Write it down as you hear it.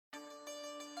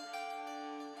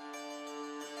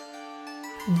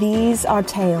These are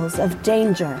tales of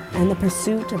danger and the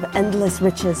pursuit of endless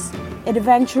riches.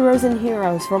 Adventurers and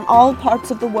heroes from all parts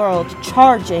of the world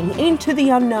charging into the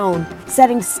unknown,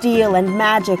 setting steel and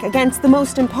magic against the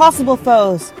most impossible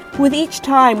foes, with each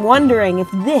time wondering if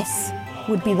this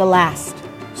would be the last.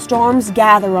 Storms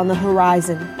gather on the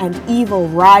horizon, and evil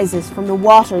rises from the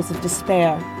waters of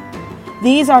despair.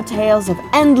 These are tales of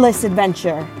endless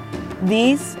adventure.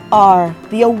 These are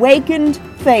the Awakened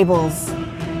Fables.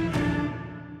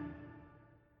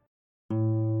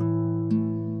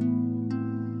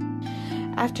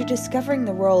 After discovering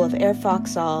the role of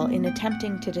Airfoxall in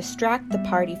attempting to distract the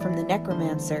party from the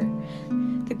necromancer,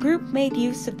 the group made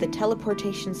use of the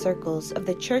teleportation circles of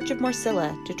the Church of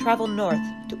Morsilla to travel north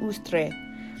to Ustre.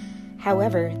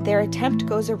 However, their attempt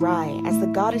goes awry as the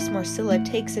goddess Morsilla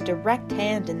takes a direct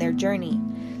hand in their journey,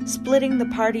 splitting the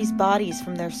party's bodies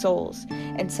from their souls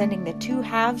and sending the two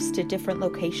halves to different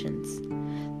locations.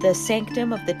 The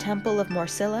Sanctum of the Temple of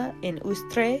Morsilla in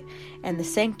Ustre, and the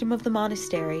Sanctum of the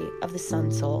Monastery of the Sun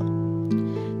Soul.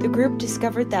 The group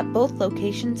discovered that both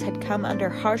locations had come under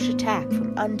harsh attack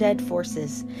from undead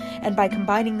forces, and by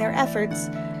combining their efforts,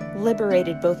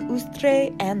 liberated both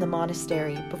Ustre and the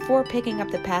monastery before picking up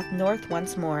the path north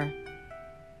once more.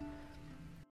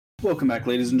 Welcome back,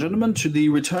 ladies and gentlemen, to the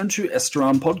Return to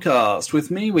Esteron podcast.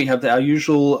 With me, we have our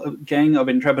usual gang of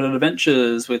intrepid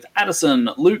adventurers with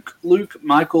Addison, Luke,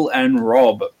 Michael, and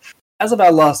Rob. As of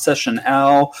our last session,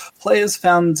 our players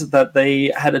found that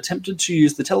they had attempted to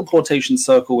use the teleportation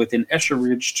circle within Escher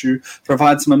Ridge to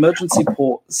provide some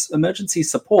emergency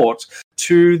support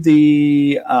to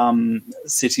the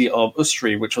city of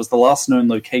Ustri, which was the last known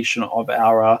location of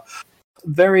our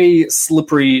very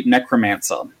slippery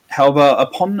necromancer. However,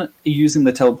 upon using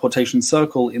the teleportation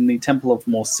circle in the Temple of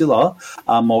Morsilla,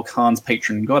 Morkan's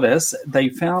patron goddess, they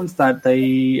found that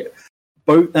they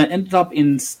both ended up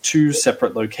in two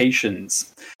separate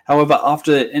locations. However,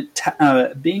 after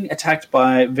being attacked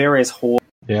by various hordes...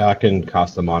 Yeah, I can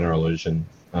cast a minor illusion.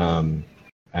 Actually,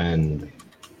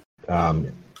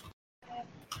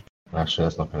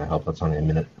 that's not going to help. That's only a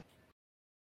minute.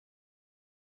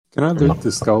 Can I loot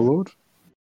the Skull Lord?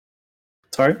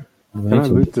 Sorry? Can I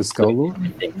loot the Skull Lord?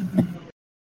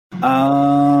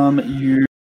 You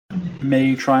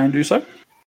may try and do so.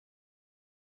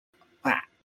 I'm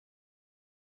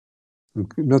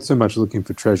not so much looking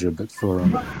for treasure, but for,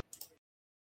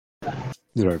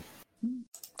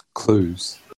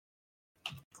 clues.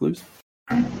 Clues?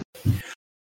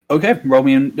 Okay, roll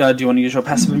me in. Do you want to use your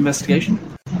passive investigation?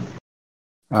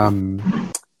 Yeah,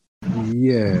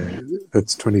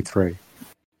 that's 23.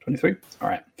 23?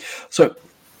 Alright. So,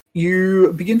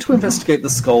 you begin to investigate the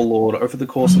Skull Lord over the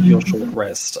course of your short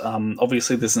rest.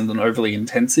 Obviously, this isn't overly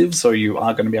intensive, so you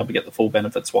are going to be able to get the full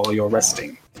benefits while you're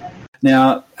resting.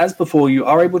 Now, as before, you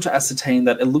are able to ascertain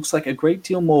that it looks like a great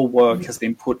deal more work has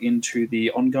been put into the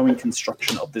ongoing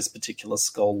construction of this particular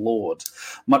Skull Lord.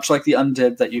 Much like the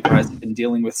undead that you guys have been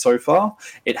dealing with so far,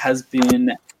 it has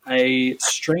been a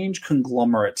strange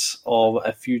conglomerate of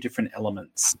a few different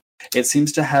elements. It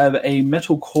seems to have a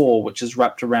metal core which is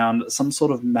wrapped around some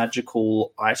sort of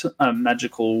magical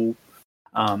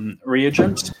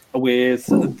reagent with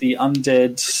the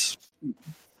undead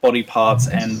body parts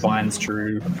and vines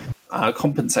to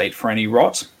compensate for any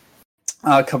rot,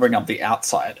 covering up the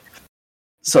outside.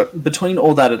 So between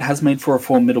all that, it has made for a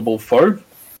formidable foe.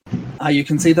 You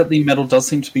can see that the metal does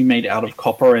seem to be made out of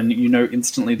copper, and you know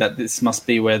instantly that this must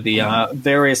be where the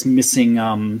various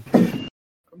missing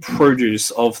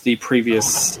produce of the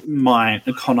previous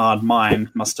Conard mine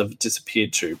must have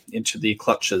disappeared into the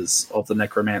clutches of the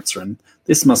necromancer, and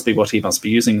this must be what he must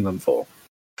be using them for.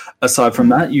 Aside from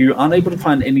that, you aren't able to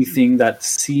find anything that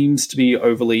seems to be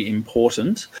overly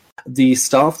important. The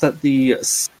staff that the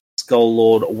Skull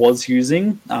Lord was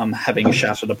using, having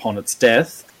shattered upon its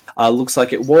death, looks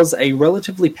like it was a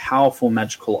relatively powerful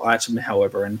magical item,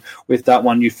 however, and with that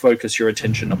one you focus your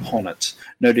attention upon it,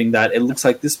 noting that it looks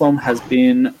like this one has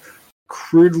been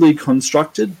crudely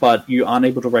constructed, but you aren't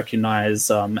able to recognize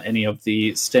any of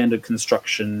the standard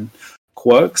construction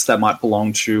quirks that might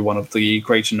belong to one of the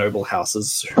greater noble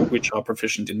houses which are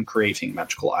proficient in creating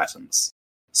magical items.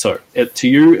 So, to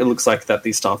you, it looks like that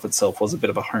the staff itself was a bit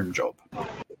of a home job.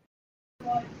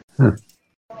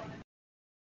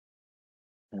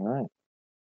 Alright.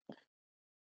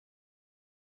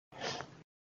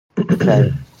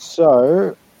 Okay,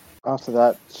 so, after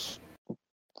that,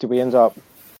 do we end up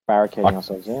barricading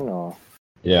ourselves in, or...?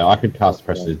 Yeah, I could cast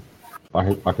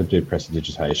I could do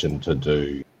prestidigitation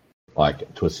to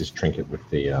assist Trinket with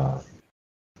the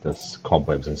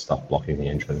cobwebs and stuff blocking the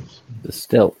entrance. The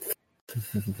stealth.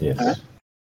 Yes.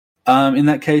 In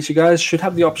that case, you guys should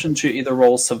have the option to either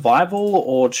roll survival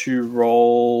or to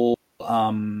roll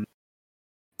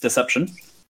deception.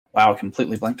 Wow, I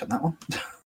completely blanked on that one.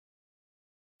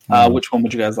 Which one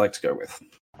would you guys like to go with?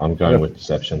 I'm going with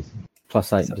deception.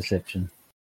 +8 in deception.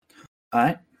 All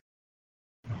right.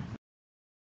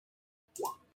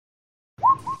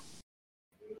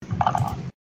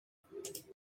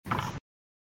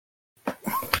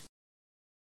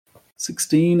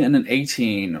 $16 and an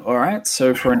 18. All right,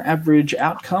 so for an average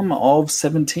outcome of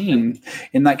 17.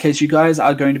 In that case, you guys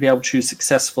are going to be able to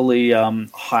successfully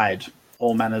hide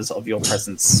all manners of your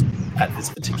presence at this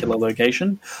particular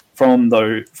location from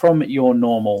your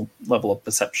normal level of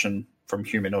perception from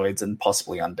humanoids and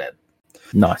possibly undead.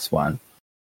 Nice one.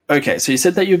 Okay, so you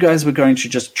said that you guys were going to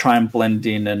just try and blend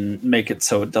in and make it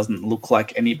so it doesn't look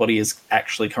like anybody is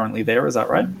actually currently there. Is that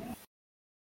right?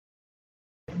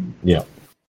 Yeah.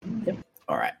 Yep.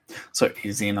 All right. So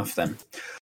easy enough then.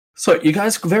 So you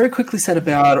guys very quickly set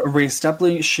about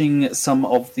reestablishing some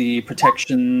of the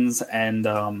protections and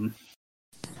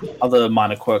other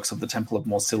minor quirks of the Temple of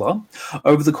Morsilla.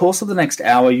 Over the course of the next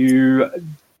hour, you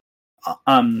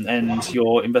and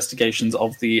your investigations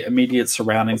of the immediate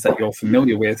surroundings that you're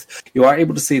familiar with, you are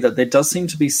able to see that there does seem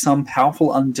to be some powerful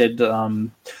undead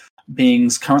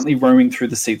beings currently roaming through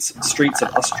the streets of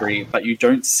Ustry, but you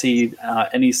don't see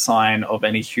any sign of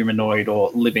any humanoid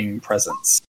or living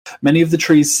presence. Many of the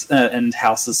trees and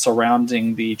houses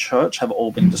surrounding the church have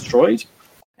all been destroyed,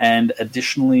 and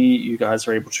additionally, you guys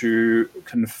are able to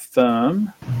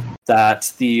confirm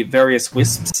that the various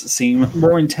wisps seem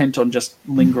more intent on just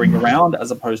lingering around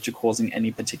as opposed to causing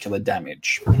any particular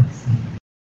damage.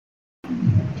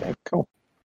 Okay, cool.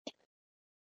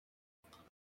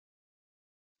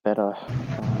 Better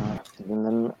than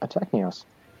them attacking us.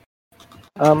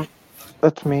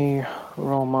 Let me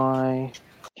roll my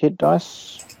hit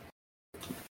dice.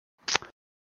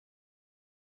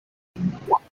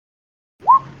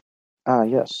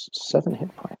 Yes, 7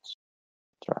 hit points.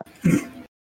 That's right.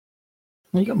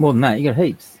 You got more than that. You got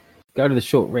heaps. Go to the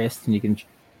short rest, and you can.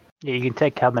 Yeah, you can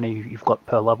take how many you've got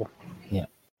per level. Yeah.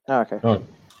 Okay. Oh,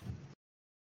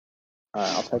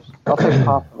 Alright, I'll take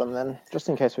half of them then, just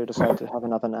in case we decide to have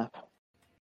another nap.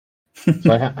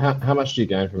 so how much do you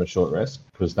gain from a short rest?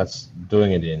 Because that's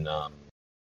doing it in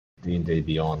D&D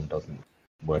Beyond doesn't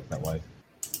work that way.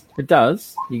 It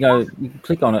does. You can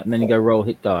click on it, and then you go roll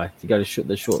hit die. You go to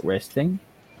the short rest thing.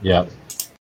 Yeah.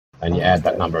 And you add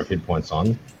that number of hit points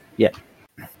on. Yeah.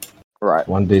 Right.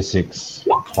 1d6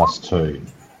 plus 2.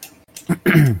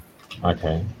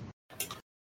 Okay.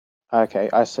 Okay,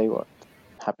 I see what's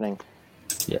happening.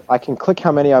 Yeah. I can click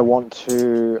how many I want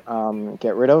to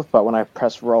get rid of, but when I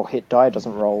press roll hit die, it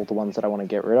doesn't roll the ones that I want to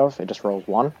get rid of. It just rolls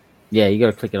 1. Yeah, you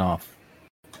got to click it off.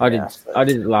 I did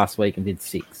it last week and did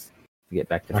 6 to get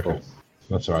back to 4. Okay.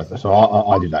 That's all right. So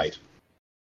I did 8.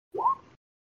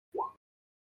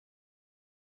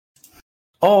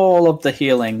 All of the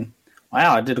healing.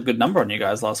 Wow, I did a good number on you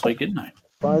guys last week, didn't I?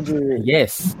 If I do,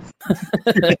 Yes.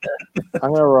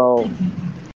 I'm going to roll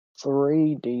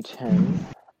 3d10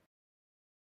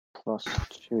 plus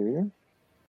 2.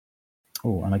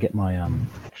 Oh, and I get my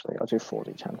Actually, I'll do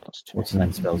 4d10 plus 2. what's the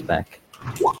name spells back?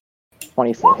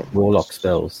 24 hit points. Warlock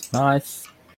spells. Nice.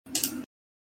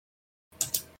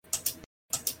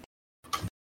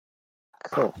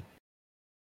 Cool.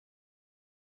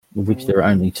 Of which there are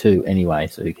only 2 anyway,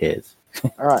 so who cares?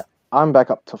 Alright, I'm back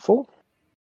up to full.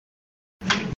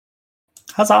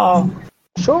 Huzzah!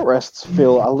 Short rests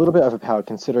feel a little bit overpowered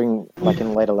considering, like,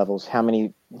 in later levels, how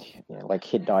many,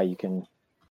 hit die you can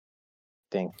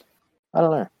think. I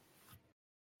don't know.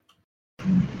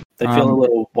 They feel a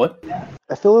little what?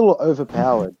 I feel a little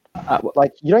overpowered.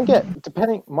 Like, you don't get,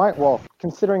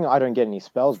 considering I don't get any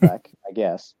spells back, I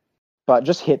guess, but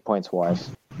just hit points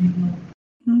wise.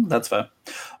 That's fair.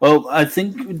 Well, I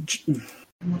think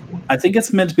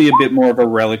it's meant to be a bit more of a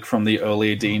relic from the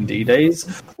earlier D&D days,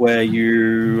 where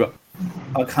you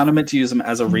are kind of meant to use them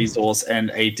as a resource,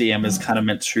 and a DM is kind of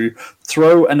meant to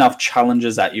throw enough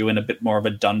challenges at you in a bit more of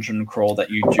a dungeon crawl that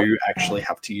you do actually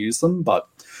have to use them. But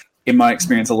in my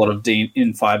experience, a lot of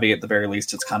in 5e, at the very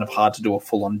least, it's kind of hard to do a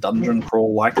full-on dungeon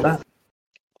crawl like that.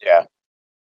 Yeah.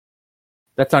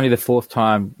 That's only the 4th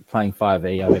time playing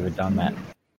 5e I've ever done that.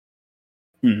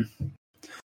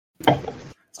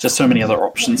 It's just so many other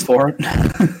options for it.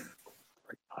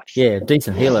 Yeah,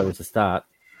 decent healer was the start.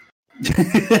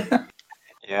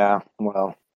 Yeah,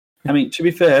 well. I mean, to be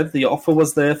fair, the offer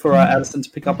was there for Addison to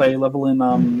pick up a level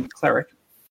in Cleric.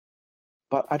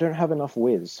 But I don't have enough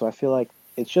whiz, so I feel like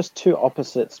it's just 2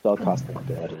 opposite spellcasting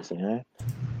abilities, you know?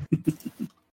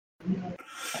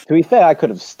 To be fair, I could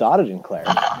have started in Cleric.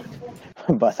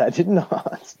 but I did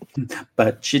not.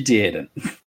 But you didn't.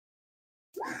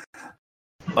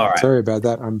 All right. Sorry about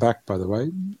that. I'm back, by the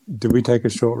way. Did we take a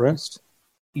short rest?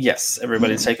 Yes,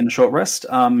 everybody's taking a short rest.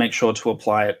 Make sure to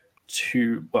apply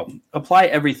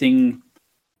everything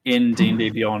in D&D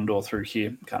Beyond or through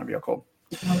here. Kind of your call.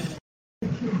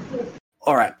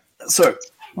 All right. So,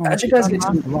 as you guys get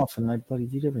to them off, and I bloody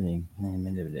did everything.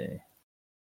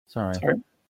 Sorry.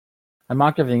 I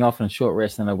marked everything off on a short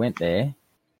rest, and I went there.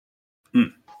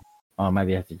 Oh,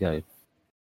 maybe I have to go.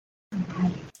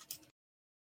 I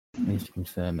need to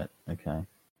confirm it. Okay.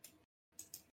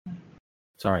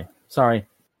 Sorry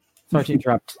to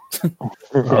interrupt.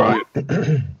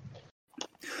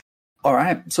 All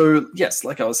right. So, yes,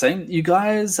 like I was saying, you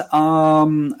guys,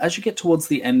 as you get towards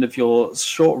the end of your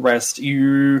short rest,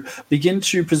 you begin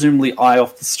to presumably eye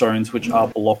off the stones which are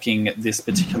blocking this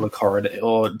particular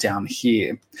corridor down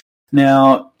here.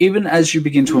 Now, even as you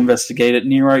begin to investigate it,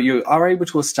 Nero, you are able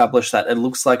to establish that it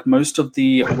looks like most of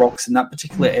the rocks in that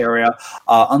particular area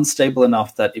are unstable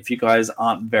enough that if you guys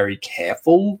aren't very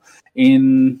careful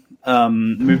in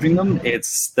moving them,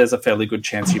 there's a fairly good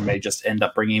chance you may just end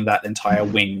up bringing that entire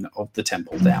wing of the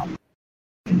temple down.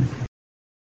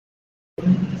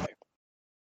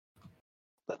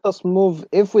 Let us move.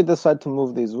 If we decide to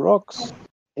move these rocks,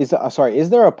 is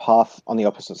there a path on the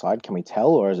opposite side? Can we tell,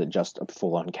 or is it just a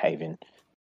full-on cave-in?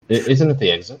 Isn't it the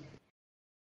exit?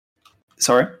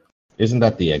 Sorry? Isn't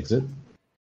that the exit?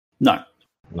 No.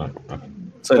 No. Okay.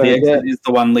 So the exit is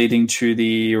the one leading to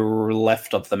the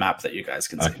left of the map that you guys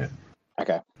can see.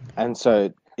 Okay. And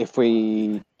so if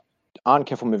we aren't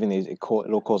careful moving these,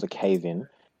 it'll cause a cave-in.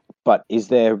 But is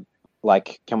there,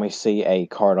 can we see a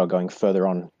corridor going further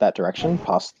on that direction,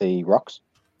 past the rocks?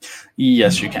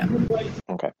 Yes, you can.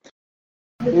 Okay.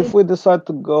 If we decide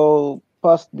to go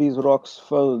past these rocks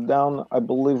further down, I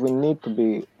believe we need to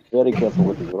be very careful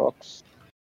with these rocks.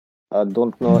 I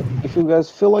don't know if you guys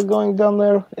feel like going down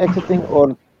there, exiting,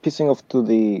 or pissing off to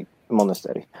the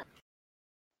monastery.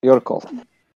 Your call.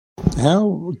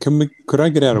 Could I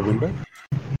get out a window?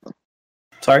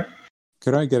 Sorry?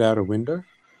 Could I get out a window?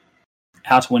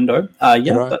 Out a window?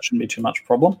 That shouldn't be too much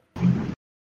problem.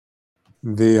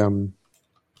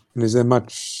 Is there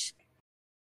much...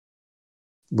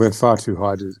 We're far too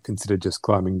high to consider just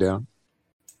climbing down.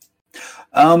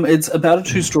 It's about a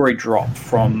 2-story drop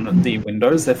from the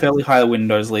windows. They're fairly high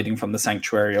windows leading from the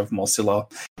sanctuary of Morsilla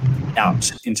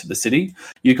out into the city.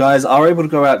 You guys are able to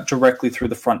go out directly through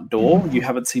the front door. You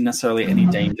haven't seen necessarily any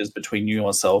dangers between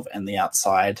yourself and the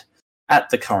outside at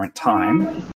the current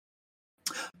time.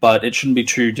 But it shouldn't be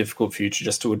too difficult for you to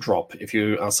just do a drop if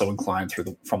you are so inclined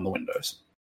from the windows.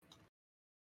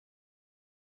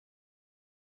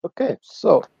 Okay,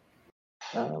 so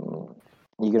you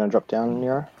gonna drop down,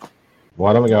 Nero?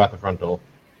 Why don't we go out the front door?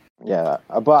 Yeah,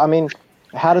 but I mean,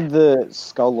 how did the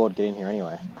Skull Lord get in here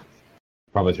anyway?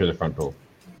 Probably through the front door.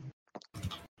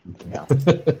 Yeah.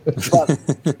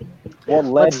 But what led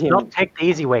Let's him? not take the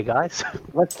easy way, guys.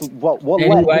 What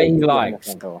Any led way him he to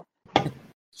likes. the front door?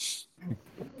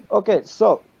 Okay,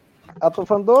 so at the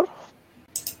front door.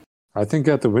 I think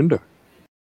out the window.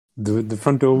 The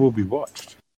front door will be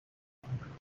watched.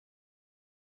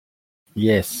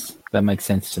 Yes, that makes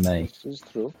sense to me. This is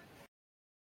true.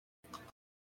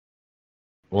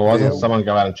 Well, why doesn't someone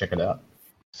go out and check it out?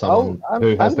 Someone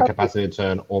who has the happy. capacity to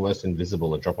turn almost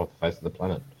invisible and drop off the face of the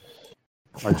planet.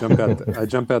 I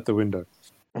jump out the window.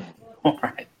 All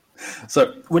right.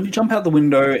 So when you jump out the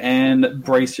window and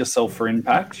brace yourself for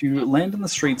impact, you land in the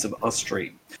streets of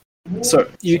Ustreet. So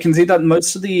you can see that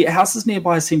most of the houses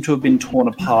nearby seem to have been torn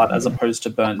apart as opposed to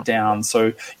burnt down.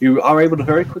 So you are able to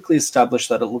very quickly establish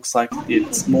that it looks like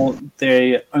it's more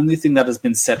the only thing that has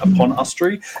been set upon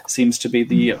Ustreet seems to be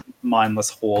the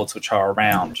mindless hordes which are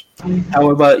around.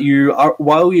 However,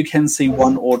 while you can see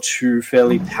one or two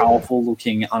fairly powerful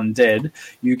looking undead,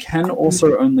 you can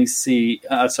also only see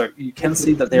you can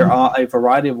see that there are a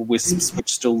variety of wisps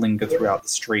which still linger throughout the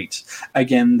street.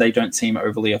 Again, they don't seem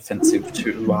overly offensive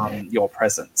to your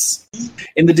presence.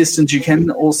 In the distance, you can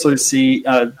also see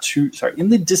in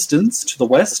the distance to the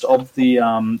west of the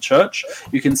church,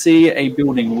 you can see a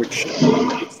building which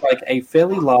looks like a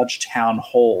fairly large town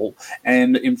hall,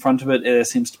 and in front of it there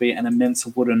seems to be an immense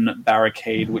wooden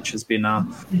barricade which has been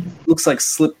looks like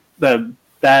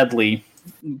badly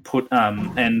put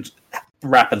and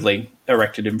rapidly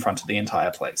erected in front of the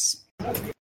entire place.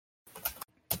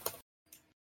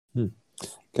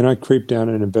 Can I creep down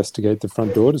and investigate the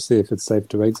front door to see if it's safe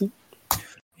to exit?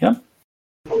 Yeah.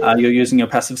 You're using your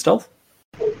passive stealth?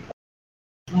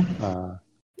 I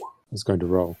was going to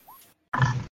roll.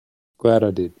 Glad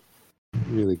I did.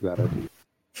 Really glad I did.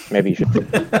 Maybe you should.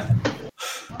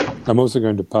 I'm also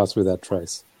going to pass without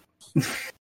trace.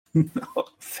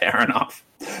 Fair enough.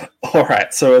 All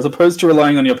right. So as opposed to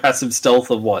relying on your passive stealth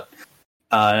of what,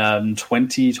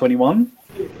 20, 21?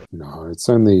 No, it's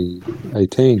only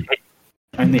 18.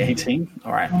 Only 18.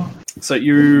 All right. So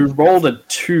you rolled a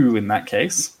 2 in that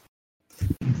case.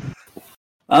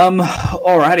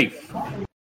 Alrighty.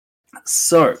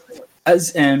 So,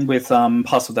 with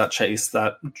pass without trace,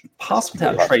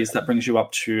 that brings you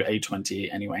up to a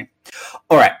 20 anyway.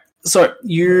 All right. So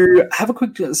you have a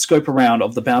quick scope around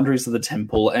of the boundaries of the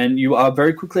temple, and you are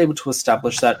very quickly able to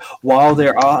establish that while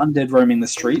there are undead roaming the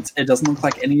streets, it doesn't look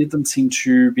like any of them seem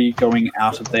to be going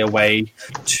out of their way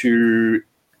to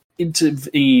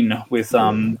intervene with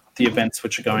the events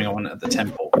which are going on at the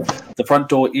temple. The front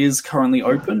door is currently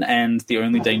open, and the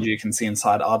only danger you can see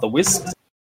inside are the wisps.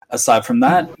 Aside from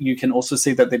that, you can also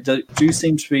see that there do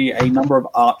seem to be a number of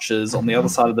archers on the other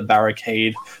side of the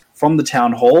barricade from the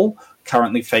town hall,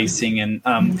 currently facing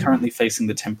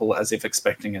the temple as if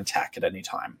expecting an attack at any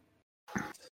time.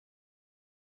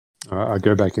 I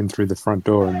go back in through the front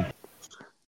door and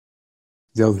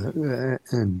yell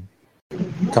and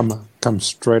come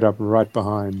straight up right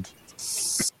behind.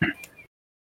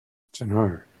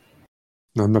 No,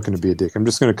 I'm not going to be a dick. I'm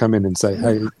just going to come in and say,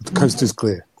 "Hey, the coast is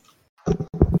clear."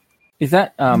 Is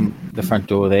that the front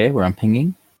door there where I'm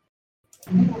pinging?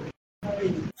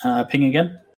 Ping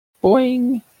again?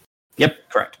 Boing. Yep,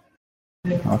 correct.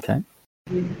 Okay.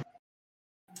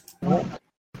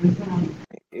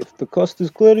 If the coast is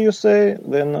clear, you say,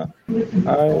 then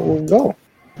I will go.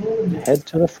 Head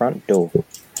to the front door.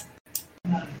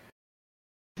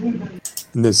 And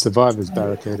there's survivors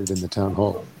barricaded in the town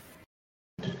hall.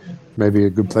 Maybe a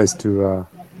good place to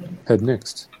head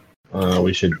next.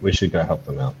 We should go help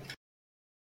them out.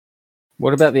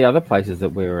 What about the other places that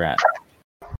we were at?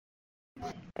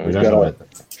 We don't know where.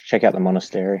 Check out the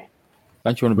monastery.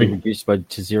 Don't you want to be reduced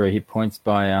to 0 hit points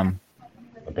by A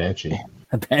banshee.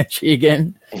 a banshee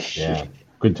again? Yeah,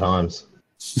 good times.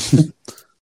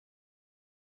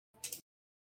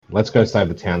 Let's go save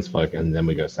the townsfolk, and then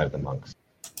we go save the monks.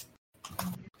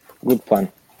 Good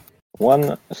plan.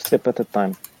 One step at a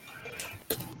time.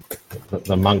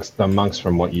 The monks,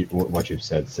 from what you've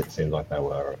said, it seemed like they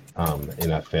were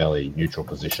in a fairly neutral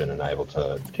position and able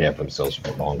to care for themselves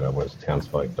for longer, whereas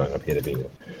townsfolk don't appear to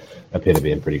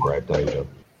be in pretty grave danger.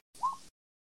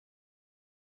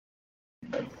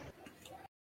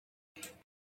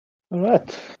 All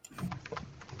right.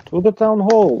 To the town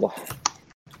hall.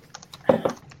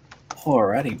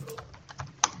 Alrighty.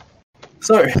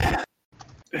 So,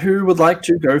 who would like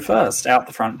to go first out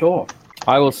the front door?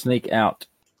 I will sneak out.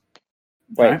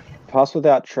 Wait, Right. pass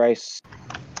without trace.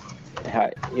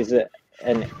 Is it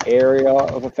an area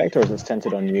of effect, or is it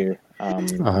centered on you?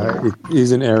 It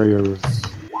is an area of...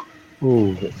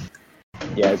 Ooh,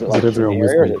 Yeah, is it like everyone an with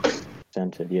area, or me? is it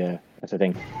centered? Yeah, that's the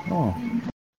thing. Oh,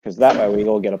 Because that way we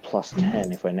all get a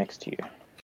 +10 if we're next to you.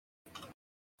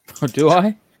 do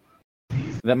I?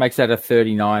 That makes that a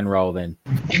 39 roll then.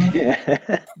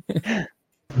 Yeah.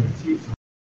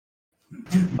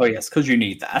 Oh yes, because you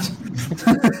need that.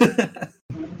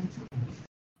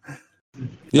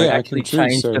 yeah, I actually can choose.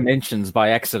 change So, dimensions by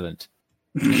accident.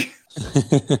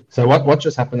 So what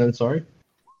just happened then? Sorry.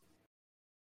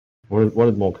 What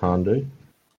did Morkan do?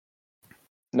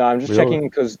 No, I'm just We all- checking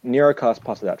because Nero cast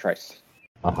pass without trace.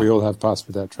 we all have pass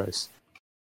without trace.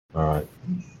 All right.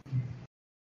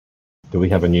 Do we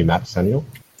have a new map, Samuel?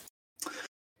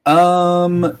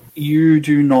 You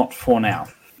do not for now.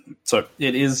 So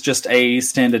it is just a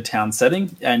standard town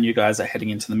setting, and you guys are heading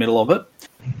into the middle of it.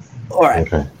 All right.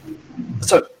 Okay.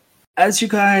 So as you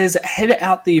guys head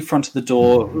out the front of the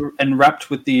door, enwrapped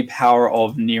with the power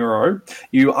of Nero,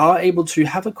 you are able to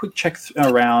have a quick check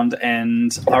around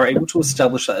and are able to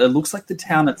establish that it looks like the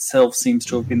town itself seems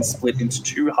to have been split into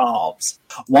two halves.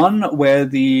 One where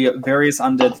the various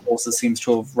undead forces seems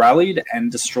to have rallied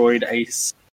and destroyed a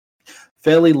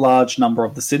fairly large number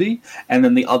of the city, and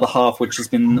then the other half which has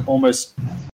been almost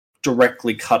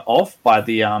directly cut off by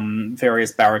the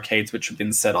various barricades which have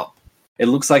been set up. It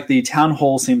looks like the town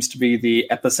hall seems to be the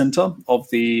epicenter of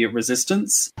the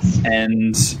resistance,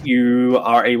 and you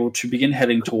are able to begin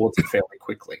heading towards it fairly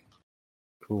quickly.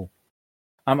 Cool.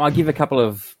 I give a couple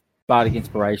of bardic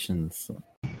inspirations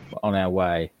on our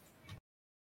way.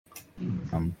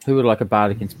 Who would like a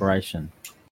bardic inspiration?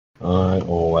 I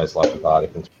always like a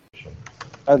bardic inspiration.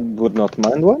 I would not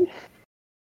mind one.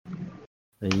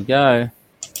 There you go.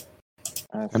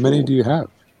 How many do you have?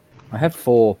 I have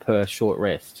 4 per short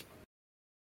rest.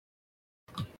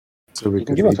 So we You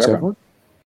can could give us each have everyone.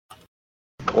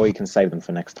 one? Or you can save them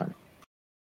for next time.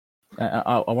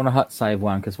 I want to hot save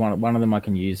one because one of them I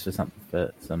can use for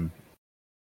some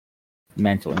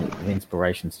mental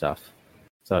inspiration stuff.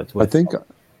 So it's worth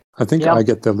I think Yeah. I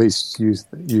get the least use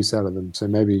out of them. So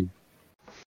maybe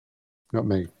not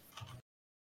me.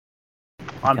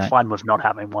 I'm Okay. fine with not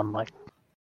having one. Like,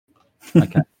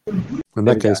 Okay. In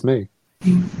that case, me.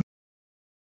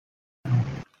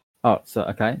 Oh, so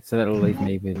that'll leave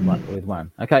me with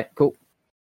one. Okay, cool.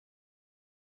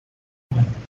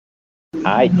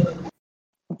 Aye.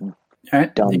 All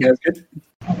right, Done. you guys good?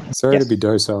 Sorry Yes. to be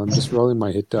docile. I'm just rolling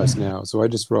my hit dice now. So I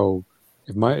just roll.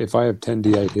 If I have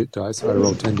 10d8 hit dice, I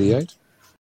roll 10d8.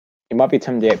 It might be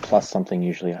 10d8 plus something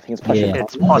usually. I think it's plus your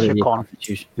it's con. plus your con.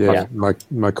 Constitution. Yeah,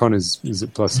 my con is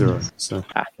at +0. So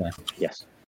Yes.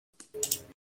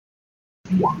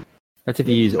 That's if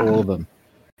you use all of them.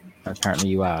 Apparently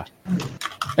you are.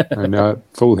 I'm now at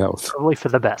full health. Probably for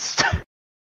the best.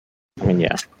 I mean,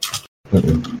 yeah.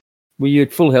 Were you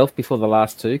at full health before the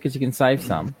last two? Because you can save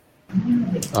some.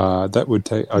 That would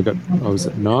take. I was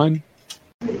at 9,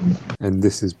 and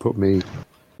this has put me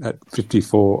at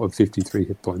 54 of 53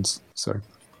 hit points. So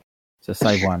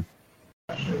Save one.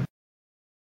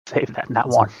 Save that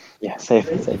one. Yeah, save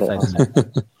it. Save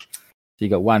that. So you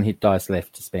got one hit dice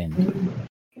left to spend.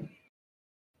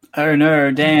 Oh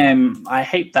no, damn! I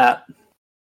hate that.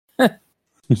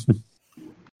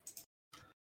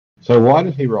 So why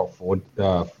did he roll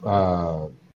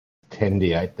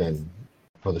 10d8 then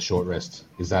for the short rest?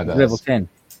 Is that Level 10.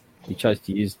 He chose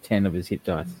to use 10 of his hit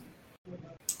dice.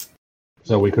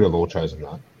 So we could have all chosen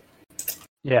that.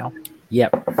 Yeah.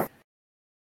 Yep.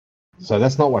 So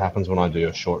that's not what happens when I do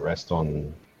a short rest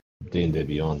on D&D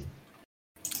Beyond.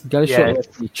 Go Yeah, short.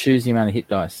 it's- You choose the amount of hit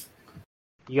dice.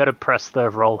 You got to press the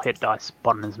roll hit dice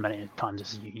button as many times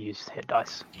as you use hit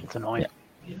dice. It's annoying.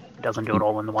 It doesn't do it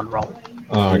all in the one roll.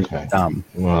 Oh, okay. Dumb.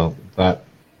 Well, that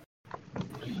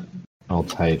I'll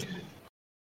take.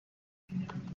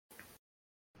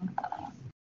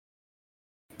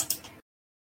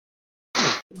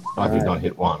 I did not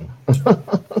hit one.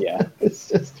 Yeah. It's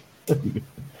just.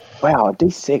 Wow, a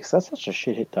D6. That's such a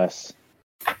shit hit dice.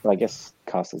 But I guess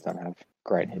casters don't have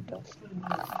great hit dice.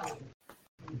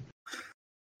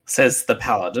 Says the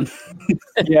paladin.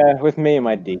 Yeah, with me and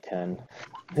my D10.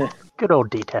 Good old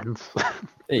D10s.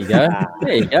 There you go.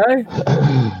 There you go.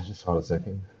 Just hold a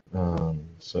second.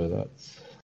 So that's.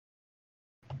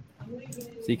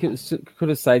 So you could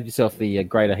have saved yourself the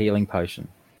greater healing potion,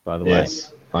 by the way.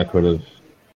 Yes, I could have.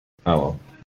 Oh well.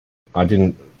 I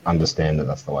didn't understand that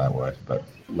that's the way it worked, but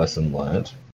lesson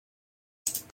learned.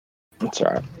 That's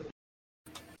alright.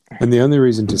 and the only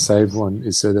reason to save one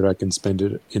is so that I can spend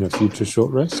it in a future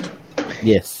short rest.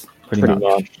 Yes, pretty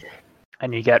much.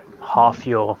 And you get half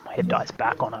your hit dice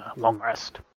back on a long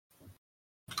rest.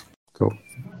 Cool.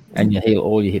 And you heal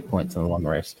all your hit points on a long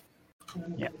rest.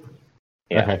 Yeah.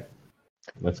 Okay,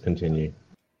 let's continue.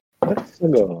 Let's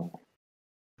go.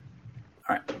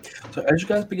 Alright, so as you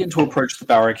guys begin to approach the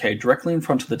barricade directly in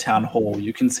front of the town hall,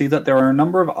 you can see that there are a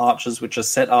number of archers which are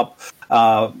set up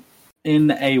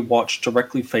in a watch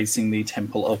directly facing the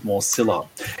Temple of Morsilla.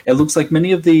 It looks like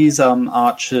many of these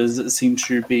archers seem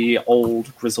to be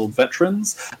old, grizzled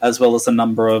veterans, as well as a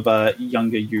number of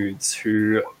younger youths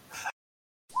who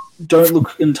don't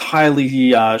look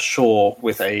entirely sure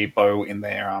with a bow in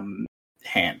their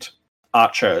hand.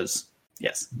 Archers,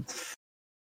 yes.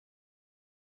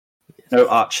 No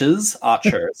archers,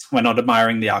 archers. We're not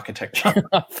admiring the architecture.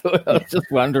 I was just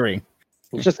wondering.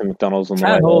 It's just a McDonald's on the way.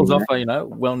 Town halls there. offer,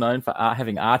 well known for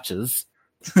having archers.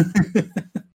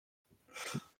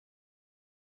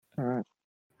 Alright.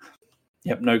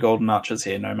 Yep, no golden archers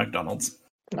here, no McDonald's.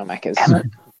 No Macca's.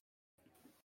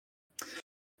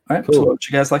 Alright, Cool. so what would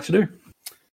you guys like to do?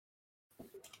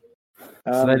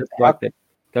 So they just like that.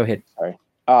 Go ahead.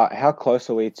 How close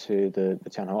are we to the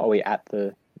town hall? Are we at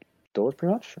the doors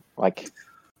pretty much? Like,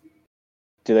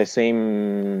 do they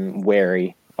seem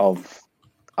wary of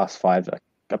us five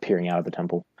appearing out of the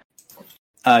temple?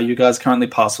 You guys currently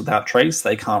pass without trace.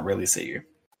 They can't really see you.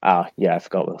 Yeah, I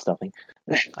forgot we were stopping.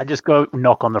 I just go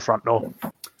knock on the front door.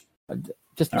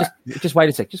 Just wait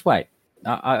a sec. Just wait.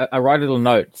 I write a little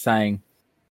note saying,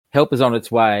 "Help is on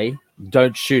its way.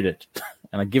 Don't shoot it."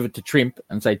 And I give it to Trimp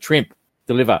and say, "Trimp,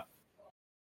 deliver."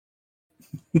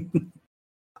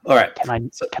 All right.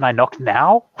 Can I knock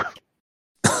now?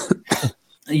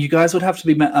 You guys would have to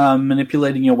be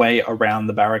manipulating your way around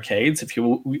the barricades if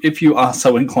you are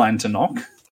so inclined to knock.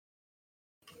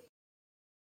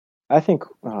 I think.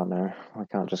 Oh no, I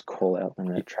can't just call out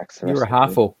and it tracks the rest. You're a of the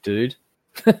half orc, dude.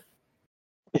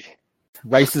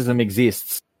 Racism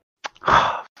exists.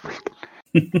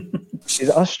 Is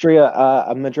Austria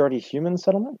a majority human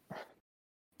settlement?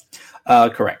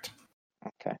 Correct.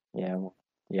 Okay. Yeah.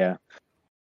 Yeah.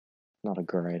 Not a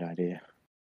great idea.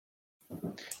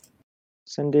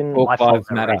 Send in. All My fault, lives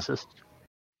they're matter. racist.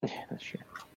 Yeah, that's true.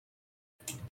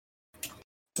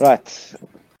 Right.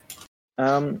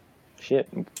 Shit.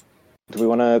 Do we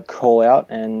want to call out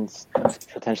and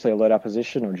potentially alert our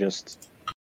position, or just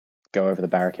go over the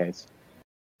barricades?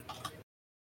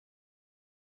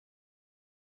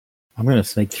 I'm going to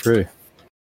sneak through.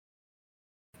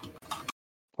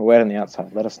 We'll wait on the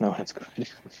outside. Let us know when it's good.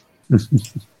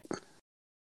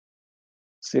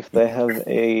 See if they have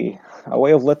a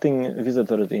way of letting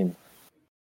visitors in.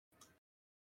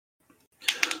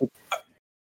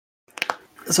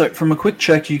 So, from a quick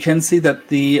check, you can see that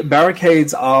the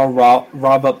barricades are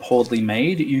rather poorly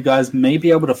made. You guys may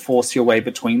be able to force your way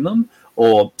between them,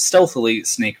 or stealthily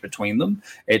sneak between them.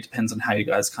 It depends on how you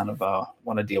guys kind of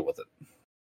want to deal with it.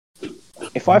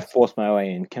 If I force my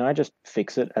way in, can I just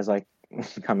fix it as I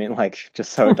come in, like,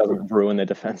 just so it doesn't ruin their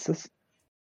defenses?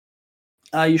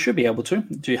 You should be able to.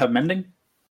 Do you have mending?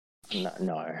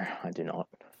 No, I do not.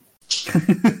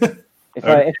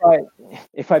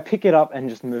 If I pick it up and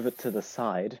just move it to the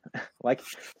side, like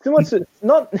similar to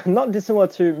not dissimilar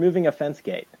to moving a fence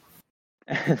gate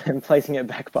and then placing it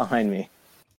back behind me.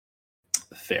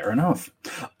 Fair enough.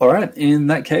 All right. In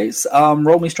that case,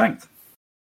 roll me strength.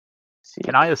 See.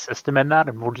 Can I assist him in that,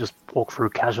 and we'll just walk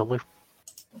through casually?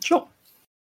 Sure.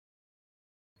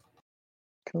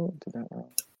 Cool. Did that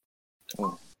roll?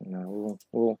 Oh no.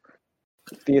 We'll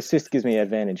the assist gives me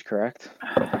advantage, correct?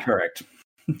 Correct.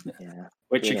 Yeah.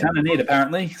 Which you Yeah. kind of need,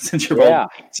 apparently, since you're rolling.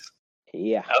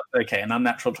 Yeah. Oh, okay, an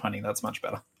unnatural 20. That's much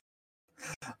better.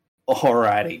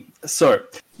 Alrighty. So,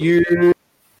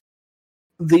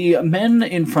 the men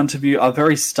in front of you are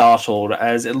very startled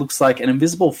as it looks like an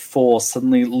invisible force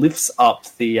suddenly lifts up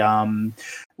the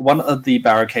one of the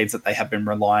barricades that they have been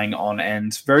relying on,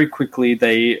 and very quickly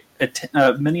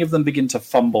many of them begin to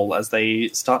fumble as they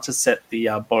start to set the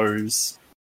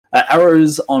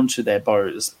arrows onto their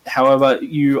bows. However,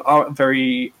 you are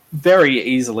very, very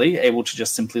easily able to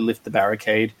just simply lift the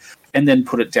barricade and then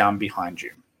put it down behind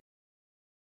you.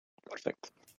 Perfect.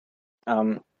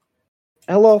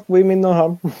 Hello, we mean no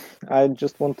harm. I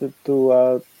just wanted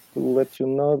to let you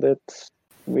know that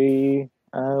we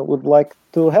would like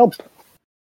to help.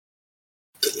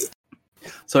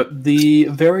 So the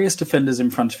various defenders in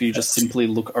front of you just simply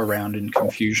look around in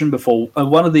confusion before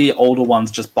one of the older ones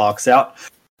just barks out,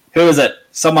 "Who is it?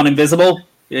 Someone invisible?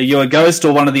 Are you a ghost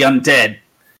or one of the undead?"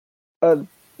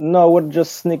 No, we're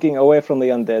just sneaking away from the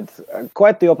undead.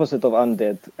 Quite the opposite of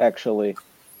undead, actually.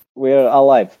 We're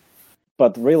alive,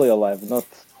 but really alive, not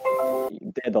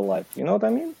dead alive. You know what I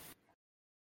mean?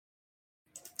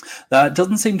 That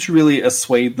doesn't seem to really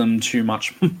assuade them too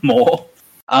much more.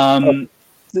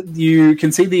 You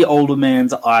can see the older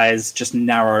man's eyes just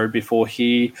narrow before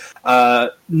he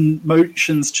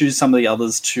motions to some of the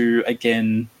others to,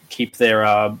 again, keep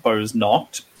their bows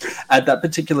knocked. At that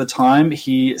particular time,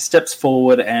 he steps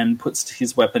forward and puts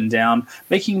his weapon down,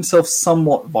 making himself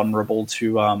somewhat vulnerable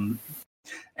to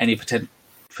any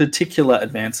particular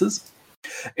advances.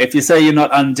 If you say you're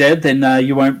not undead, then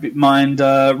you won't mind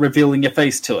revealing your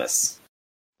face to us.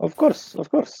 Of course.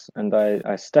 And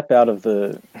I step out of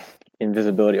the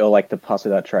invisibility, or like the pass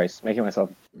without trace, making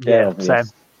myself obvious. Same.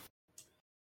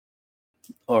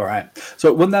 All right.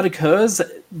 So when that occurs,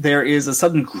 there is a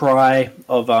sudden cry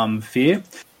of fear,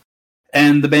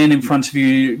 and the man in front of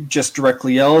you just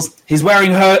directly yells, "He's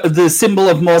wearing the symbol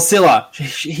of Morsilla.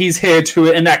 He's here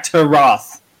to enact her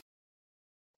wrath."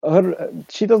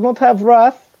 She does not have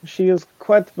wrath. She is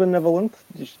quite benevolent.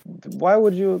 Why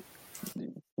would you?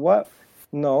 What?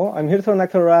 No, I'm here to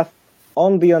enact her wrath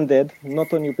on the undead,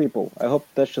 not on you people. I hope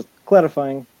that's just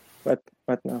clarifying right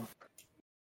now.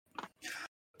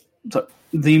 So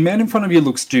the man in front of you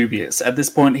looks dubious. At this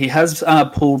point, he has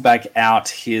pulled back out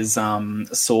his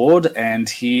sword, and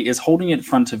he is holding it in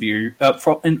front of you,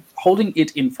 holding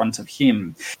it in front of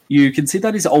him. You can see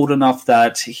that he's old enough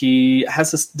that he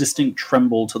has a distinct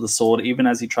tremble to the sword, even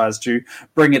as he tries to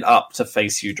bring it up to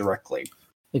face you directly.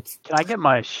 Can I get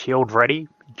my shield ready,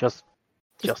 just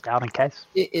out in case?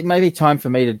 It may be time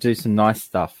for me to do some nice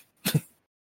stuff.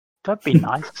 That'd be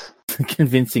nice.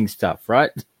 Convincing stuff, right?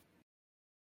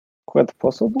 Quite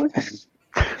possibly.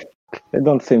 They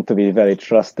don't seem to be very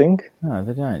trusting. No,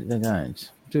 they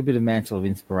don't. Do a bit of mantle of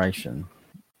inspiration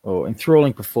or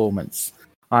enthralling performance.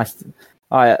 I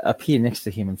appear next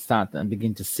to him and start and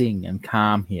begin to sing and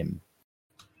calm him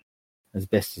as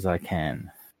best as I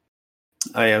can.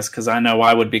 Oh yes, because I know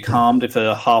I would be calmed if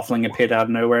a halfling appeared out of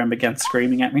nowhere and began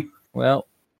screaming at me. Well,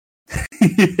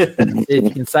 if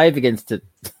you can save against it.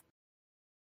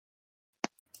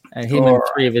 And him and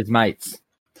 3 of his mates.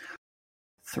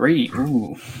 3.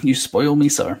 Ooh, you spoil me,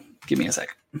 sir. Give me a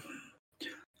sec.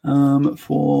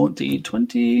 For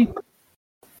D20.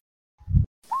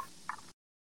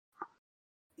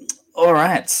 All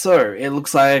right, so it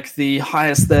looks like the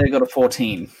highest there got a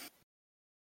 14.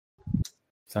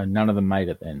 So none of them made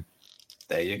it then.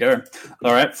 There you go.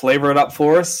 All right, flavor it up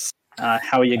for us.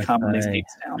 How are you calming these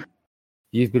heaps down?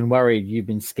 You've been worried, you've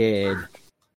been scared.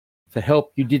 For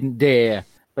help you didn't dare,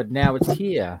 but now it's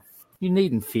here. You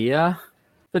needn't fear.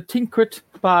 The Tinkrit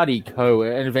Bardi Co.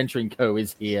 and Adventuring Co.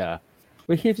 is here.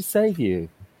 We're here to save you,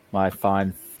 my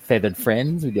fine feathered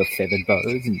friends, with your feathered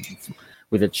bows and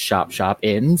with its sharp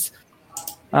ends.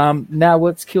 Now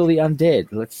let's kill the undead.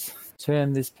 Let's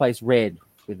turn this place red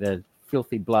with the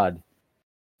filthy blood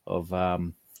of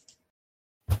I've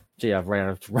ran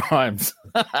out of rhymes.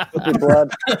 Filthy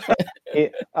blood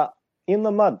in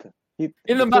the mud.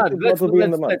 In the mud.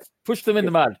 Let's push them in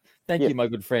the mud. Thank you, my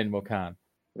good friend Morkan.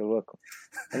 You're welcome.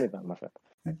 Anytime, my friend.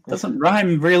 It doesn't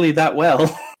rhyme really that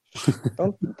well.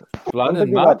 Don't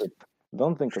and mud.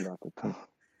 Don't think about it.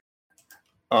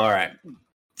 All right.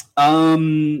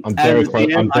 I'm very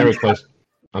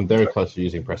close to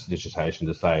using prestidigitation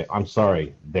to say, I'm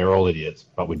sorry, they're all idiots,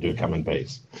 but we do come in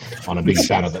peace. On a big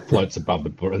banner that floats above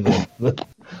the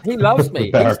He loves me.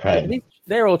 the barricade.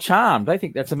 They're all charmed. They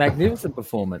think that's a magnificent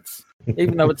performance,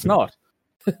 even though it's not.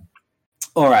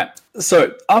 All right.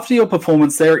 So after your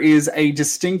performance, there is a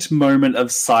distinct moment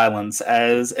of silence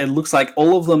as it looks like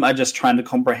all of them are just trying to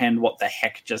comprehend what the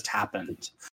heck just happened.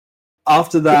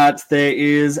 After that, there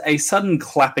is a sudden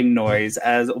clapping noise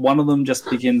as one of them just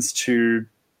begins to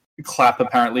clap,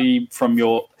 apparently from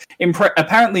your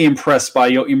apparently impressed by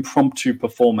your impromptu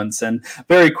performance, and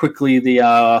very quickly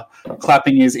the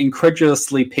clapping is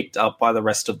incredulously picked up by the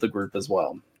rest of the group as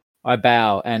well. I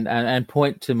bow and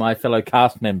point to my fellow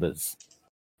cast members.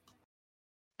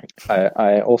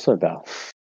 I also bow.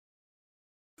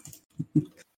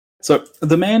 So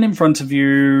the man in front of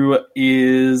you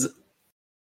is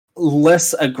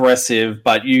less aggressive,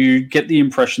 but you get the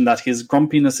impression that his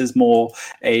grumpiness is more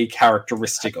a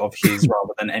characteristic of his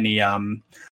rather than any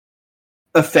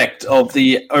effect of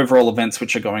the overall events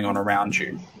which are going on around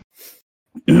you.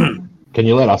 Can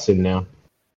you let us in now?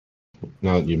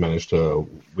 Now that you managed to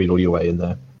wheedle your way in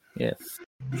there. Yes.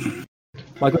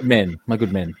 My good men,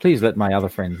 please let my other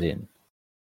friends in.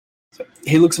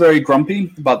 He looks very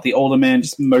grumpy, but the older man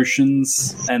just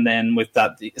motions, and then with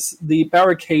that, the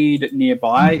barricade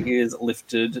nearby is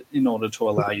lifted in order to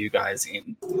allow you guys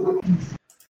in.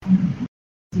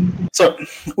 So,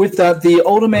 with that, the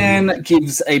older man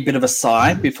gives a bit of a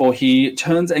sigh before he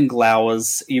turns and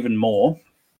glowers even more.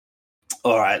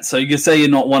 All right, so you can say you're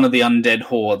not one of the undead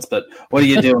hordes, but what are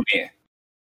you doing here?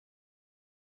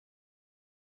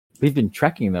 We've been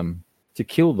tracking them to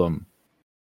kill them,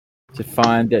 to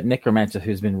find that necromancer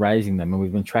who's been raising them, and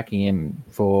we've been tracking him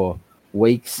for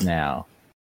weeks now,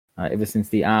 ever since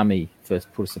the army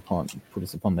first put us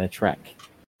upon their track.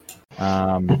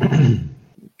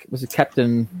 Was it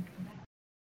Captain?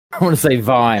 I want to say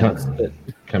Vines, but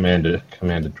Commander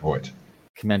Droid.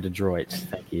 Commander Droid,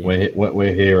 thank you.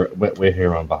 We're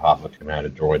here on behalf of Commander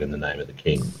Droid in the name of the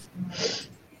King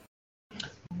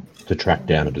to track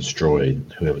down and destroy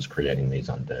whoever's creating these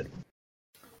undead.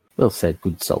 Well said,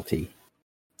 good salty.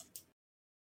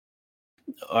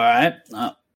 All right.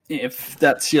 If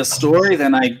that's your story,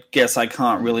 then I guess I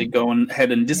can't really go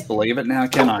ahead and disbelieve it now,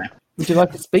 can I? Would you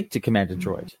like to speak to Commander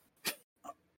Droid?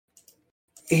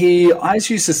 He eyes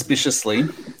you suspiciously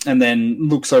and then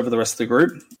looks over the rest of the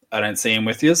group. I don't see him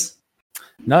with you.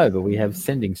 No, but we have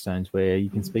sending stones where you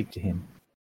can speak to him.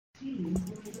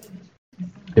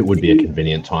 It would be a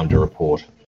convenient time to report.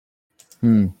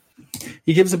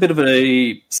 He gives a bit of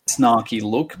a snarky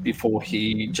look before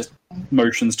he just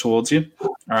motions towards you.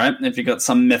 All right, if you've got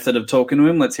some method of talking to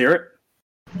him, let's hear it.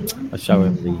 I show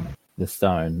him the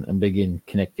stone and begin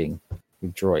connecting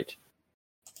with Droid.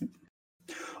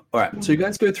 All right, so you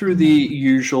guys go through the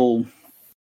usual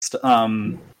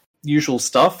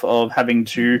stuff of having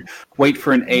to wait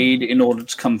for an aid in order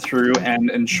to come through and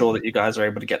ensure that you guys are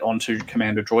able to get onto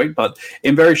Commander Droid, but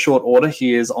in very short order,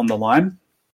 he is on the line.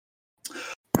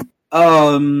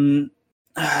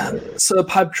 Sir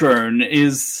Pipe Drone,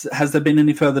 has there been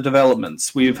any further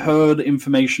developments? We've heard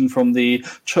information from the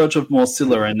Church of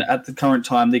Morsilla, and at the current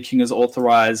time, the King has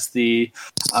authorized the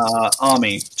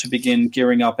army to begin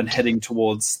gearing up and heading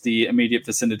towards the immediate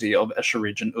vicinity of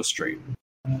Escherridge and Ustri.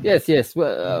 Yes.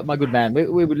 Well, my good man,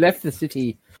 we left the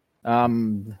city,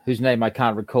 whose name I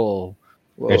can't recall.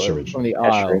 Escherridge. From the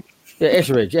Isle. Yeah,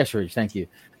 Escherridge, thank you.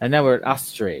 And now we're at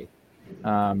Ustri.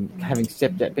 Having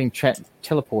stepped out, being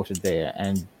teleported there,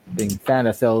 and being found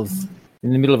ourselves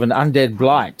in the middle of an undead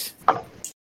blight.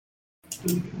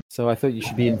 So I thought you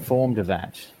should be informed of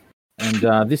that.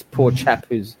 And this poor chap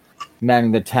who's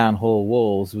manning the town hall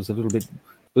walls was a little bit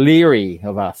leery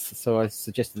of us, so I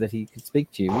suggested that he could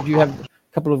speak to you. Would you have a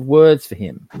couple of words for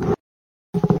him?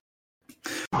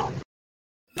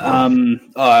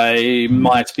 I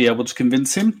might be able to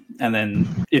convince him, and then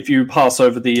if you pass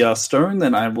over the stone,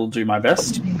 then I will do my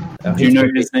best. Do you know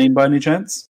his name by any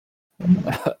chance?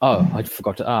 Oh, I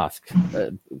forgot to ask.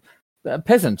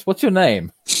 Peasant, what's your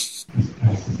name?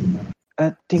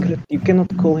 Tinkler, you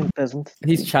cannot call him peasant.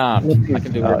 He's charmed. I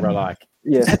can do whatever I like.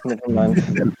 Yes, never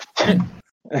mind.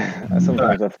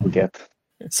 Sometimes I forget.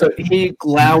 So he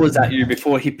glowers at you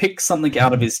before he picks something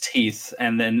out of his teeth,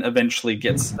 and then eventually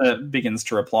begins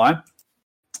to reply.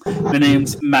 My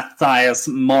name's Matthias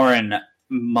Morin,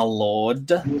 my lord.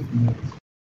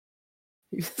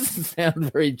 He doesn't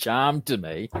sound very charmed to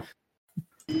me.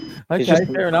 Okay,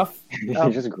 fair enough. He's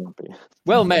just grumpy.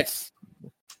 Well met,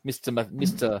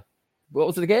 Mr. What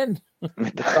was it again?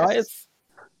 Matthias?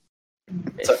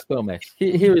 Yes, well met.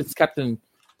 Here is Captain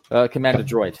Commander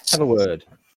Droid. Have a word.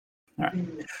 All right.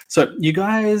 So you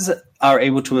guys are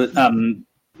able to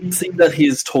see that he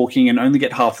is talking and only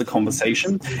get half the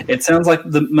conversation. It sounds like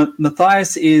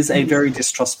Matthias is a very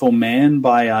distrustful man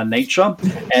by nature,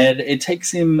 and it takes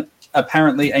him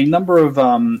apparently a number of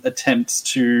attempts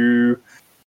to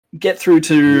get through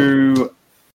to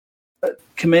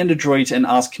Commander Droid and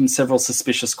ask him several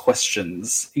suspicious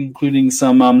questions, including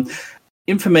some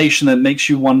information that makes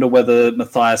you wonder whether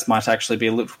Matthias might actually be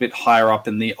a little bit higher up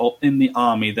in the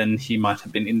army than he might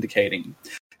have been indicating.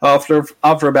 After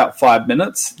about 5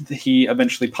 minutes, he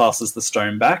eventually passes the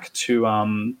stone back to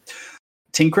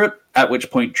Tinkrit, at which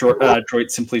point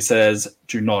Droid simply says,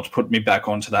 "Do not put me back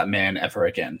onto that man ever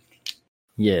again."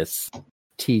 Yes.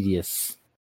 Tedious.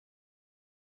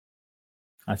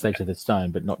 I say to the stone,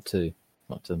 but not to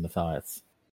Matthias.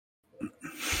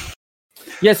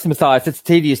 Yes, Matthias, it's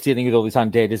tedious dealing with all this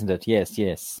undead, isn't it? Yes,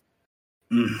 yes.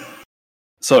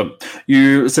 So,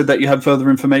 you said that you have further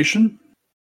information?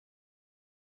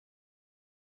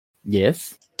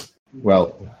 Yes.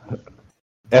 Well,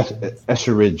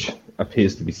 Escher Ridge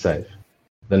appears to be safe.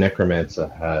 The necromancer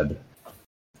had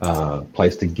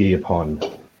placed a key upon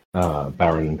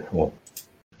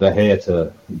the heir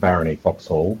to Barony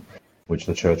Foxhall, which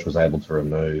the church was able to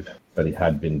remove, but he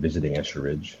had been visiting Escher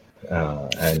Ridge.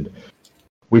 And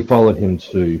we followed him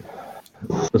to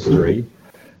Listery,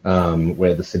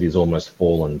 where the city has almost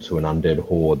fallen to an undead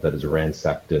horde that has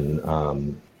ransacked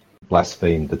and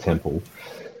blasphemed the temple.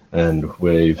 And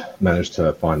we've managed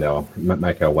to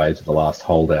make our way to the last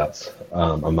holdouts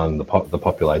among the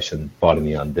population fighting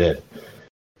the undead.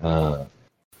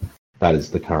 That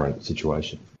is the current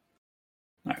situation.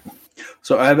 Right.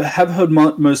 So I have heard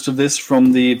most of this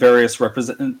from the various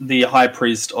the high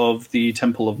priest of the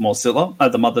Temple of Morsilla,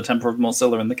 the Mother Temple of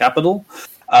Morsilla in the capital.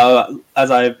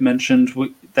 As I've mentioned,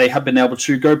 they have been able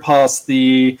to go past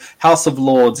the House of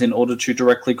Lords in order to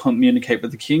directly communicate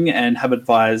with the king, and have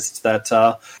advised that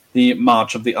the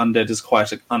march of the undead is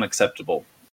quite unacceptable.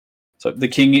 So the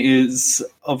king is,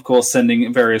 of course,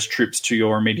 sending various troops to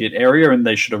your immediate area, and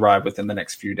they should arrive within the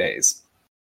next few days.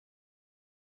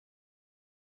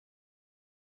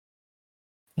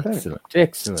 Excellent,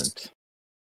 excellent.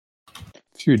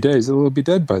 A few days, it will be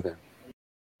dead by then.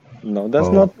 No, that's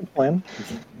not the plan.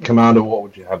 Commander, what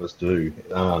would you have us do?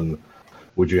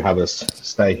 Would you have us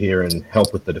stay here and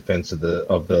help with the defense of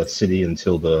the city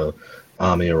until the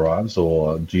army arrives,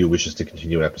 or do you wish us to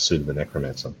continue our pursuit of the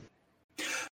necromancer?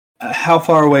 How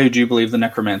far away do you believe the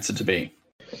necromancer to be?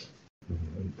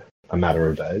 A matter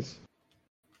of days.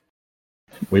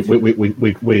 We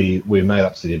made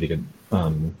up significant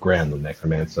ground the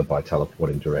necromancer by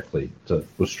teleporting directly to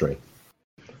Listery.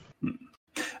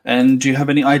 And do you have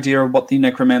any idea of what the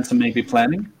necromancer may be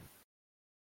planning?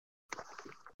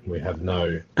 We have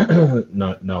no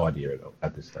idea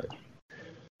at this stage.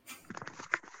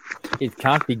 It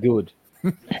can't be good.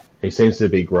 He seems to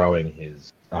be growing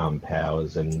his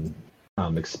powers and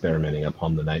experimenting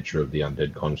upon the nature of the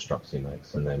undead constructs he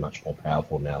makes, and they're much more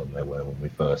powerful now than they were when we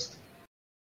first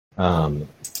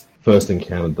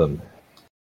encountered them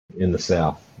in the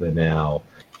south. They're now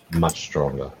much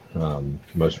stronger.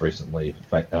 Most recently,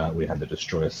 we had to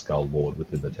destroy a Skull Lord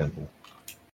within the temple.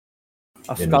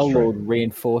 A Skull Lord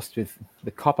reinforced with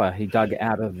the copper he dug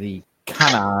out of the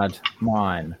Cunard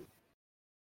mine.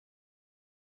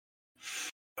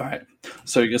 All right.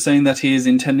 So you're saying that he is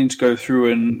intending to go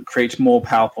through and create more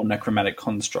powerful necromantic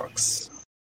constructs.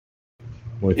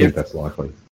 We think that's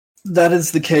likely. That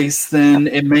is the case, then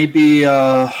it may be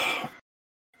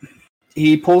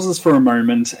He pauses for a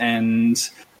moment, and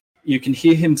you can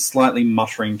hear him slightly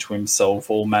muttering to himself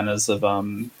all manners of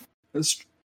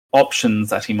options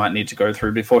that he might need to go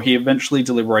through before he eventually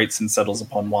deliberates and settles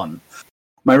upon one.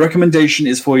 My recommendation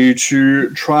is for you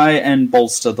to try and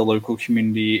bolster the local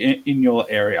community in your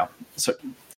area. So,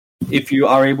 if you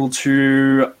are able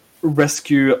to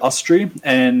rescue Ustri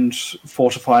and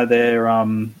fortify their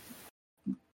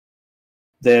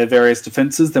various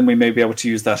defenses, then we may be able to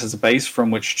use that as a base from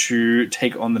which to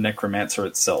take on the Necromancer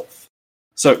itself.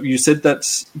 So you said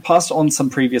that passed on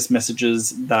some previous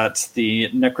messages that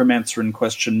the Necromancer in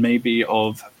question may be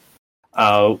of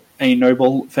a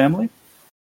noble family?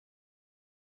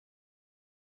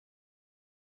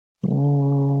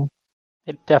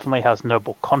 It definitely has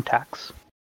noble contacts.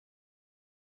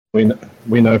 We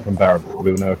know from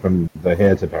the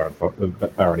heir to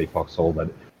Barony Foxhall that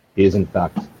he is in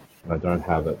fact, and I don't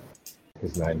have it,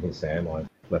 his name is Sam. I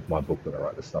left my book that I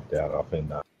write this stuff down up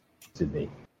in Sydney.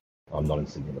 I'm not in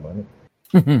Sydney at the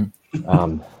moment.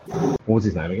 What was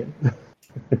his name again?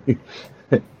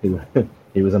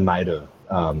 he was a mate of.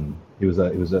 He was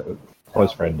a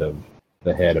close friend of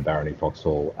the heir to Barony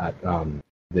Foxhall at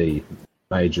the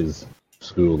Major's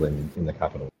school in the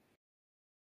capital.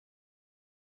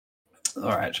 All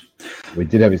right. We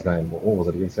did have his name. What was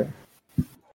it again, Sam?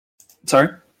 Sorry?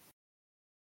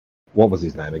 What was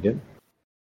his name again?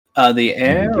 The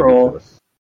heir or...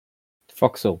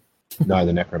 Foxhall. No,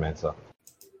 the Necromancer.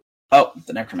 Oh,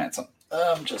 the Necromancer.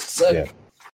 Just a sec. Yeah.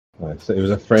 Right, so it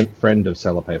was a friend of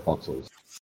Salape Foxhall's.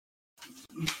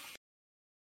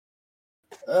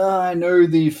 I know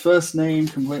the first name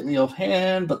completely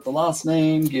offhand, but the last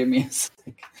name, give me a sec.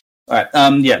 All right.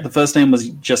 Yeah, the first name was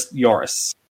just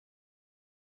Joris.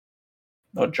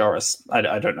 Or Joris.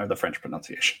 I don't know the French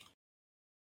pronunciation.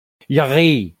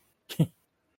 Yari.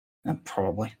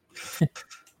 Probably.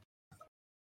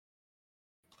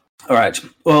 All right.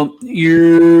 Well,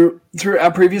 through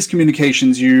our previous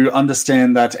communications, you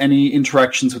understand that any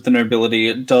interactions with the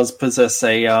nobility does possess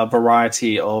a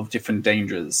variety of different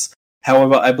dangers.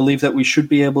 However, I believe that we should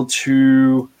be able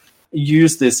to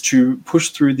use this to push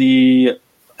through the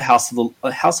House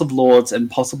of Lords and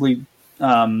possibly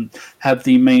have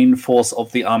the main force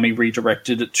of the army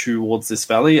redirected towards this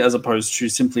valley, as opposed to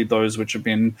simply those which have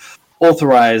been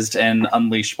authorized and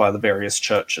unleashed by the various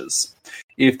churches.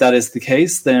 If that is the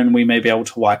case, then we may be able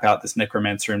to wipe out this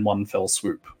Necromancer in one fell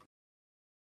swoop.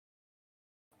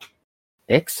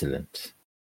 Excellent.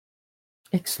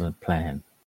 Excellent plan.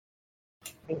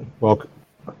 Well,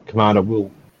 Commander,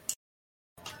 we'll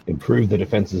improve the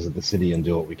defenses of the city and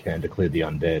do what we can to clear the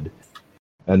undead,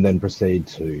 and then proceed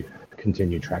to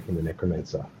continue tracking the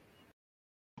Necromancer.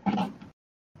 I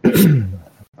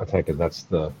take it that's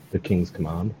the King's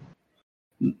command?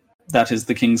 That is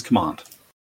the King's command.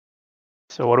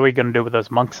 So what are we going to do with those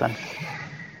monks then?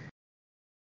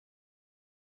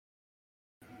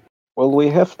 Well, we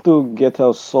have to get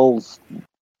our souls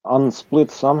unsplit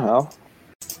somehow.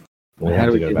 We How have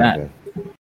do to we go do back that? there.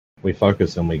 We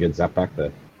focus and we get zapped back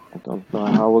there. I don't know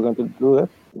how we're going to do that.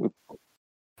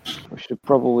 We should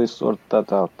probably sort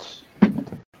that out.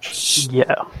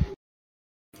 Yeah.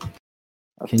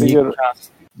 I Can figure you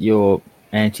cast your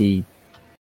anti-undead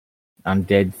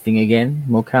thing again,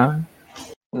 Morkan?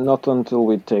 not until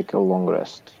we take a long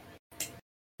rest.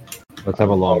 Let's have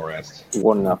a long rest.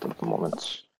 One nap at the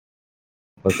moment.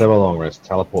 Let's have a long rest.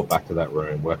 Teleport back to that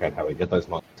room. Work out how we get those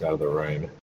monsters out of the room.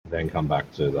 Then come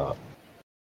back to the...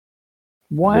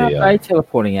 Why aren't they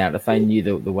teleporting out if they knew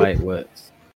the way it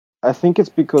works? I think it's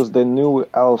because they knew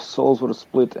our souls were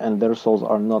split and their souls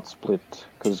are not split.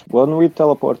 Because when we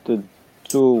teleported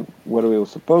to where we were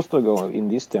supposed to go in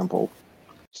this temple,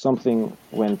 something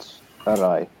went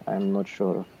awry. I'm not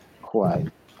sure why.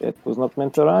 It was not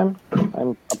meant to rhyme.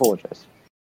 I apologize.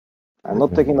 I'm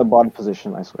not taking the bard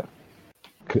position, I swear.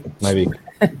 Maybe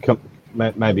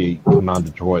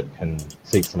Commander Droid can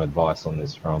seek some advice on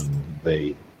this from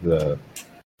the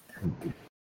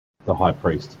High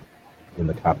Priest in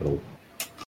the capital,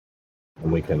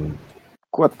 and we can...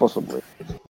 Quite possibly.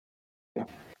 Yeah.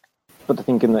 But I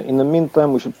think in the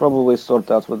meantime, we should probably sort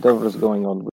out whatever is going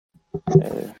on with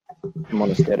the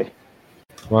monastery.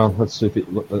 Well, let's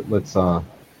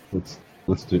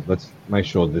make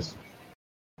sure this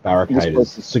barricade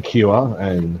is secure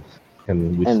and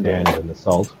can withstand an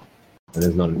assault, and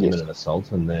there's not an imminent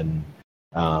assault, and then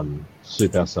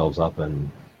soup ourselves up and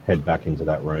head back into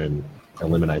that room,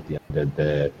 eliminate the undead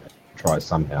there, try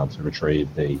somehow to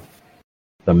retrieve the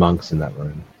monks in that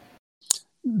room.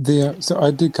 So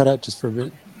I did cut out just for a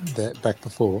bit there, back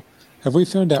before. Have we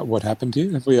found out what happened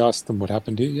here? Have we asked them what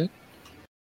happened here yet?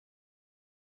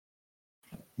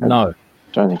 No.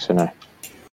 Don't think so, no.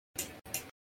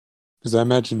 Because I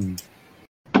imagine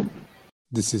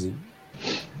this isn't.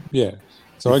 Yeah.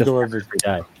 So It's I go just over. every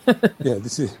day. Yeah,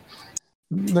 this is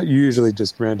not usually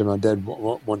just random undead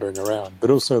wandering around, but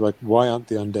also like, why aren't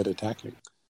the undead attacking?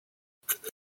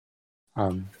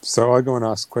 So I go and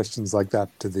ask questions like that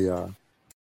to the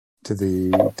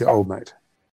old mate.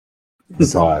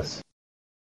 Bias.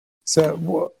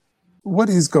 So what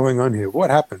is going on here? What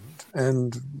happened?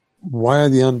 And why are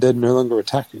the undead no longer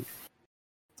attacking?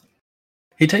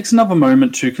 He takes another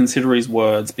moment to consider his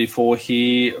words before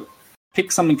he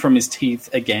picks something from his teeth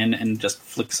again and just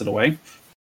flicks it away.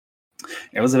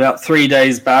 It was about 3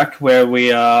 days back where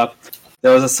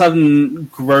there was a sudden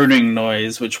groaning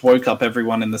noise which woke up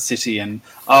everyone in the city, and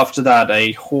after that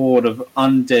a horde of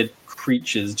undead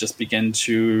creatures just began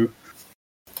to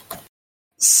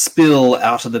spill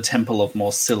out of the Temple of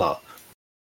Morsilla.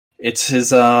 It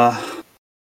is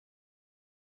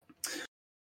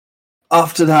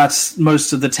after that,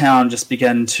 most of the town just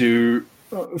began to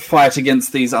fight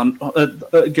against these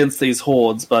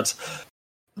hordes, but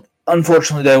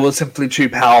unfortunately they were simply too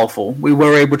powerful. We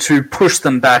were able to push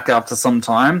them back after some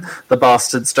time. The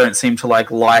bastards don't seem to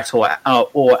like light or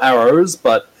arrows,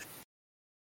 but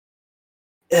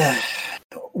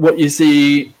what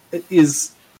you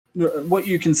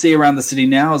can see around the city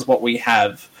now is what we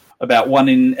have. About 1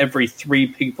 in every 3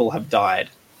 people have died.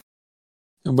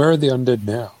 And where are the undead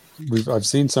now? I've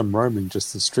seen some roaming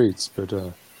just the streets, but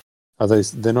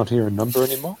they're not here in number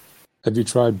anymore? Have you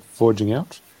tried forging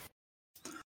out?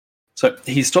 So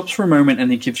he stops for a moment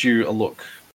and he gives you a look.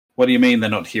 What do you mean they're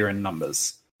not here in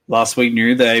numbers? Last we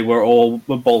knew they were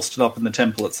bolstered up in the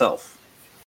temple itself.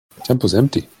 The temple's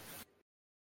empty.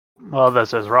 Well,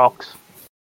 there's those rocks.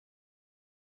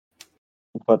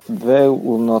 But they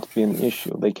will not be an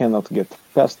issue. They cannot get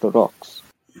past the rocks.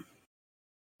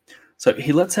 So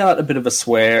he lets out a bit of a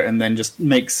swear and then just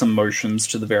makes some motions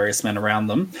to the various men around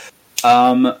them.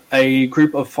 A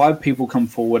group of 5 people come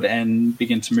forward and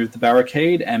begin to move the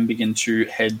barricade and begin to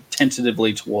head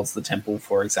tentatively towards the temple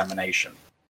for examination.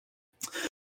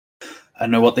 I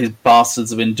don't know what these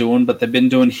bastards have been doing, but they've been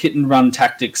doing hit-and-run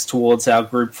tactics towards our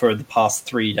group for the past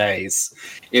 3 days.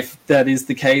 If that is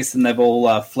the case and they've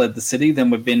all fled the city,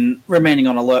 then we've been remaining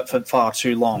on alert for far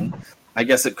too long. I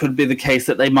guess it could be the case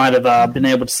that they might have been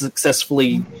able to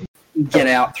successfully get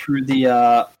out through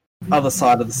the other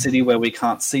side of the city where we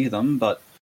can't see them, but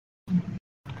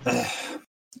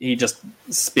he just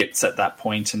spits at that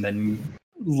point and then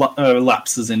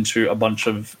lapses into a bunch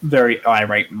of very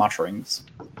irate mutterings.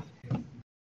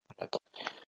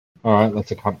 All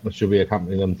right, should we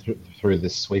accompany them through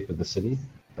this sweep of the city?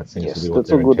 That seems to be what that's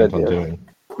they're a good intent on idea.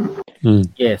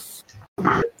 doing. Yes,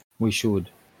 we should.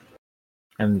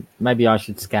 And maybe I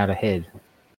should scout ahead,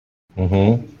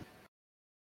 Mm-hmm.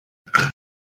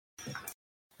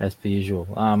 as per usual.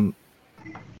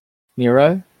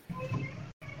 Nero,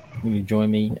 will you join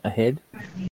me ahead?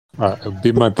 All right, it'll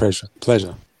be my pleasure.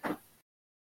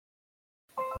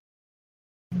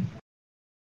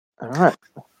 All right.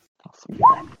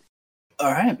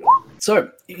 All right.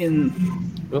 So,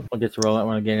 Oop, I get to roll that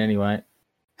one again anyway.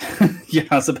 yeah,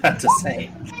 I was about to say.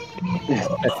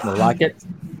 That's more like it.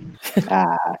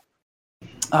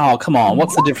 Oh, come on.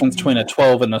 What's the difference between a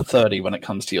 12 and a 30 when it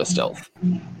comes to your stealth?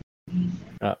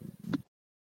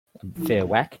 Fair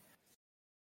whack.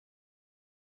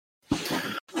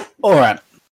 All right.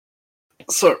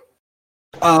 So,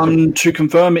 to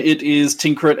confirm, it is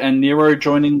Tinkrit and Nero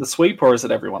joining the sweep, or is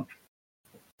it everyone?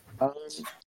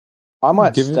 I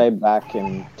might Give it- stay back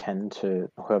and tend to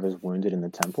whoever's wounded in the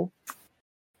temple.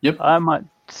 I might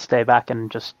stay back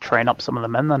and just train up some of the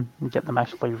men then and get them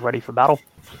actually ready for battle.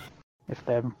 If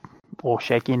they're all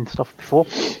shaky and stuff before.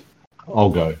 I'll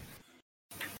go.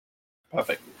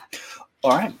 Perfect.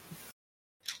 All right.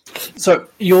 So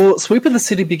your sweep of the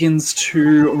city begins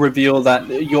to reveal that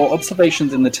your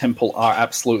observations in the temple are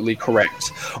absolutely correct.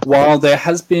 While there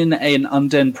has been an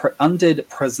undead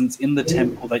presence in the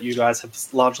temple that you guys have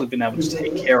largely been able to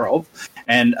take care of,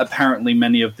 and apparently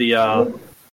many of the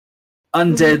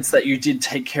undeads that you did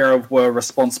take care of were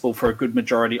responsible for a good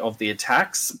majority of the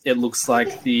attacks, it looks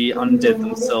like the undead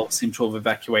themselves seem to have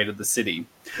evacuated the city.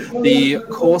 In the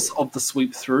course of the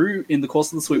sweep through,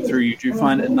 you do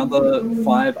find another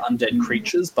 5 undead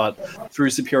creatures, but through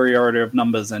superiority of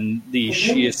numbers and the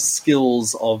sheer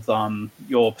skills of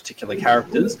your particular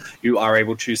characters, you are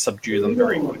able to subdue them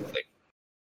very quickly.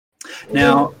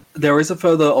 Now, there is a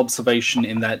further observation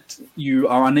in that you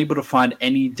are unable to find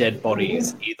any dead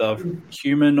bodies, either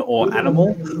human or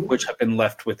animal, which have been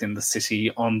left within the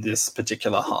city on this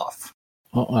particular half.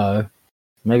 Uh-oh.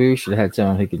 Maybe we should have had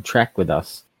someone who could track with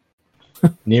us.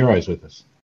 Nero's with us.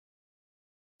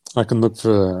 I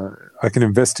can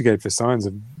investigate for signs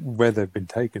of where they've been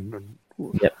taken.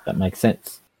 Yep, that makes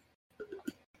sense.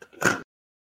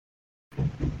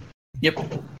 Yep.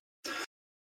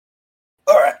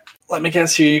 All right. Let me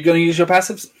guess. You're going to use your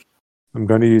passives? I'm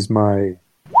going to use my...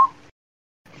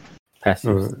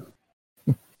 Passive.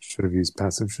 Should have used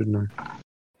passive, shouldn't I?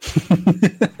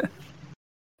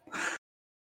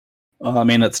 Well, I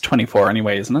mean, it's 24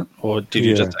 anyway, isn't it? Or did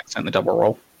you Yeah. just accidentally double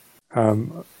roll?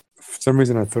 For some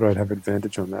reason, I thought I'd have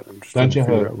advantage on that. I'm just trying Don't to you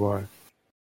figure have- out why.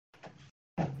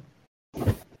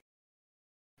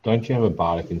 Don't you have a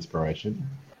bardic inspiration?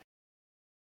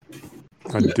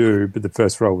 I do, but the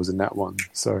first roll was a nat 1,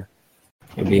 so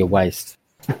It'd be a waste.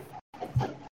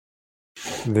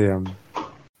 the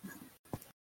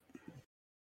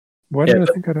Why did Yeah, I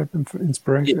think I'd have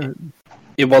inspiration?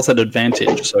 It was at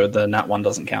advantage, so the nat 1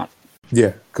 doesn't count.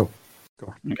 Yeah, cool.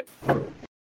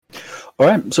 All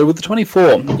right, so with the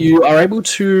 24, you are able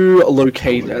to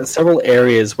locate several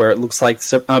areas where it looks like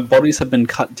bodies have been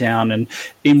cut down, and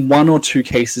in one or two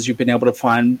cases, you've been able to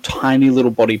find tiny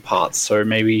little body parts, so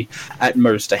maybe at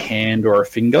most a hand or a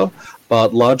finger,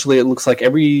 but largely it looks like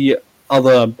every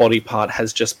other body part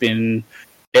has just been,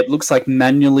 it looks like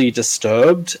manually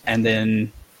disturbed and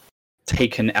then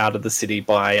taken out of the city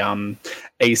by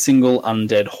a single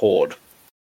undead horde.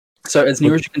 So as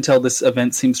near as you can tell, this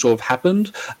event seems to have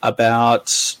happened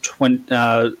about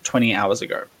 20 hours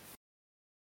ago.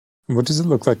 What does it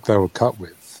look like they were cut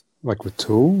with? Like with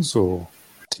tools or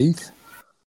teeth?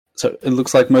 So it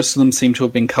looks like most of them seem to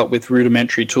have been cut with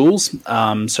rudimentary tools.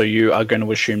 So you are going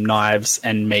to assume knives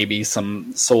and maybe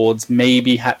some swords,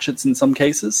 maybe hatchets in some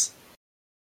cases.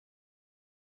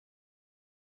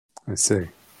 I see.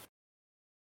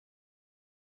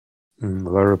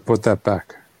 Well, I report that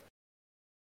back.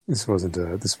 This wasn't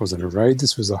a raid.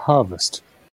 This was a harvest.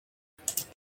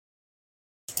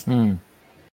 I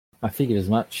figured as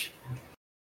much.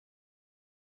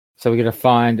 So we're going to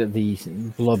find the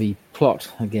blobby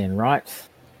plot again, right?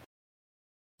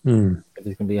 There's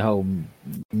going to be a whole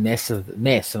mess,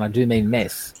 and I do mean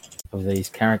mess, of these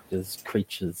characters,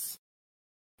 creatures.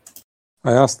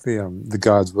 I asked the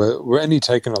guards, were any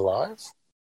taken alive?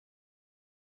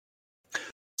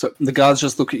 So the guards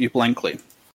just look at you blankly.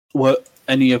 Were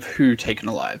any of who taken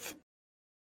alive?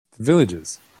 The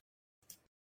villagers.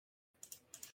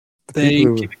 They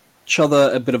give each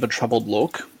other a bit of a troubled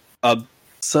look.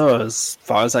 So, as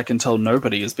far as I can tell,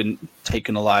 nobody has been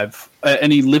taken alive.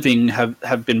 Any living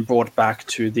have been brought back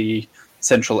to the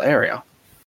central area.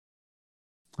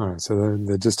 All right, so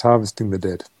they're just harvesting the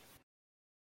dead.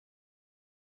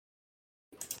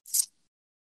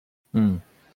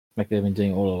 Like they've been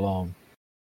doing all along.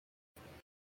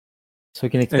 So we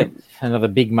can expect another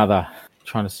big mother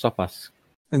trying to stop us.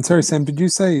 And sorry, Sam, did you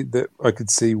say that I could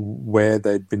see where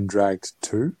they'd been dragged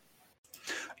to?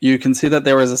 You can see that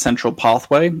there is a central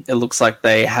pathway. It looks like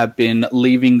they have been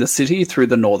leaving the city through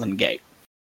the northern gate.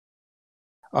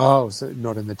 Oh, so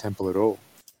not in the temple at all.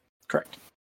 Correct.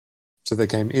 So they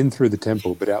came in through the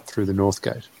temple, but out through the north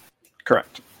gate.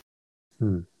 Correct.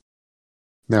 Now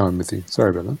I'm with you.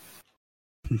 Sorry about that.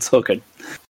 It's all good.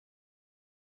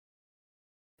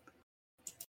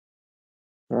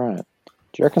 Right.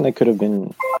 Do you reckon they could have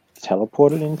been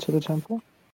teleported into the temple?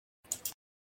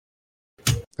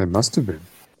 They must have been.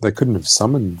 They couldn't have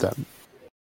summoned that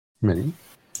many.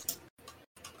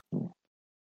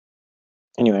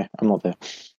 Anyway, I'm not there.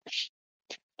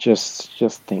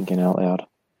 Just thinking out loud.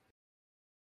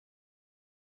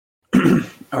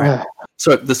 All right.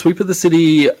 So the sweep of the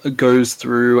city goes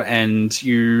through, and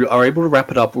you are able to wrap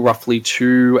it up roughly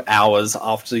 2 hours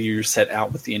after you set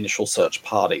out with the initial search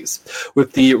parties.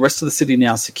 With the rest of the city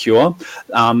now secure,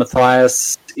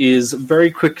 Matthias is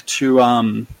very quick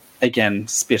to, again,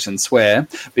 spit and swear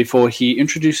before he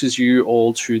introduces you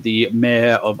all to the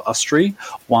mayor of Ustry,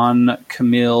 one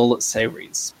Camille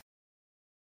Sayres.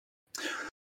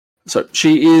 So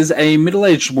she is a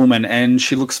middle-aged woman, and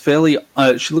she looks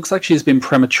she looks like she's been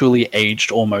prematurely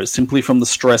aged almost, simply from the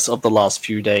stress of the last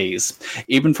few days.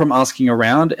 Even from asking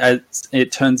around,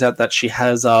 it turns out that she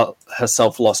has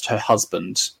herself lost her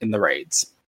husband in the raids.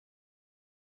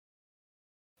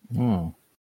 I'm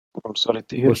sorry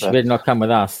to hear Well, she that. better not come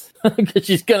with us, because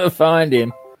she's going to find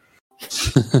him.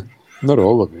 Not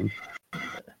all of them.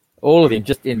 All of him,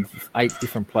 just in 8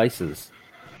 different places.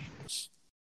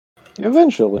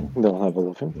 Eventually, they'll have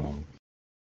all of him.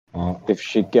 If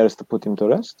she cares to put him to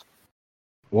rest.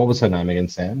 What was her name again,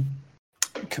 Sam?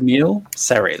 Camille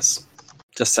Sayres.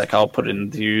 Just a sec, I'll put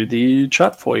into the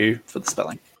chat for you for the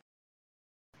spelling.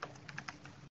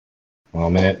 Well,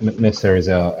 Miss Sayres,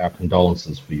 our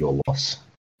condolences for your loss.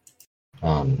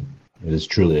 It is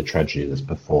truly a tragedy that's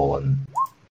befallen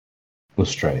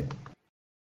Lustre.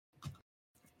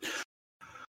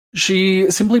 She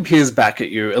simply peers back at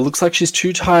you. It looks like she's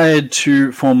too tired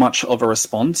to form much of a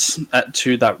response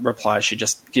to that reply. She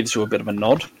just gives you a bit of a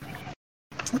nod.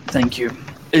 Thank you.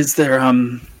 Is there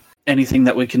anything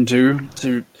that we can do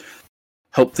to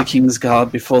help the King's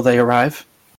Guard before they arrive?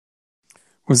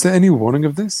 Was there any warning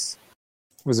of this?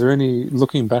 Was there any,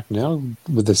 looking back now,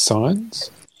 with the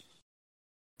signs?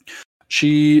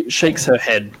 She shakes her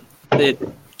head. It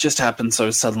just happened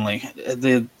so suddenly.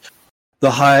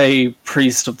 The high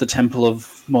priest of the Temple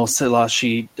of Morsilla,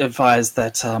 she advised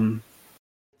that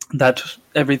that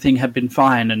everything had been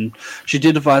fine, and she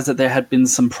did advise that there had been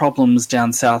some problems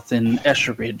down south in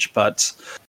Esheridge, but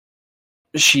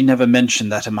she never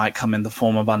mentioned that it might come in the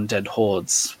form of undead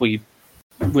hordes. We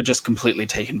were just completely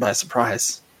taken by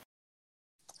surprise.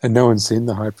 And no one's seen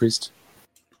the high priest?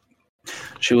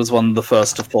 She was one of the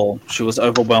first to fall. She was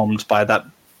overwhelmed by that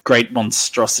great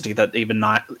monstrosity that even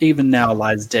now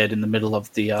lies dead in the middle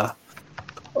of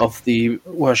the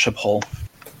worship hall.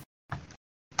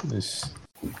 Yes.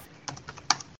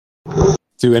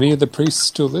 Do any of the priests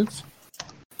still live?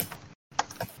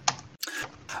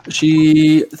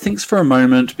 She thinks for a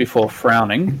moment before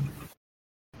frowning.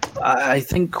 I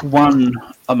think one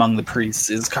among the priests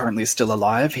is currently still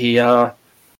alive. He's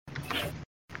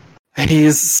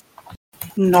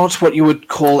not what you would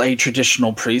call a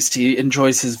traditional priest. He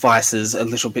enjoys his vices a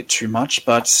little bit too much,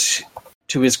 but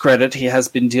to his credit, he has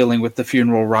been dealing with the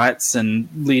funeral rites and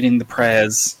leading the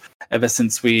prayers ever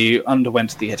since we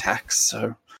underwent the attacks,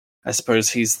 so I suppose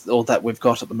he's all that we've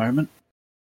got at the moment.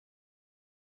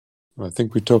 I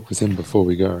think we talked with him before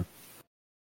we go.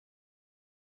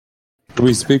 Can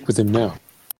we speak with him now?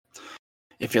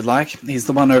 If you'd like. He's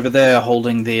the one over there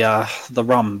holding the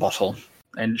rum bottle.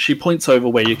 And she points over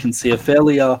where you can see a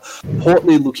fairly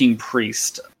portly-looking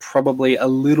priest, probably a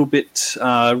little bit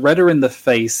redder in the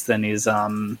face than is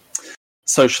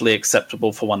socially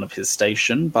acceptable for one of his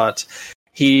station, but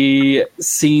he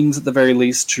seems at the very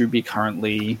least to be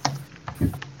currently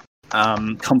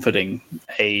comforting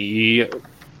a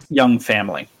young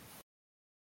family.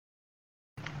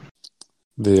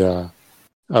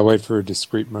 I wait for a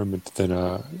discreet moment, then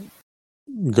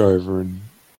go over and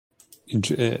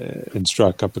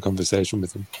strike up a conversation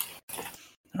with him.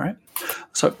 All right.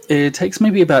 So it takes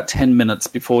maybe about 10 minutes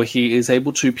before he is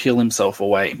able to peel himself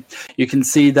away. You can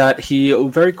see that he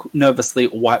very nervously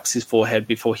wipes his forehead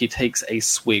before he takes a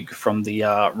swig from the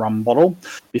rum bottle,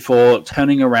 before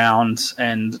turning around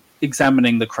and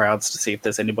examining the crowds to see if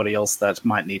there's anybody else that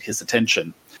might need his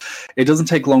attention. It doesn't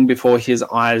take long before his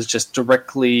eyes just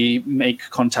directly make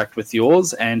contact with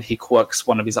yours, and he quirks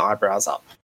one of his eyebrows up.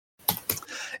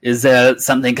 Is there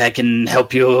something I can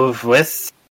help you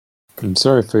with? I'm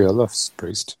sorry for your loss,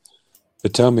 priest.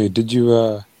 But tell me, did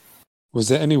you, was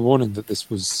there any warning that this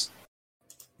was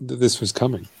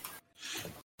coming?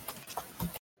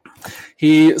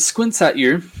 He squints at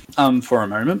you for a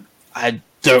moment. I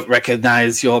don't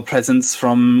recognize your presence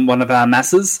from one of our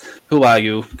masses. Who are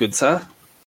you, good sir?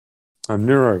 I'm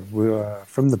Nero. We are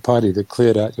from the party that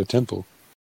cleared out your temple.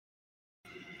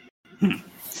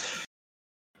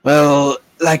 Well,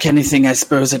 like anything, I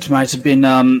suppose it might have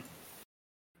been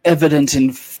evident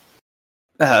in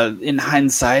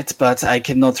hindsight, but I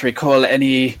cannot recall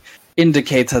any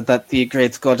indicator that the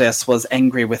great goddess was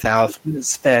angry with our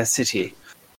fair city.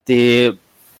 The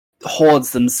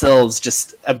hordes themselves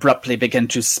just abruptly began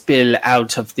to spill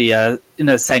out of the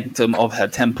inner sanctum of her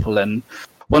temple, and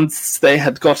once they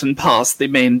had gotten past the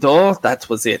main door, that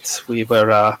was it.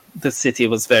 The city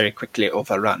was very quickly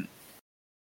overrun.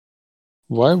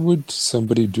 Why would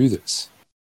somebody do this?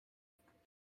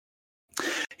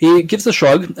 He gives a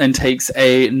shrug and takes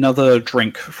another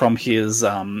drink from his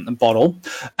bottle.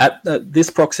 At this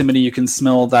proximity, you can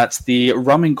smell that the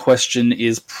rum in question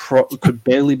could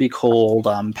barely be called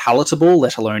palatable,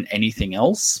 let alone anything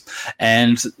else.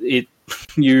 And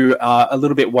you are a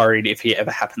little bit worried if he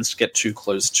ever happens to get too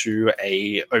close to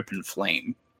a open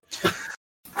flame.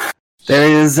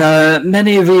 There is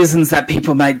many reasons that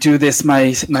people might do this,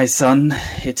 my son.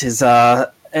 It is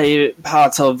a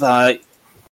part of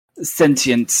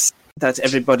sentience that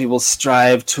everybody will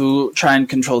strive to try and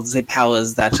control the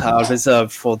powers that are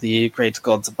reserved for the great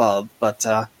gods above. But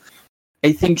I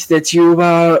think that you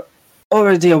are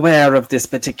already aware of this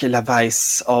particular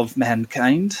vice of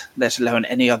mankind, let alone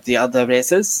any of the other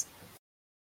races.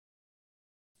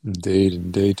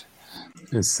 Indeed.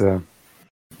 It's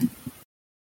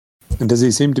and does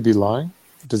he seem to be lying?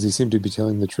 Does he seem to be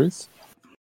telling the truth?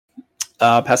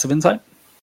 Passive insight?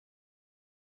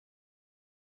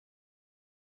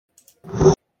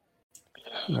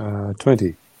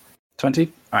 20.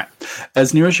 20? All right.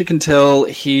 As near as you can tell,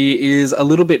 he is a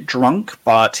little bit drunk,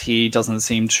 but he doesn't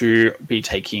seem to be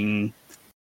taking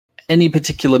any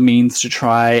particular means to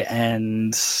try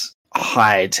and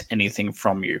hide anything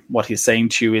from you. What he's saying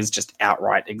to you is just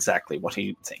outright exactly what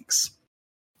he thinks.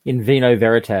 In vino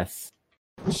veritas.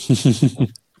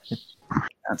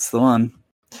 That's the one.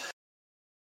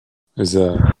 There's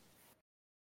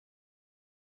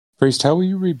Priest, how were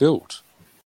you rebuilt?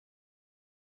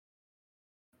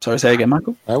 Sorry, say again,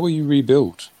 Michael? How were you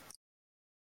rebuilt?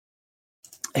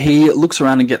 He looks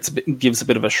around and gives a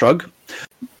bit of a shrug.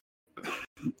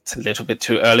 It's a little bit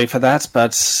too early for that,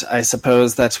 but I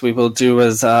suppose that we will do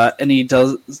as any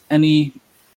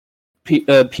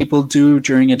people do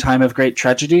during a time of great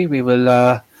tragedy. We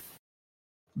will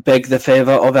beg the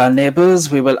favor of our neighbors.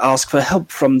 We will ask for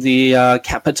help from the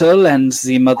capital and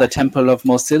the mother temple of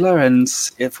Morsilla, and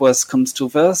if worse comes to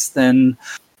worse, then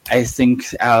I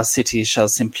think our city shall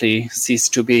simply cease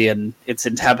to be, and its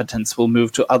inhabitants will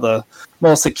move to other,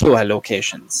 more secure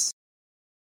locations.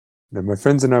 Now, my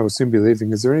friends and I will soon be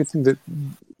leaving. Is there anything that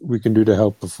we can do to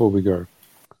help before we go?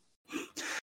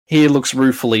 He looks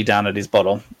ruefully down at his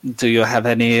bottle. Do you have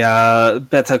any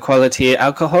better quality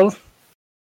alcohol?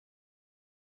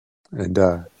 And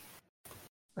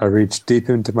I reach deep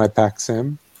into my pack,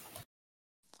 Sam,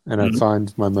 and I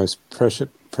find my most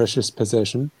precious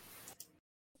possession,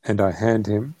 and I hand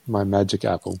him my magic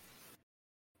apple.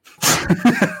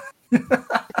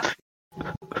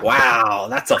 Wow,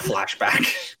 that's a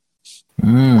flashback.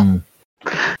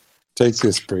 Take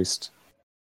this, Priest.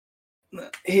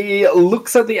 He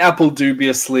looks at the apple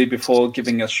dubiously before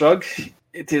giving a shrug.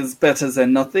 It is better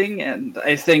than nothing, and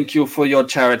I thank you for your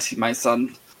charity, my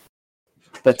son.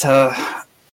 But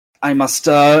I must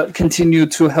continue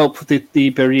to help the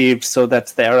bereaved so that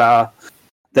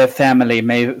their family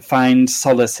may find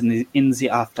solace in the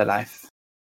afterlife.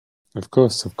 Of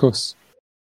course, of course.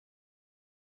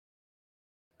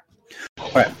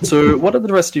 All right, so what are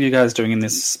the rest of you guys doing in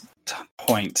this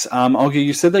point? Olga,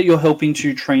 you said that you're helping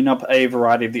to train up a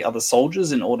variety of the other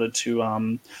soldiers in order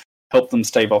to help them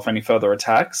stave off any further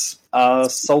attacks.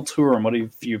 Solturum, what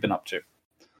have you been up to?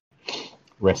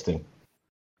 Resting.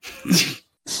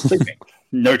 Sleeping.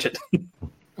 Noted.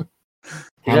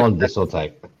 How long this will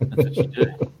take?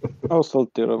 Also,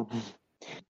 Tiro.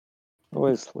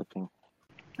 Always sleeping.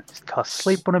 Just cast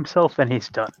sleep on himself and he's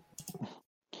done.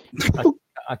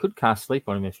 I could cast sleep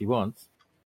on him if he wants.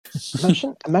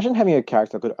 Imagine having a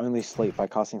character that could only sleep by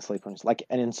casting sleep on, like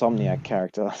an insomniac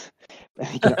character.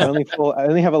 He can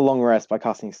only have a long rest by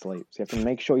casting sleep. So you have to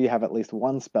make sure you have at least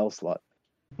one spell slot.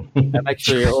 And make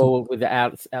sure you're all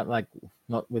out like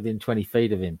not within 20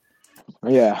 feet of him.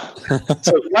 Yeah.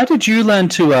 So why did you learn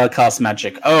to cast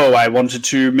magic? Oh, I wanted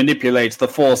to manipulate the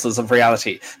forces of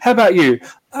reality. How about you?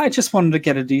 I just wanted to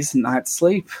get a decent night's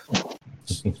sleep.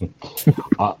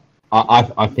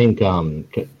 I think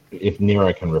if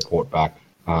Nero can report back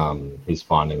his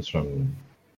findings from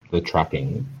the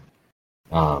tracking,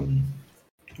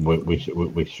 we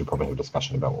should probably have a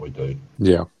discussion about what we do.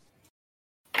 Yeah.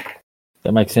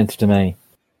 That makes sense to me.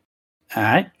 All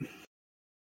right.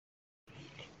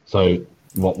 So,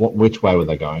 which way were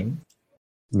they going?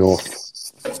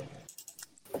 North.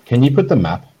 Can you put the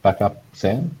map back up,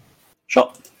 Sam?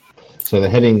 Sure. So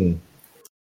they're heading.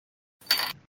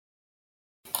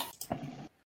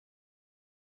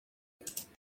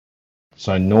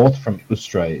 So north from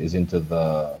Ustre is into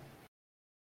the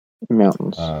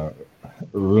Mountains.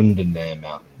 Rundenair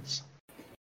Mountains.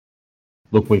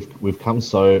 Look, we've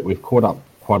caught up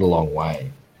quite a long way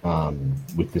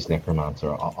with this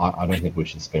necromancer. I don't think we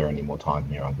should spare any more time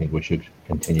here. I think we should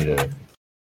continue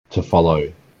to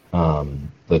follow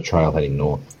the trail heading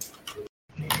north.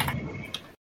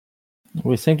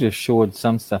 We seem to have shored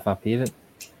some stuff up here.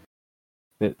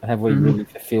 But have we really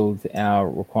fulfilled our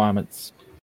requirements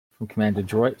from Commander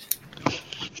Droit?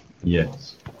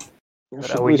 Yes.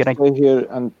 Should we stay here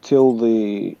until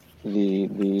the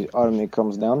army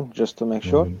comes down, just to make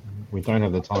sure? We don't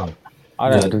have the time.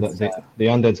 The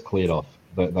undead's cleared off.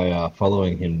 They are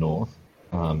following him north.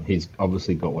 He's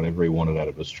obviously got whatever he wanted out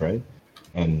of his trade,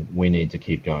 and we need to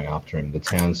keep going after him. The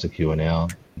town's secure now.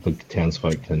 The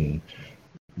townsfolk can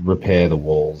repair the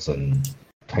walls and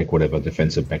take whatever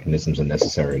defensive mechanisms are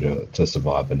necessary to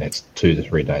survive the next 2 to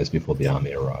 3 days before the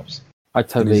army arrives. I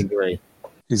totally agree.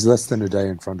 He's less than a day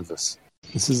in front of us.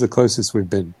 This is the closest we've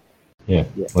been. Yeah.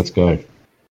 Let's go.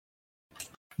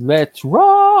 Let's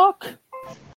rock!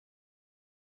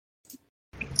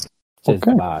 Says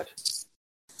Okay. the bard.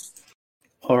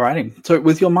 Alrighty. So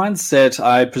with your mindset,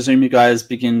 I presume you guys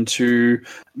begin to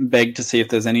beg to see if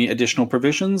there's any additional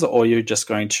provisions, or you're just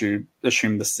going to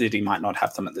assume the city might not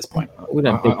have them at this point. We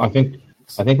don't I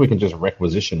think we can just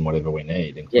requisition whatever we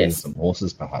need, including Yes. some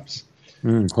horses, perhaps.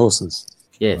 Horses.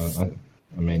 Yes. I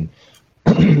mean,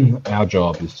 our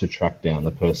job is to track down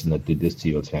the person that did this to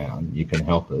your town. You can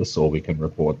help us, or we can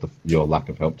report your lack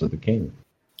of help to the king.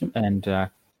 And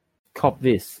cop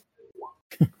this.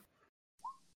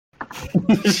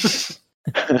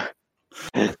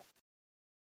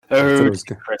 Oh, was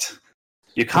go- secret.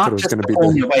 You it can't was just gonna be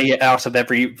perform the- your way out of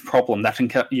every problem that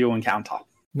you encounter.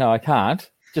 No, I can't.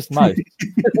 Just most.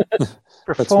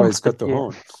 That's why he's got the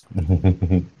horn.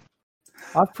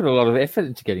 I've put a lot of effort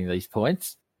into getting these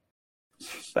points.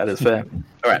 That is fair.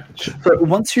 All right. So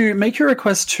once you make your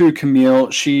request to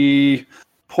Camille, she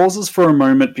pauses for a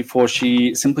moment before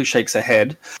she simply shakes her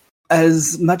head.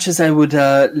 As much as I would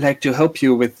like to help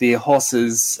you with the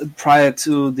horses, prior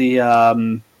to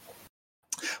the...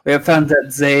 we have found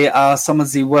that they are some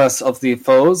of the worst of the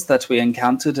foes that we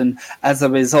encountered, and as a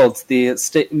result, the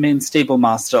main stable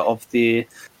master of the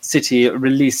city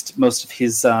released most of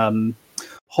his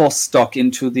horse stock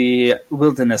into the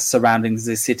wilderness surrounding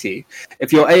the city.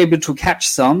 If you're able to catch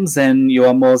some, then you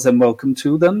are more than welcome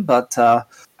to them, but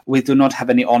we do not have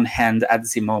any on hand at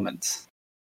the moment.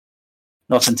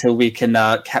 Not until we can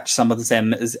catch some of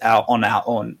them on our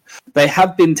own. They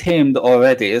have been tamed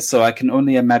already, so I can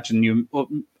only imagine you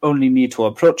only need to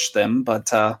approach them, but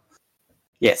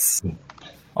yes.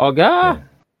 Olga?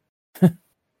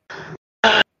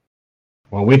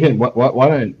 Well, we can. Why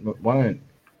don't?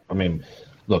 I mean,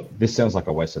 look, this sounds like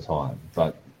a waste of time,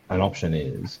 but an option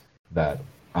is that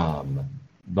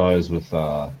those with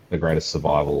the greatest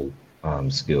survival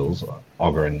skills,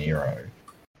 Ogre and Nero,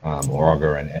 or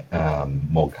Ogre and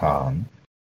Morkan,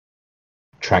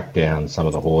 track down some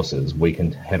of the horses. We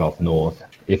can head off north.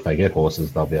 If they get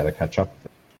horses, they'll be able to catch up.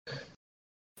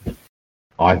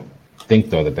 I think,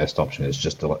 though, the best option is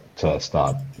just to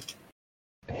start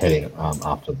heading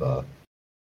after the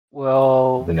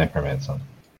Well, necromancer.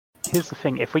 here's the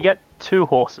thing. If we get 2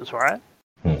 horses, right?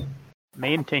 Hmm.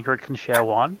 Me and Tinker can share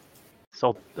one.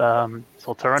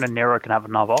 Solturin and Nero can have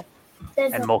another.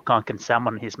 And Morkan can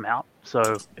summon his mount. So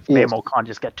if me and Yes. Morkan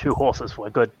just get 2 horses, we're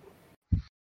good.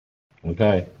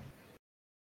 Okay.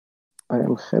 I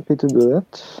am happy to do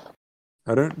that.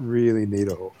 I don't really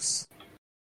need a horse.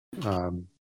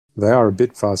 They are a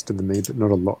bit faster than me, but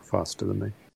not a lot faster than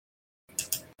me.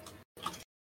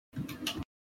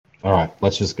 All right.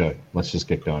 Let's just go. Let's just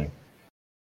get going.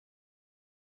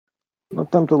 No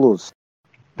time to lose.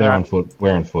 They're on foot.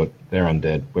 We're on foot. They're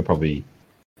undead. We're probably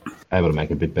able to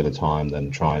make a bit better time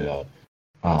than trying to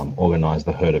organize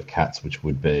the herd of cats, which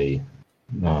would be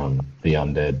the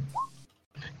undead.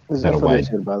 Zephyr wait. is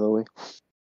here, by the way.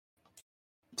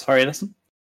 Sorry, Edison?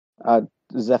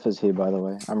 Zephyr's here, by the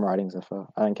way. I'm riding Zephyr.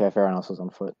 I don't care if everyone else is on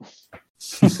foot.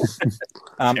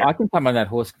 I can come on that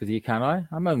horse with you, can't I?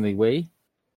 I'm only wee.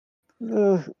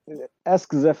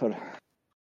 Ask Zephyr.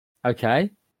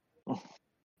 Okay.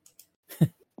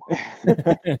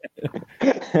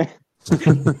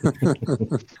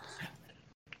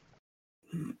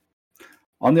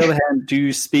 On the other hand, do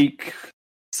you speak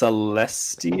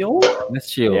Celestial?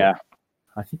 Let's chill. Yeah.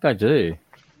 I think I do.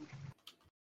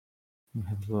 Let me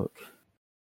have a look.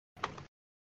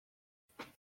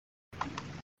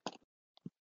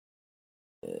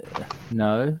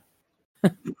 No.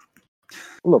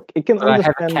 Look, it can But I have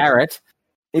a understand. carrot.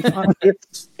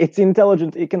 It's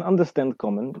intelligent. It can understand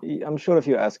common. I'm sure if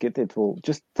you ask it, it will.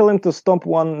 Just tell him to stomp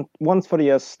once for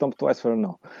yes, stomp twice for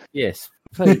no. Yes.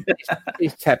 Please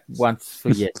tap once for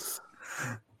yes.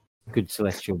 Good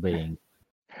celestial being.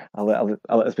 I'll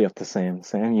let us be up to Sam.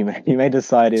 Sam, you may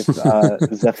decide if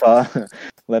Zephyr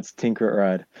lets Tinker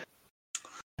ride.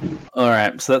 All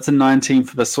right, so that's a 19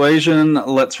 for persuasion.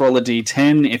 Let's roll a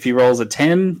d10. If he rolls a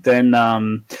 10,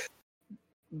 then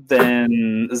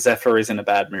Zephyr is in a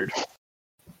bad mood.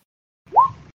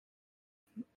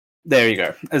 There you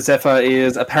go. Zephyr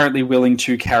is apparently willing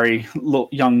to carry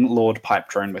young Lord Pipe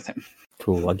Drone with him.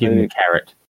 Cool. I'll give him a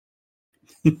carrot.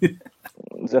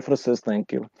 Zephyr says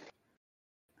thank you.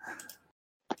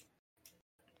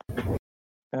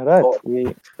 All right,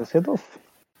 let's head off.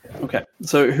 Okay,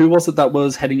 so who was it that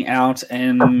was heading out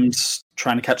and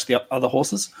trying to catch the other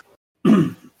horses?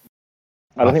 I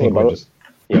think we're we're just.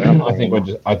 Yeah, I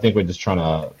think we're just trying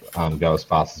to go as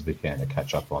fast as we can to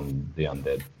catch up on the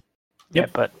undead. Yeah,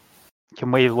 but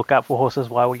can we look out for horses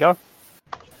while we go?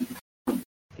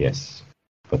 Yes,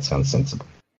 that sounds sensible.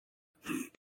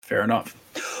 Fair enough.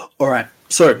 All right.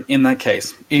 So, in that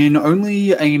case, in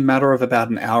only a matter of about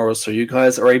an hour or so, you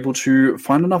guys are able to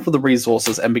find enough of the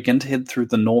resources and begin to head through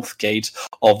the north gate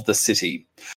of the city.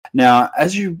 Now,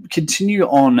 as you continue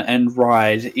on and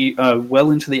ride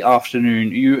well into the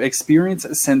afternoon, you experience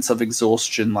a sense of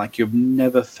exhaustion like you've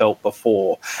never felt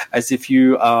before, as if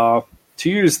you are, to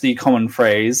use the common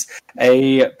phrase,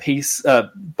 a piece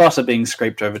butter being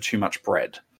scraped over too much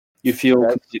bread. You feel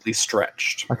completely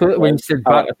stretched. I thought when you said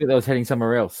butt, I thought I was heading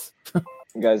somewhere else.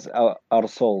 Guys, our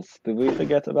souls. Did we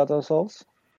forget about our souls?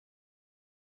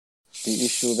 The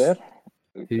issue there?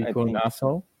 Who you calling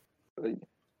asshole?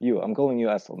 I'm calling you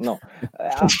asshole. No.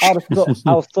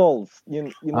 Our souls.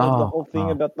 You know the whole thing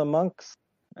about the monks?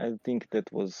 I think that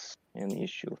was an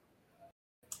issue.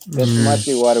 That might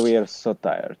be why we are so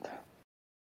tired.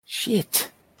 Shit.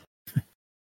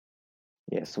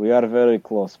 Yes, we are very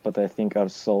close, but I think our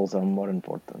souls are more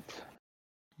important.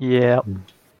 Yeah.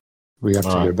 We have to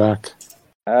go back.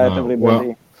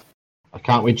 Everybody. Well,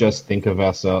 can't we just think of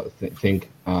ourselves? Think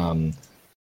in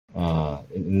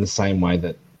the same way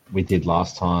that we did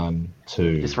last time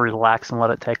to Just relax and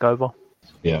let it take over.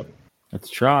 Yeah. Let's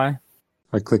try.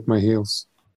 I click my heels.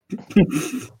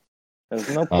 There's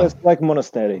no place like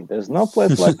monastery. There's no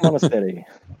place like monastery.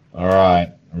 All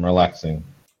right, I'm relaxing.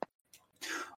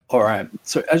 All right.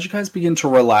 So as you guys begin to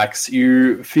relax,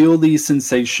 you feel the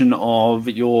sensation of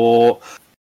your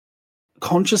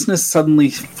consciousness suddenly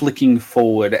flicking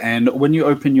forward, and when you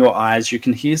open your eyes, you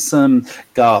can hear some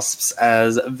gasps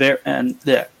as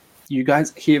you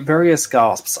guys hear various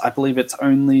gasps. I believe it's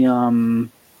only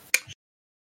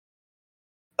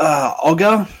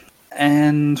Olga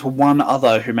and one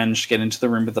other who managed to get into the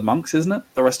room with the monks, isn't it?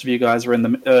 The rest of you guys were in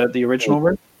the original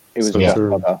room. It was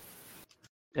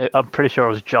I'm pretty sure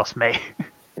it was just me.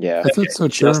 Yeah. I thought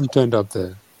Sochurum turned up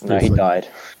there. No, he died.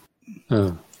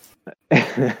 Oh.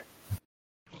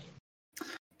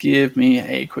 Give me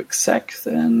a quick sec,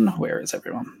 then. Where is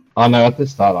everyone? Oh no, at the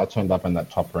start I turned up in that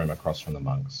top room across from the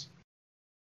monks.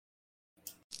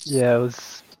 Yeah, it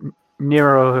was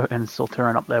Nero and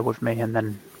Sulturan up there with me, and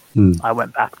then I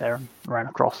went back there and ran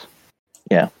across.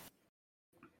 Yeah.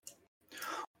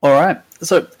 All right.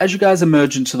 So as you guys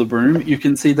emerge into the room, you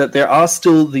can see that there are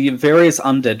still the various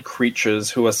undead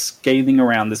creatures who are scathing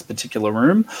around this particular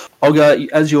room. Olga,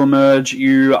 as you emerge,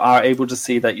 you are able to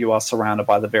see that you are surrounded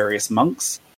by the various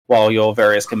monks, while your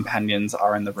various companions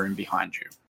are in the room behind you.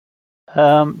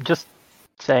 Just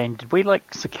saying, did we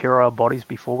secure our bodies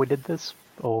before we did this,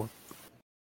 or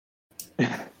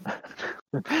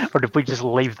did we just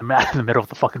leave them out in the middle of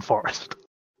the fucking forest?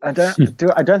 I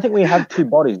don't think we have two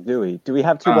bodies, do we? Do we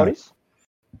have two bodies?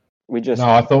 No,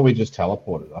 I thought we just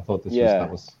teleported. I thought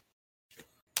was.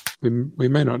 We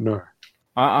may not know.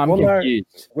 I'm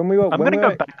confused. I'm gonna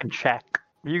go back and check.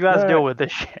 You guys deal with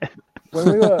this shit.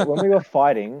 When we were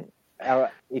fighting,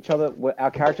 our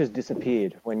characters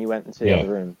disappeared when you went into the other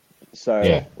room.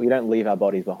 So we don't leave our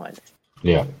bodies behind.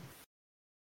 Yeah.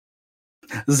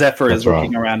 Zephyr is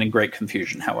looking around in great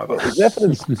confusion, however. Zephyr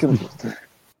is confused.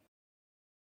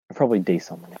 Probably D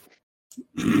someone.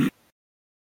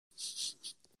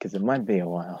 Because it might be a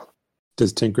while.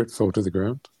 Does Tinkrit fall to the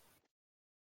ground?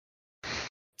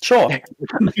 Sure. Why?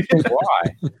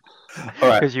 All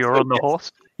right. Because you're on the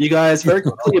horse? You guys very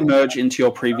quickly emerge into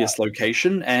your previous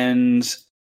location, and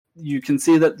you can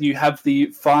see that you have the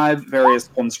 5 various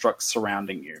constructs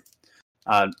surrounding you.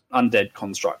 Undead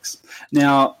constructs.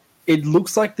 Now, it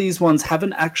looks like these ones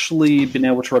haven't actually been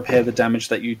able to repair the damage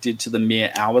that you did to them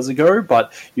mere hours ago,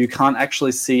 but you can't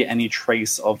actually see any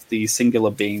trace of the singular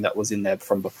being that was in there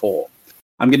from before.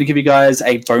 I'm going to give you guys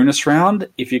a bonus round.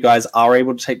 If you guys are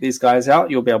able to take these guys out,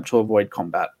 you'll be able to avoid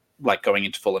combat, going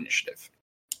into full initiative.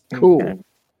 Cool.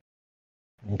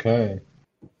 Okay.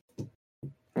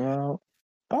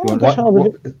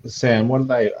 Sam, what are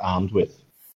they armed with?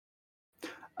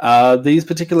 These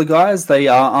particular guys, they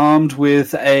are armed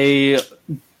with a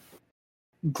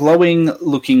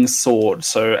glowing-looking sword,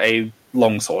 so a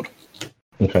long sword.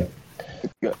 Okay.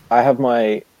 I have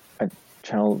my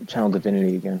channel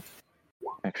divinity again,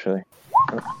 actually.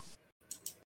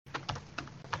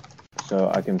 So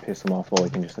I can piss them off or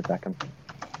we can just attack them.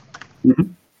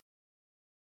 Mm-hmm.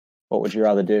 What would you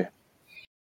rather do?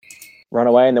 Run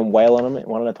away and then wail on them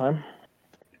one at a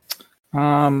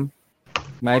time?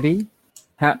 Maybe.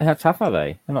 How tough are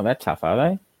they? They're not that tough, are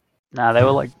they? Nah, they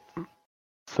were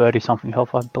 30-something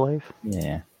health, I believe.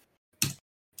 Yeah.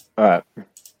 Alright.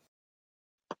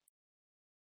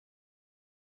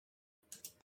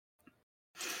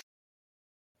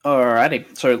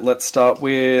 Alrighty, so let's start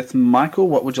with Michael.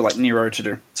 What would you like Nero to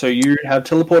do? So you have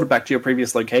teleported back to your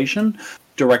previous location,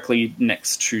 directly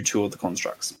next to 2 of the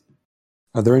constructs.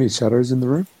 Are there any shadows in the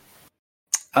room?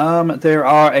 There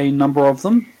are a number of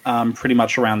them, pretty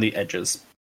much around the edges.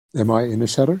 Am I in a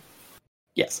shadow?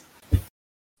 Yes.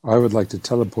 I would like to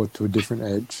teleport to a different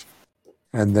edge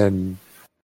and then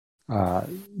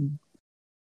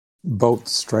bolt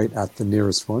straight at the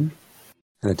nearest one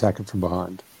and attack it from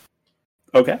behind,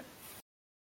 Okay.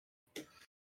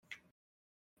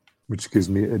 which gives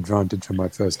me advantage on my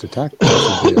first attack.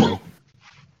 That would be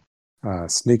a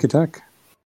sneak attack.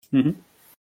 Mm-hmm.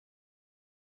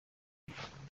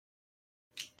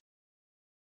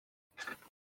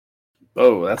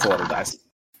 Oh, that's a lot of dice.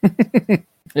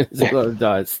 It's a lot of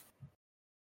dice.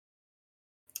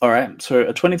 All right, so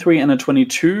a 23 and a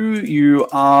 22, you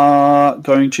are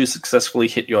going to successfully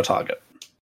hit your target.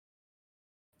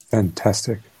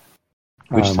 Fantastic.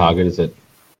 Which target is it?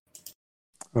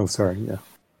 Oh, sorry, yeah.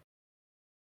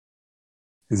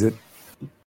 Is it?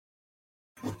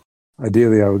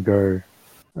 Ideally, I would go...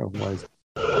 Oh, why is...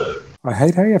 I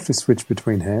hate how you have to switch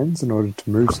between hands in order to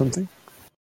move something.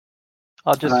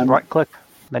 I'll just right-click,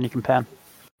 then you can pan.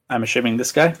 I'm assuming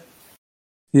this guy.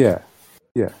 Yeah.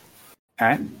 All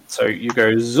right, so you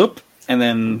go zoop and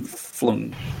then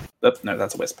flung. Oh, no,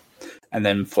 that's a wisp. And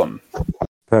then flum.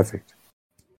 Perfect.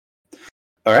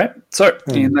 All right, so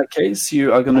in that case,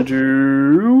 you are going to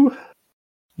do...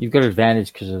 You've got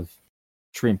advantage because of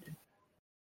shrimp.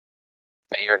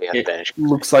 You already had advantage.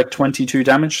 Looks like 22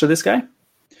 damage to this guy.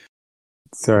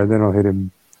 Sorry, then I'll hit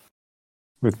him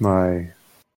with my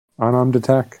unarmed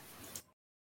attack.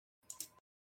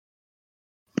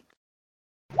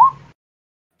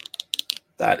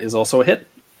 That is also a hit.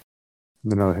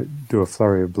 And then I'll do a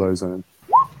flurry of blows on him.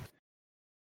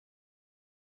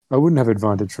 I wouldn't have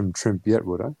advantage from Trimp yet,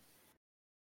 would I?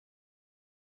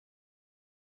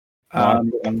 I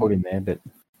put him there, but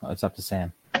it's up to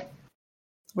Sam.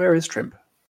 Where is Trimp?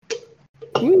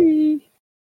 Whee!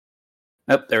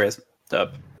 Oh, there is.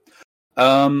 Dub.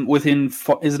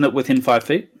 Isn't it within 5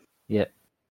 feet? Yeah.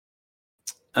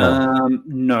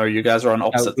 No, you guys are on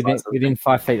opposite sides. Within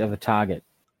 5 feet of the target.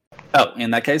 Oh,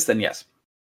 in that case, then yes.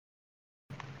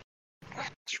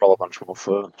 Let's roll a bunch more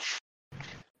for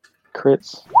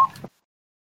Crits.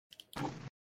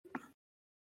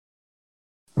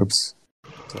 Oops.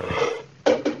 Sorry.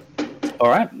 All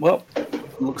right, well,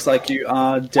 looks like you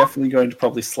are definitely going to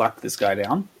probably slap this guy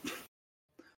down.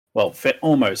 Well,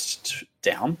 almost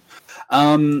down.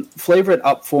 Flavor it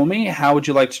up for me. How would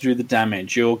you like to do the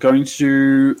damage? You're going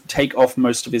to take off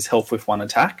most of his health with one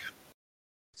attack.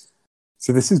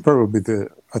 So this is probably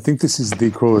I think this is the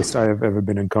coolest I have ever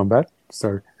been in combat.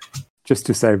 So just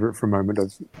to savor it for a moment,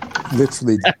 I've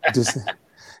literally just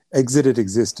exited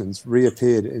existence,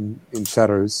 reappeared in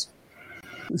shadows,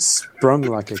 sprung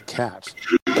like a cat,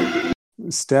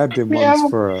 stabbed him once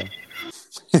for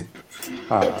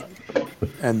a...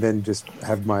 and then just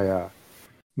have my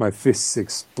fists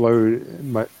explode,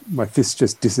 my fists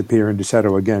just disappear into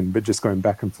shadow again, but just going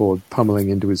back and forth, pummeling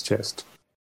into his chest.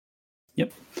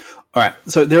 Yep. All right,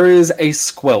 so there is a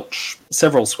squelch,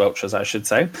 several squelches, I should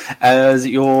say, as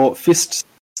your fist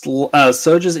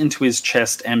surges into his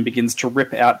chest and begins to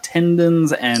rip out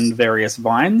tendons and various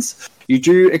vines. You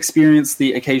do experience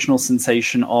the occasional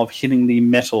sensation of hitting the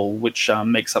metal, which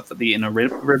makes up the inner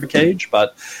rib cage,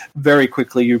 but very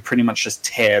quickly you pretty much just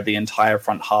tear the entire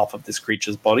front half of this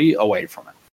creature's body away from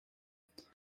it.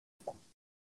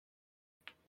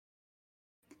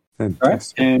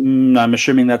 Fantastic. Right. And I'm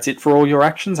assuming that's it for all your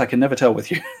actions. I can never tell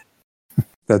with you.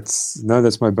 That's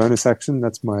my bonus action.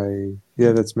 That's me.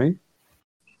 Alrighty.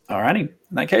 In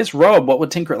that case, Rob, what would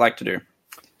Tinkrit like to do?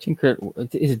 Tinkrit,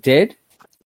 is it dead?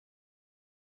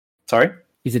 Sorry?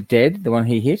 Is it dead, the one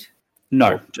he hit?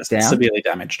 No, just down? severely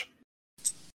damaged.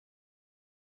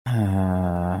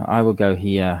 I will go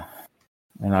here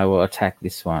and I will attack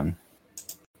this one.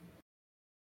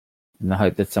 And I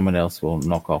hope that someone else will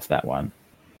knock off that one.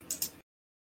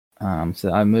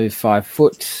 So I move 5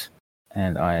 foot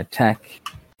and I attack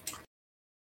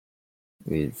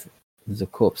with the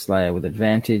Corpse Slayer with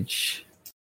advantage.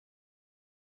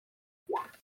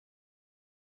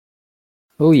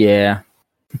 Oh yeah.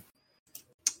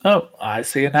 Oh, I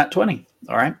see a nat 20.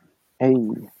 All right. Hey.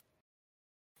 I'm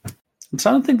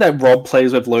starting to think that Rob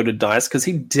plays with loaded dice because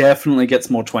he definitely gets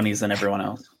more 20s than everyone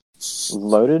else.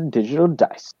 Loaded digital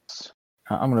dice.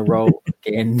 I'm going to roll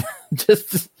again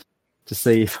just to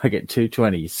see if I get 2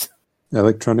 20s.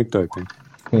 Electronic doping.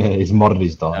 Yeah, he's modded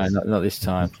his dice. No, not this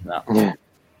time. No. Yeah.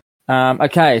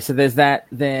 Okay, so there's that.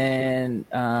 Then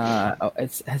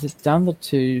has it done the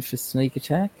 2 for sneak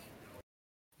attack?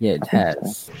 Yeah, it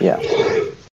has. Yeah.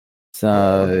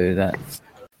 So that's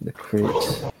the crit.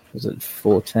 Was it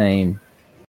 14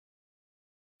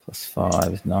 Plus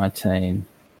 5 is 19.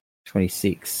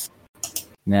 26.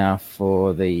 Now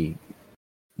for the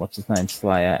what's his name,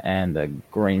 Slayer, and the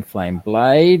Green Flame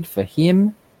Blade for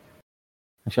him.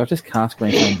 Actually, I'll just cast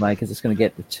Green Flame Blade because it's going to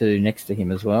get the 2 next to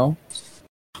him as well.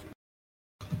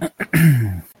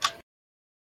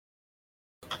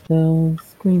 So,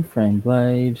 Green Flame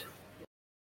Blade.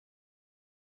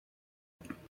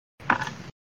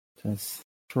 Does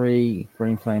 3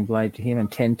 Green Flame Blade to him and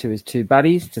 10 to his 2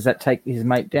 buddies. Does that take his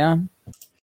mate down?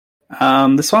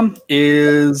 This one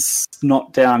is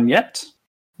not down yet.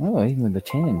 Oh, even with the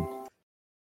 10.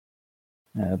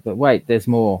 But wait, there's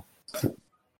more.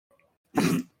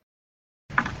 I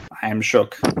am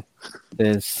shook.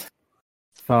 There's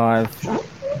 5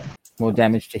 more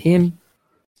damage to him.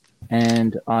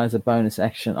 And as a bonus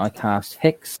action, I cast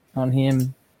Hex on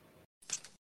him.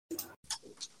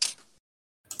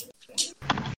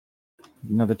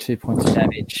 Another 2 points of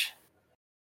damage.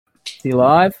 Is he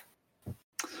alive?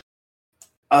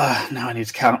 Now I need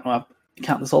to count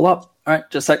this all up. All right,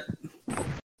 just a sec.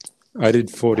 I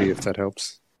did 40, if that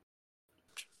helps.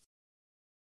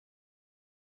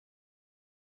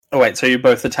 Oh, wait, so you're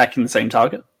both attacking the same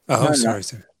target? Oh, No, sorry, no.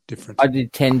 sir. Different. I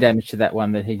did 10 damage to that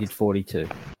one that he did 42.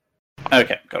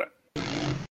 Okay, got it.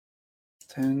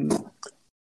 10,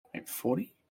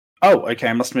 40. Oh, okay,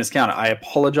 I must have miscounted. I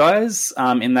apologize.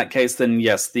 In that case, then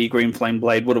yes, the Green Flame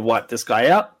Blade would have wiped this guy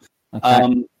out.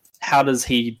 Okay. How does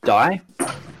he die?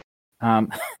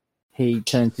 He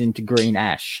turns into green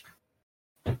ash.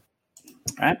 All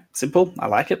right, simple. I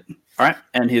like it. All right,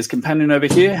 and his companion over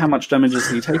here, how much damage is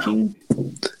he taking?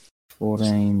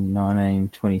 14, 19,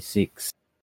 26,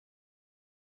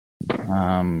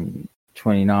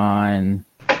 29,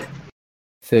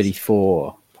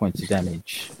 34 points of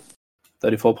damage.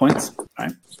 34 points. All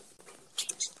right.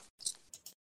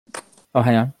 Oh,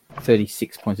 hang on.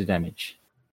 36 points of damage.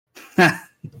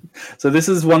 So this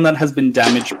is one that has been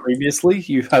damaged previously.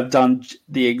 You have done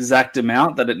the exact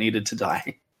amount that it needed to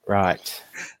die. Right.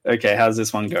 Okay, how's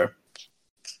this one go?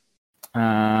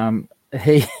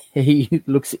 He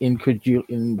looks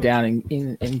down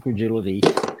in incredulity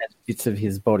as bits of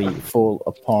his body fall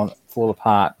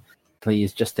apart till he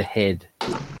is just a head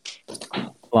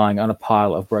lying on a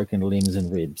pile of broken limbs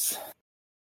and ribs.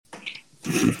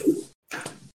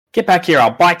 Get back here, I'll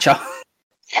bite you.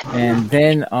 And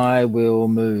then I will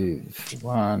move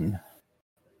 1,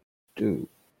 2,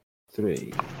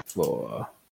 3, 4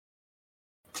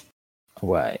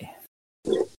 away.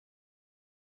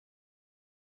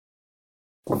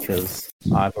 Because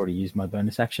I've already used my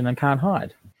bonus action and can't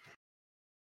hide.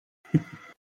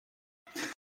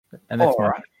 And that's All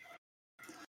right.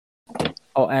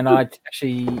 Oh, and I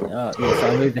actually, so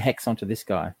I moved the hex onto this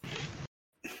guy.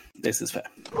 This is fair.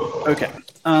 Okay.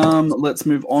 Let's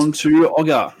move on to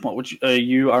Ogre. What would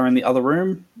you are in the other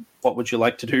room. What would you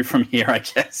like to do from here, I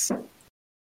guess?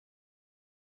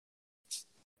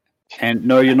 And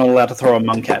no, you're not allowed to throw a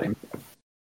monk at him.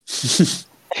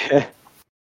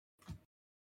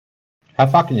 How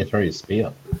far can you throw your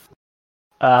spear?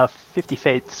 50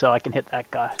 feet, so I can hit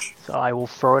that guy. So I will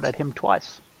throw it at him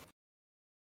twice.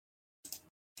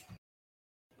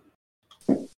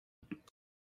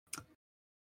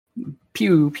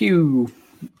 Pew, pew.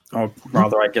 Or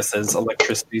rather, I guess there's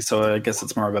electricity, so I guess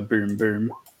it's more of a boom,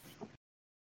 boom.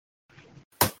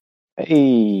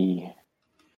 Hey.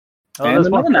 Oh, And there's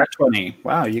another one. nat 20.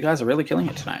 Wow, you guys are really killing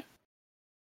it tonight.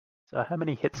 So how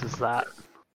many hits is that?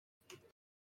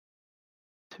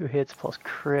 2 hits plus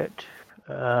crit.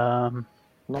 No.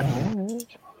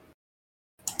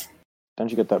 Don't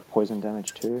you get that poison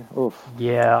damage too? Oof.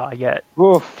 Yeah, I get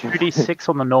Oof. 2d6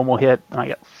 on the normal hit, and I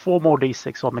get 4 more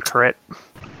d6 on the crit.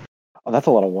 Oh, that's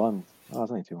a lot of ones. Oh,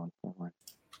 that's only 2 ones. Never mind.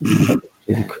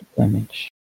 Damage.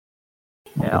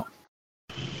 Yeah.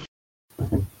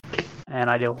 And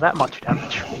I deal that much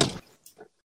damage.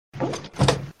 All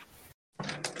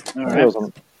That right.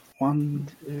 wasn't- 1,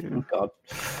 2, God.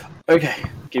 Okay,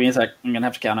 give me a sec. I'm going to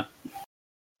have to count it.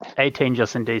 18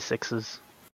 just in d6s.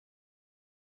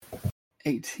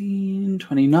 18,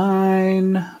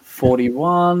 29,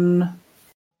 41.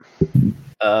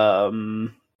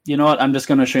 You know what? I'm just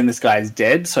going to assume this guy is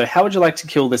dead. So how would you like to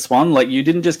kill this one? Like, you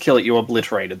didn't just kill it, you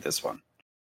obliterated this one.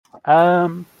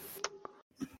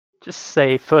 Just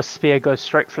say first spear goes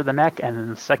straight through the neck, and then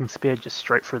the second spear just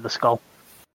straight through the skull.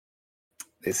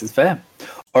 This is fair.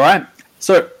 All right.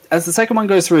 So as the second one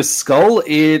goes through his skull,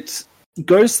 it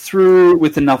goes through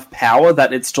with enough power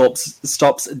that it stops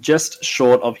just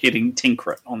short of hitting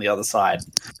Tinkrit on the other side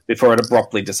before it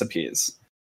abruptly disappears.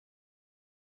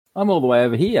 I'm all the way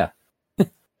over here.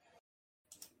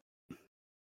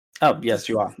 Oh, yes,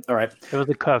 you are. All right. It was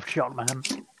a curved shot, man.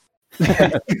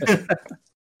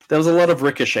 There was a lot of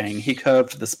ricocheting. He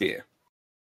curved the spear.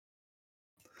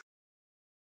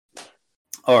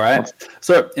 All right.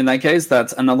 So in that case,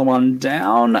 that's another one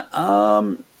down.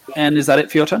 And is that it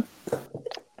for your turn?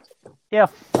 Yeah,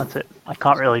 that's it. I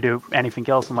can't really do anything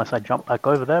else unless I jump back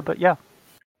over there, but yeah.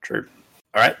 True.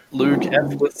 All right, Luke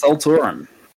F with Solturum.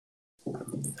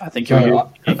 I think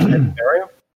you're kinetic barrier.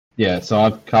 Yeah, so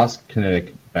I've cast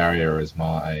Kinetic Barrier as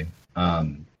my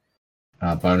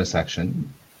bonus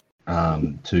action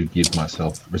to give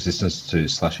myself resistance to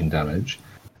slashing damage,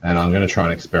 and I'm going to try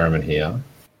an experiment here.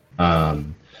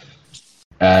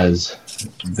 As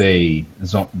the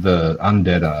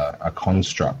undead are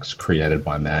constructs created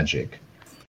by magic,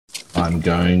 I'm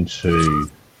going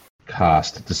to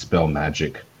cast Dispel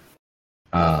Magic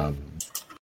on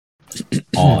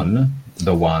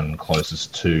the one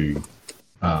closest to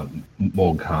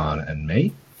Morg-Khan and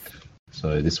me.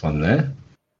 So this one there.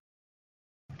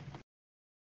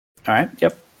 All right,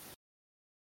 yep.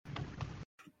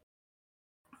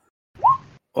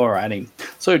 Alrighty.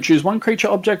 So choose one creature,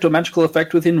 object, or magical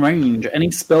effect within range. Any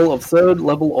spell of 3rd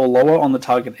level or lower on the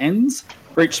target ends.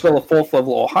 For each spell of 4th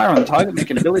level or higher on the target, make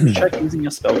an ability check using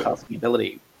your spellcasting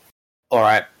ability.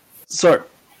 Alright. So,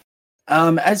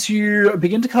 as you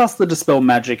begin to cast the Dispel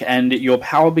Magic and your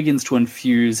power begins to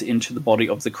infuse into the body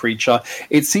of the creature,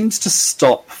 it seems to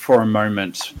stop for a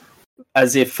moment,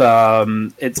 as if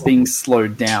it's being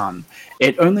slowed down.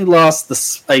 It only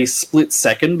lasts a split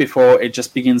second before it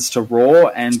just begins to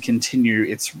roar and continue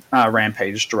its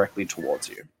rampage directly towards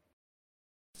you.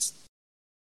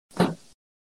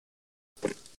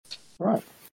 Right.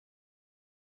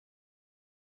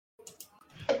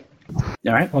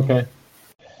 All right. Okay.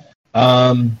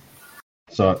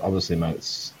 So obviously,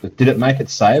 did it make it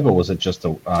save, or was it just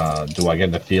do I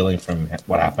get the feeling from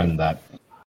what happened that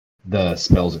the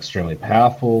spell's extremely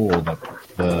powerful, or that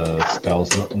the spell's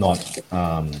not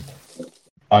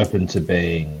open to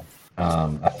being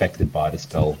affected by the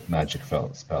Dispel Magic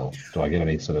spell? Do I get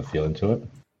any sort of feeling to it?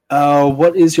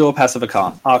 What is your passive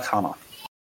arcana?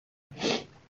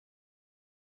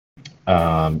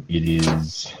 It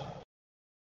is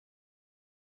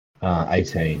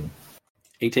 18.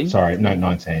 18? Sorry, no,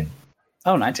 19.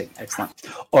 Oh, 19. Excellent.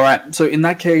 All right. So in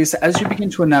that case, as you begin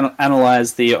to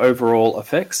analyze the overall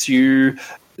effects, you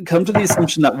come to the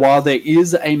assumption that while there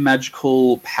is a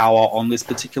magical power on this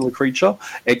particular creature,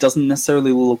 it doesn't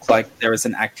necessarily look like there is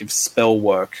an active spell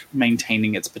work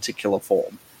maintaining its particular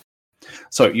form.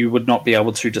 So you would not be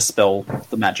able to dispel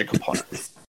the magic upon it.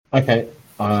 Okay.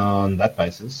 On that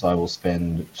basis, I will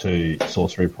spend 2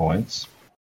 sorcery points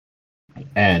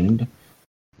and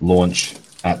launch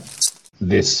at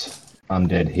this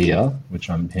undead here, which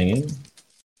I'm pinging.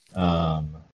 All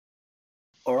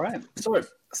right. So,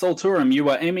 Solturum, you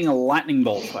were aiming a lightning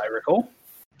bolt, if I recall.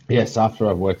 Yes, after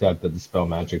I've worked out that the Dispel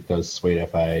Magic does sweet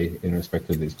FA in respect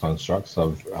to these constructs,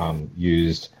 I've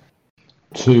used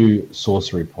 2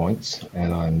 sorcery points,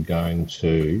 and I'm going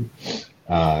to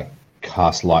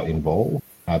cast Lightning Ball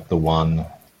at the one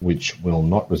which will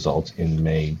not result in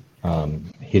me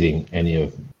hitting any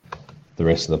of the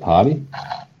rest of the party.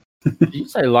 Did you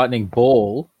say lightning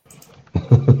ball?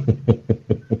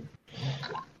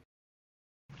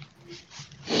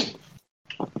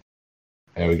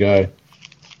 There we go.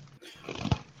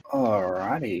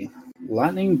 Alrighty.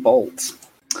 Lightning bolt.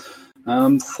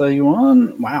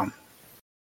 31. Wow.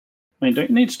 I mean, don't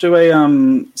you need to do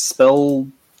a spell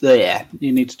there?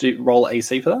 You need to roll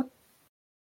AC for that?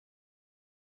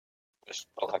 Just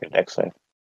like a deck save.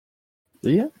 Do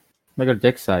you? I got a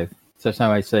deck save, so it's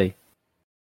no AC.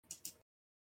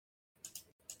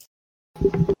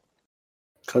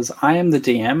 Because I am the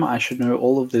DM, I should know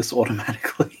all of this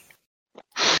automatically.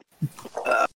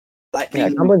 Yeah, I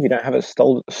can't believe you don't have it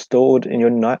stored in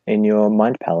your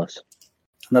mind palace.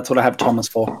 And that's what I have Thomas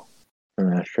for.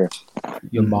 That's true.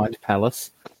 Your mind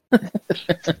palace.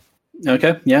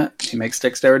 Okay, yeah. He makes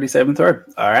dexterity save and throw.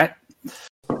 Alright.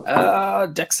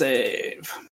 Dex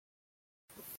save.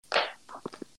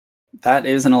 That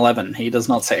is an 11. He does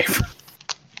not save.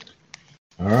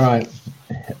 Alright.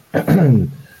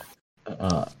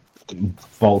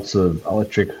 Bolts of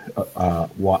electric,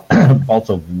 bolts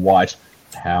of white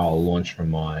power launch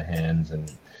from my hands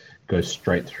and go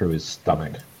straight through his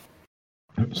stomach,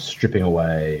 stripping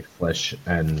away flesh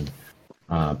and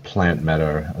plant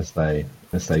matter as they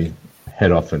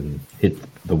head off and hit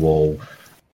the wall.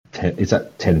 It's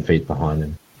at 10 feet behind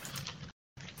him.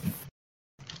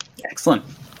 Excellent.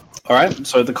 All right.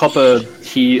 So the copper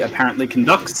he apparently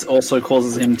conducts also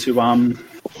causes him to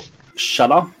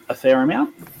shudder a fair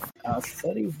amount.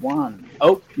 31.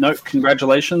 Oh no!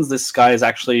 Congratulations. This guy is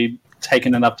actually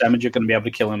taken enough damage, you're going to be able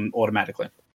to kill him automatically.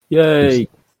 Yay!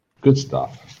 Good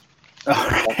stuff.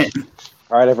 Alright.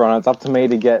 All right, everyone, it's up to me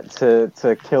to get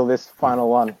to kill this final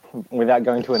one without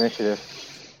going to initiative.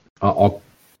 I'll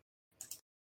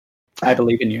I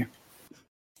believe in you.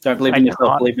 Don't believe in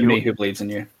yourself, believe in me who believes in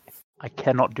you. I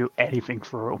cannot do anything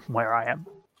from where I am.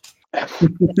 This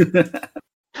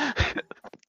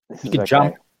You is could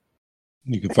jump.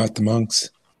 You can fight the monks.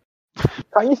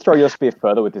 Can't you throw your spear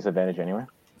further with disadvantage anyway?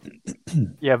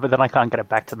 Yeah, but then I can't get it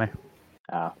back to me.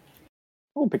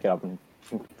 We'll pick it up and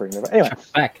bring it back. Anyway,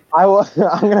 Back I'm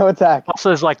going to attack. Also,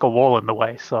 there's like a wall in the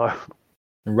way, so...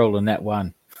 and roll a nat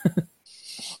 1.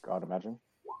 God, imagine.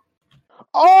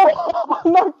 Oh,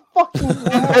 no fucking way!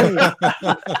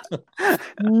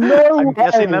 No I'm way!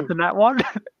 guessing that's a nat 1?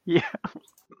 Yeah.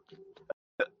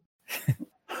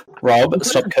 Rob,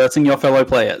 stop cursing your fellow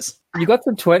players. You got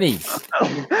some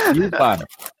 20s. You won.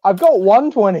 I've got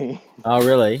 120. Oh,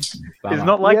 really? It's Bummer.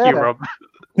 not like Yeah. you, Rob.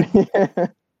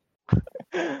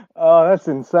 Oh, that's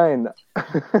insane.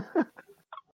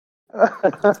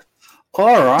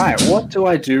 Alright, what do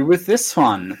I do with this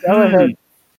one? Go ahead.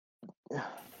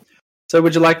 So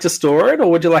would you like to store it, or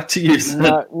would you like to use it?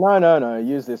 No.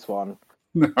 Use this one.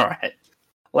 Alright.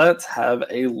 Let's have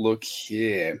a look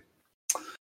here.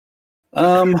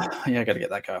 Yeah, I gotta get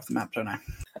that guy off the map, don't I?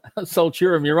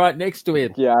 Solturum, you're right next to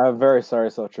him. Yeah, I'm very sorry,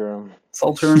 Solturum.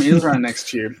 Solturum is right next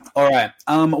to you. Alright.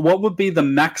 What would be the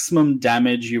maximum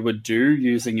damage you would do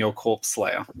using your Corpse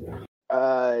Slayer?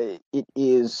 It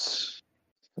is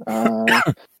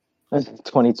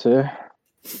 22.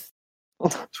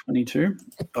 22.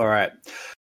 All right.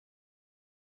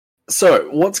 So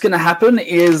what's going to happen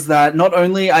is that not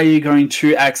only are you going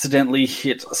to accidentally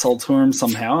hit Solturum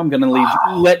somehow, I'm going to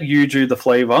let you do the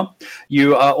flavor.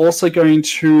 You are also going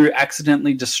to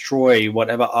accidentally destroy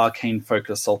whatever arcane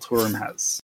focus Solturum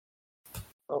has.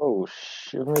 Oh,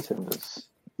 shiver me timbers.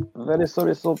 Very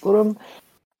sorry, Solturum.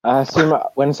 I assume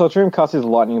when Solturum casts his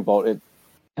lightning bolt, it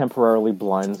temporarily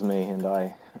blinds me, and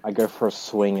I go for a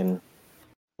swing and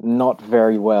not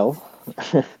very well.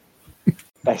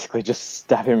 Basically, just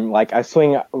stab him. Like, I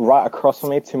swing right across from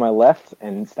me to my left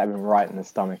and stab him right in the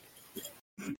stomach.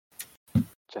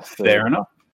 Just Fair enough.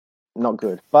 Not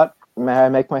good. But may I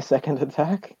make my second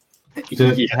attack?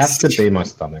 Does it Yes. have to be my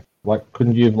stomach? Like,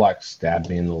 couldn't you have, like, stabbed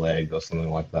me in the leg or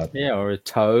something like that? Yeah, or a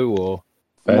toe, or...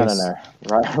 No.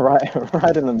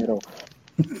 Right in the middle.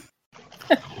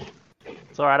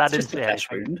 It's alright, I didn't Just a see flesh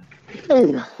anything.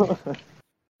 wound. There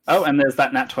Oh, and there's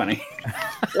that nat 20. we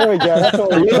go. That's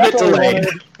what A little bit we delayed.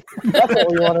 wanted. That's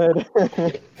what we wanted.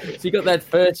 So you got that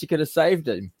first, you could have saved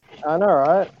him. I know,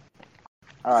 right?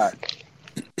 Alright.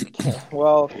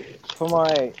 Well,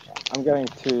 I'm going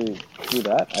to do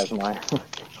that as my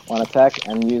one attack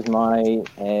and use my,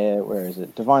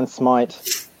 Divine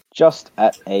Smite just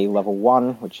at a level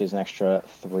 1, which is an extra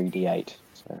 3d8.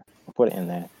 So I'll put it in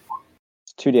there.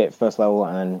 It's 2d8 first level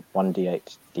and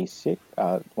 1d8 d6,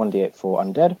 1d8 for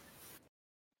undead.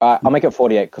 I'll make it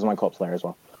 48 because my Corpse Layer as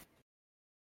well.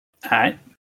 Alright.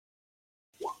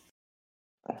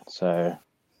 So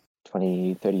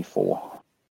 34.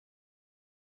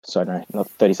 So no, not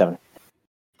 37.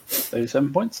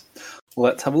 37 points.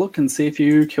 Let's have a look and see if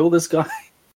you kill this guy.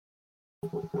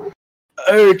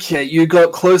 Okay, you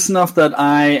got close enough that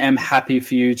I am happy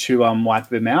for you to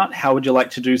wipe him out. How would you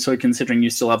like to do so, considering you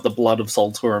still have the blood of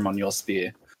Solturum on your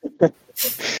spear?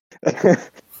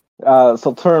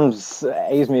 Solturum's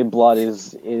Aesmir blood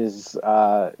is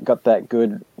got that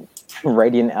good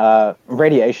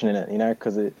radiation in it, you know,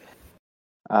 because it's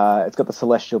got the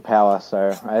celestial power.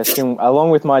 So I assume, along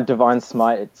with my Divine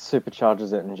Smite, it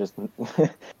supercharges it and just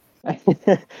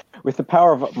with the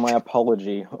power of my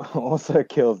apology, also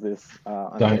kills this.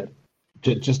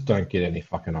 Just don't get any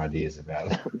fucking ideas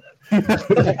about it.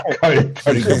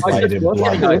 Coating the blade in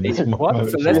blood. I need more What?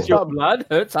 moments. Celestial blood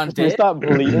hurts Should we undead? start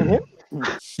bleeding him?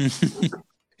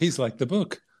 He's like the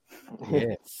book.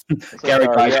 Yes. Gary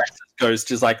Sorry, yeah. Gygax's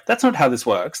ghost is like, that's not how this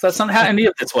works. That's not how any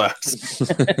of this works.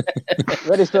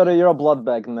 Ready, Stoder, you're a blood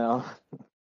bag now.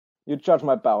 You judge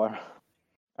my power.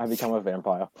 I become a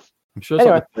vampire. I'm sure it's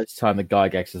not the first time the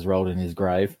Gygax has rolled in his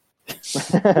grave.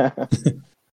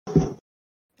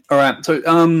 All right, so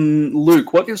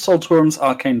Luke, what is Solturum's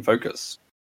arcane focus?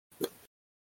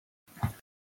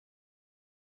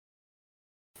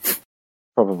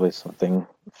 Probably something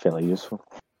fairly useful.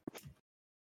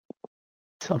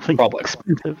 Something Probably.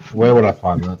 expensive. Where would I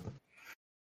find that?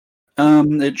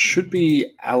 It should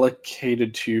be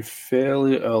allocated to you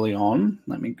fairly early on.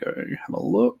 Let me go have a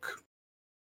look.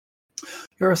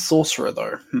 You're a sorcerer,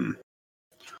 though. You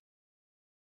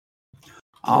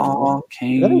don't even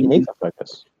Arcane. need to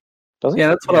focus. Does it? Yeah,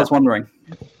 that's what I was wondering.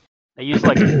 They use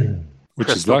like Which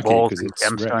is crystal lucky balls because and it's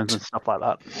gemstones wrecked. and stuff like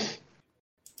that.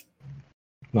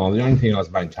 No, the only thing I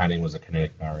was maintaining was a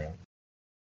kinetic barrier.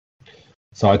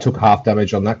 So I took half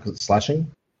damage on that because it's slashing.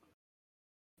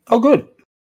 Oh, good.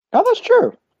 Oh, that's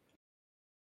true.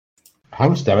 How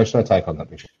much damage did I take on that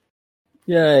mission?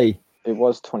 Yay! It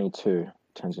was 22.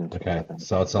 Turns into Okay, 11.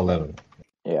 so it's 11.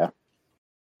 Yeah.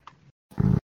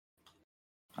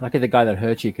 Lucky the guy that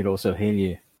hurt you could also heal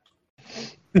you.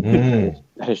 Mm.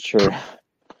 That is true.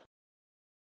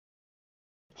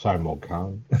 Sorry,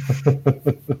 Morgan.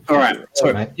 All right.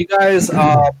 So Mate. you guys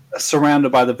are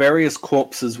surrounded by the various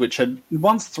corpses which had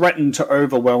once threatened to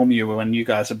overwhelm you when you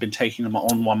guys have been taking them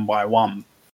on one by one.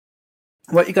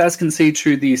 What you guys can see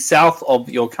to the south of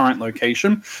your current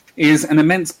location is an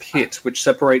immense pit which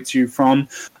separates you from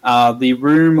the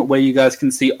room where you guys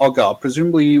can see Ogre,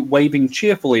 presumably waving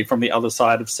cheerfully from the other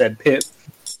side of said pit.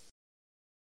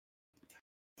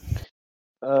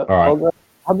 right. Olga,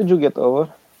 how did you get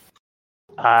over?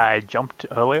 I jumped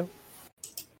earlier.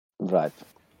 Right.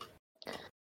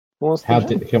 Who wants to How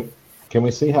jump? can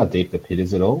we see how deep the pit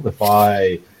is at all? If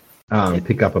I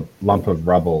pick up a lump of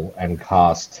rubble and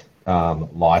cast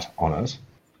light on it,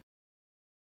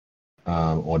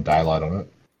 or daylight on it,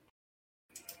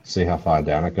 see how far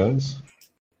down it goes.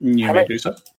 You may do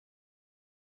so.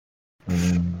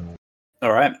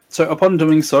 All right. So upon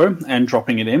doing so and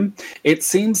dropping it in, it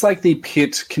seems like the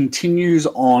pit continues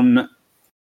on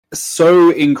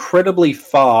so incredibly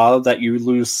far that you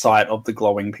lose sight of the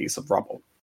glowing piece of rubble.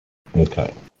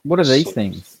 Okay. What are these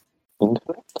things?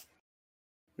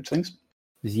 Which things?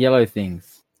 These yellow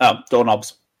things. Oh,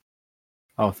 doorknobs.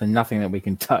 Oh, so nothing that we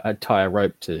can tie a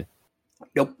rope to.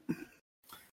 Yep.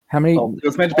 How many? Well, it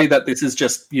was meant to be that this is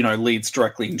just, leads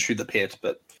directly into the pit,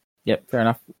 but Yep, fair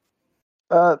enough.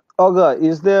 Olga,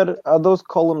 are those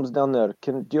columns down there?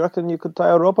 Do you reckon you could tie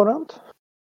a rope around?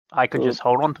 I could just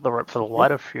hold on to the rope for the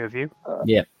light, a few of you.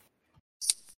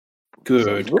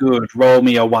 good. Roll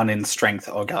me a 1 in strength,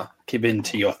 Ogre. Give in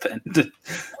to your friend.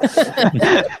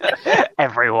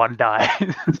 Everyone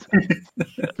dies.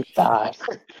 Die.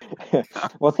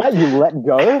 What's that? You let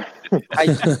go?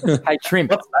 Hey,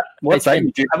 Trimp. What's that?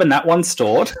 Do you have a nat 1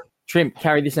 stored? Trimp,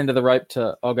 carry this end of the rope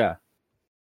to Ogre.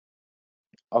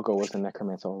 Olga was a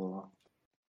necromancer all along.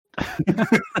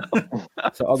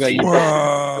 So Ogre, you've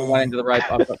got one end of the rope,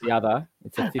 I've got the other.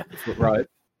 It's a 50-foot rope.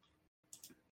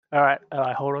 All right,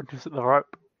 I hold on to the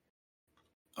rope.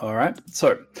 All right. So,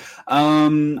 you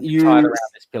Tie it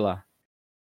around this pillar.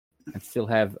 And still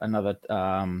have another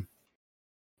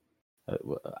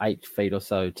 8 feet or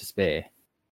so to spare.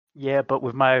 Yeah, but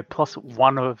with my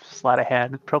 +1 of sleight of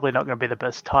hand, probably not going to be the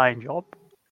best tying job.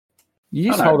 You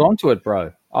just Oh, no. hold on to it,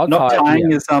 bro. I'll not tie it tying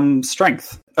here. is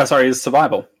strength. Is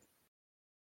survival.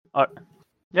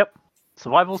 Yep,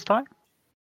 survival's time.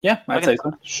 Yeah, I'd say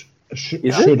so.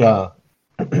 Should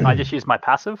I just use my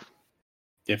passive.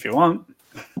 If you want.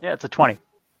 Yeah, it's a 20,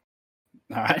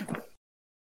 All right.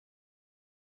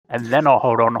 and then I'll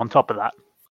hold on top of that,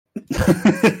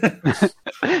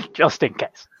 just in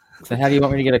case. So how do you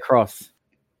want me to get across?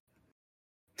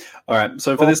 All right.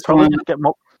 So for Well, this probably time, just get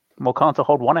Morkan to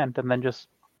hold one end and then just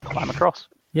climb across.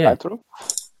 Yeah. Right through?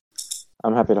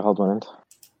 I'm happy to hold one end.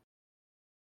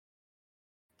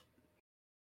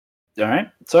 all right.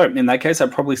 So in that case,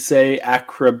 I'd probably say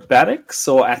acrobatics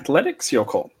or athletics. Your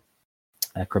call.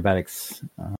 Acrobatics.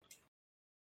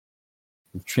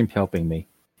 With Trimp helping me.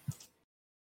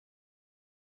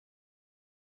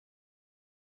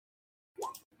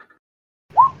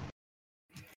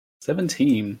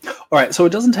 $17. All right, so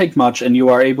it doesn't take much, and you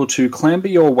are able to clamber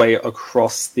your way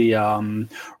across the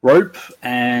rope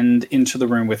and into the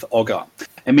room with Ogre.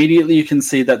 Immediately, you can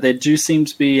see that there do seem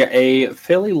to be a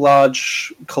fairly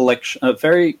large collection, a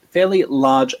fairly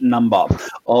large number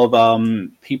of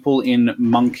people in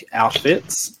monk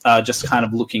outfits, just kind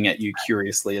of looking at you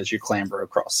curiously as you clamber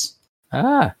across.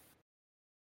 Ah.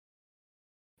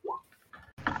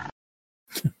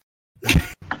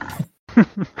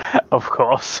 Of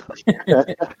course.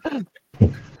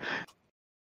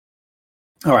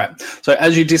 All right. So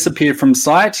as you disappear from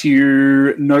sight,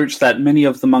 you note that many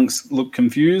of the monks look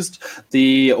confused.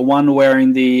 The one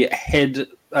wearing the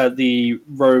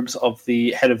robes of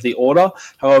the head of the order,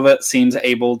 however, seems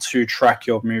able to track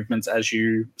your movements as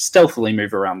you stealthily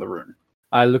move around the room.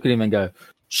 I look at him and go,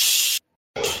 shh.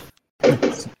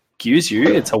 Excuse you,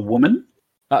 it's a woman?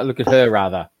 Look at her,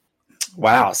 rather.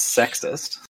 Wow,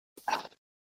 sexist.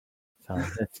 So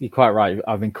you're quite right.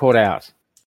 I've been caught out.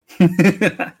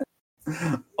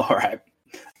 All right.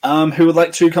 Who would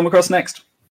like to come across next?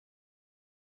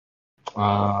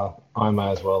 I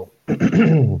may as well.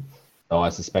 though I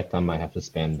suspect I may have to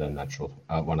spend a natural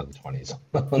one of the 20s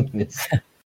on this.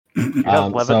 Do you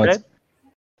have levitate?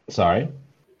 Sorry? Do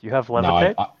you have No,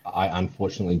 levitate? I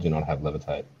unfortunately do not have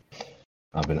levitate.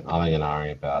 I've been umming and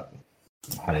ahhing about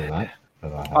having that.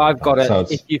 I've got it. So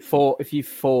If you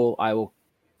fall, I will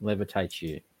levitate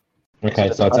you.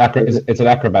 okay, so it's an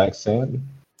acrobatics, Sam?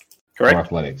 Or Correct.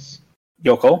 athletics?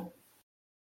 Your call.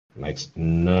 Makes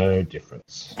no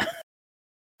difference.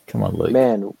 Come on, Luke.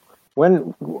 Man, why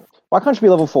can't you be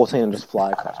level 14 and just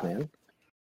fly across, man?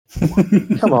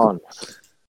 Come on.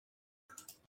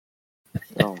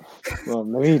 Oh, well,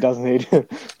 maybe he does need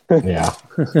Yeah.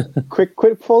 quick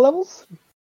 4 levels.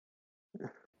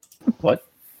 What?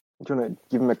 Do you want to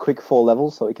give him a quick 4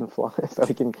 levels so he can fly, so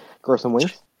he can grow some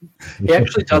wings? He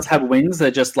actually does have wings.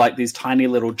 They're just like these tiny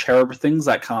little cherub things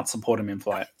that can't support him in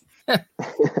flight. All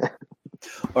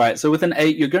right, so with an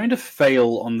 8, you're going to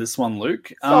fail on this one,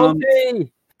 Luke.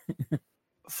 Salty!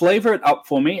 Flavor it up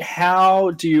for me.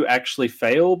 How do you actually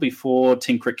fail before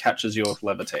Tinkrit catches you with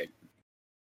levitate?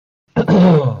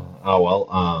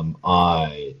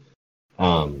 I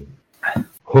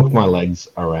hook my legs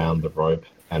around the rope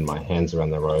and my hands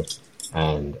around the rope,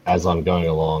 and as I'm going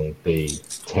along, the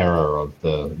terror of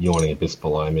the yawning abyss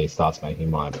below me starts making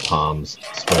my palms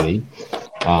sweaty.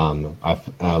 I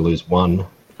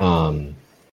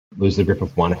lose the grip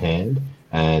of one hand,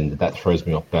 and that throws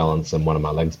me off balance, and one of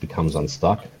my legs becomes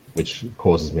unstuck, which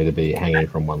causes me to be hanging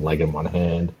from one leg and one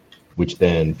hand, which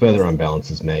then further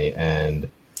unbalances me, and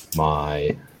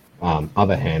my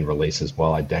other hand releases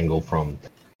while I dangle from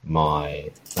my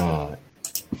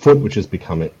foot, which has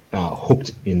become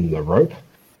hooked in the rope,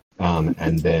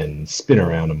 and then spin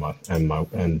around,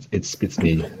 and it spits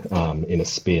me in a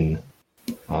spin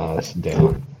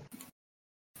down.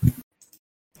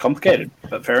 Complicated,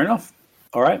 but fair enough.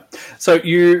 All right. So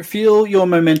you feel your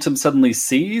momentum suddenly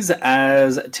seize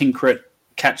as Tinkrit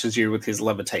catches you with his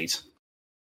levitate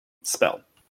spell.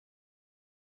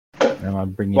 And I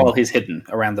bring While he's hidden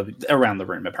around the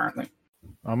room, apparently.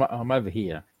 I'm over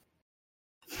here.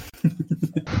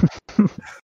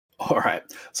 All right.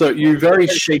 So you very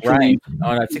shakily. Range.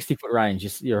 Oh no, 60-foot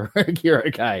range. You're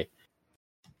okay.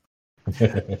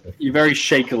 You very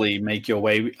shakily make your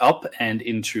way up and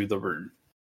into the room.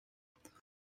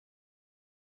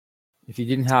 If you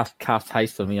didn't have cast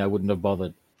haste on me, I wouldn't have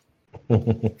bothered.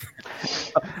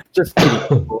 Just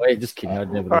kidding, boy. Just kidding.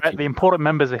 I'd never. All right, the important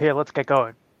members are here. Let's get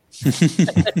going.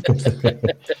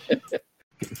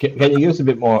 Can you give us a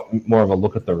bit more of a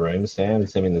look at the room, Sam?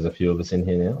 Assuming there's a few of us in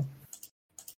here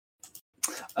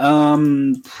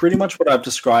now. Pretty much what I've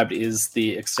described is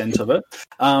the extent of it,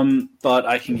 but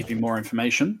I can give you more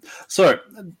information. So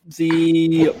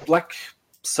the black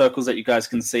circles that you guys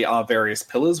can see are various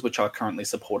pillars which are currently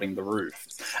supporting the roof.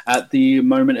 At the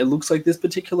moment, it looks like this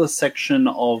particular section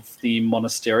of the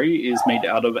monastery is made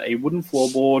out of a wooden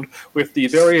floorboard with the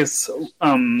various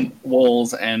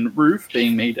walls and roof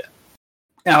being made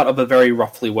out of a very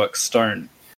roughly worked stone.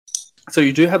 So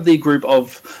you do have the group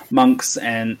of monks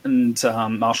and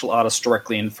martial artists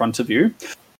directly in front of you.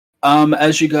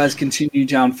 As you guys continue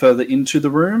down further into the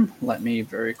room, let me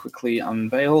very quickly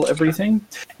unveil everything.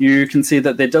 You can see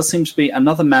that there does seem to be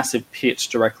another massive pit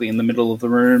directly in the middle of the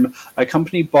room,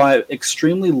 accompanied by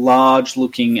extremely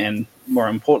large-looking and, more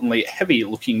importantly,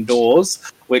 heavy-looking doors,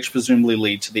 which presumably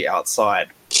lead to the outside.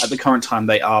 At the current time,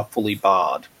 they are fully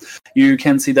barred. You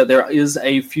can see that there is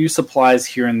a few supplies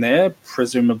here and there,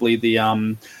 presumably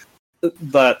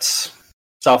that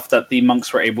stuff that the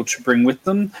monks were able to bring with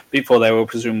them before they were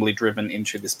presumably driven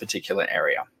into this particular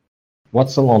area.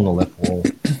 What's along the left wall?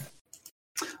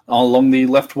 Along the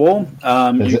left wall,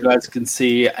 Is you it- guys can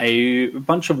see a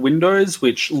bunch of windows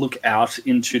which look out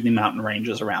into the mountain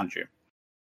ranges around you.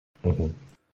 Mm-hmm.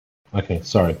 Okay,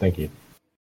 sorry, thank you.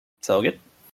 Sound good?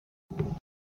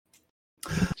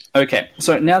 Okay,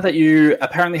 so now that you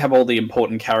apparently have all the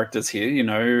important characters here, you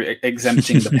know,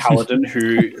 exempting the paladin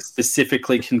who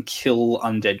specifically can kill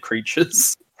undead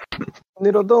creatures.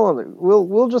 Nito, don't worry.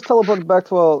 We'll just teleport back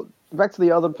to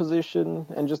the other position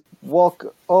and just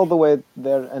walk all the way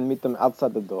there and meet them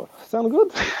outside the door. Sound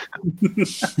good?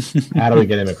 How do we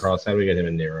get him across? How do we get him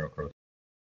and Nero across?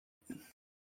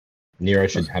 Nero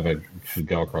should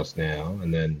go across now,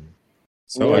 and then...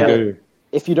 So Yeah. I go.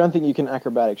 If you don't think you can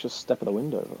acrobatics, just step at the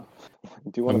window.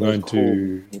 Do one I'm of those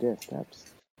going to cool steps.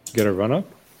 get a run up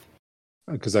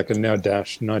because I can now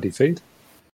dash 90 feet.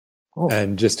 Oh.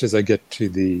 And just as I get to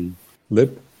the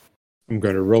lip, I'm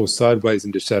going to roll sideways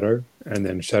into shadow and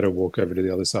then shadow walk over to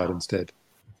the other side instead.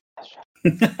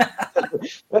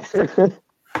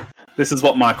 This is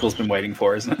what Michael's been waiting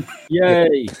for, isn't it?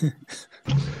 Yay!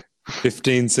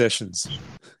 15 sessions.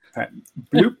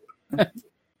 Bloop.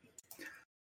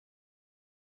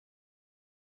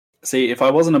 See, if I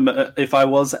was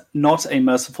not a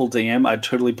merciful DM, I'd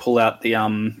totally pull out the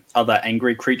other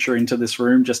angry creature into this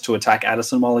room just to attack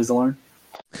Addison while he's alone.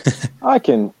 I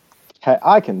can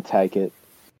take it.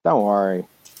 Don't worry.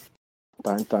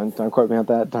 Don't quote me on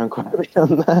that. Don't quote me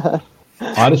on that.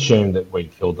 I'd assumed that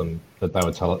we'd killed them, that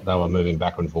they were moving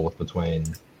back and forth between.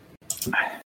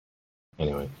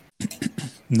 Anyway.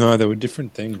 No, they were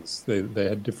different things. They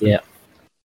had different. Yeah.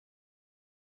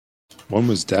 One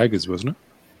was daggers, wasn't it?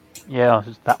 Yeah, it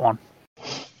was that one.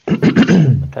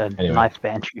 A nice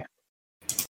banshee.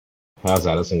 How's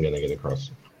Addison going to get across?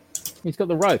 He's got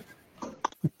the rope.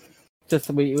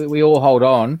 Just we all hold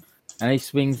on, and he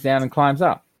swings down and climbs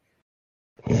up.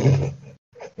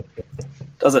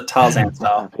 Does it Tarzan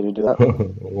style? Happy to do that.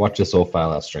 Watch us all fail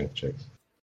our strength checks.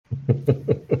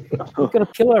 We've got a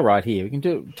pillar right here. We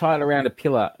can tie it around a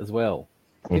pillar as well.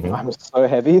 If I'm so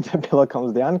heavy, the pillar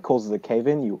comes down, causes a cave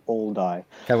in, you all die.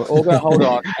 Okay, we're all going to hold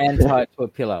on and tie it to a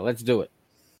pillar. Let's do it.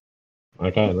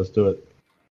 Okay, let's do it.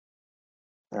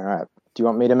 All right. Do you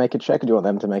want me to make a check, or do you want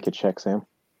them to make a check, Sam?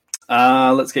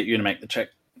 Let's get you to make the check.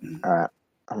 All right.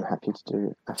 I'm happy to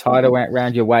do it. Tie it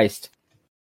around your waist.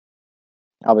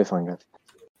 I'll be fine, guys.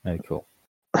 Oh, cool.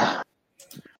 I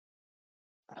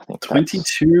think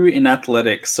 22 in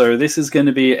athletics, so this is going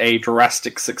to be a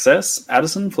drastic success.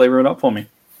 Addison, flavor it up for me.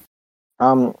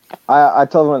 I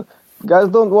tell them, guys,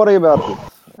 don't worry about it,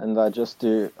 and I just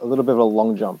do a little bit of a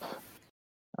long jump,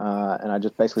 and I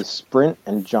just basically sprint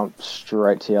and jump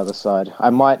straight to the other side. I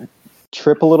might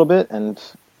trip a little bit and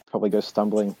probably go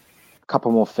stumbling a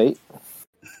couple more feet,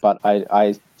 but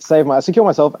I secure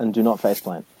myself and do not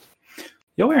faceplant.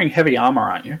 You're wearing heavy armor,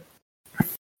 aren't you?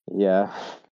 Yeah.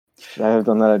 I have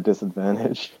done that at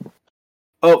disadvantage.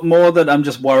 Oh, more that I'm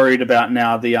just worried about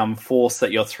now the force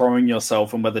that you're throwing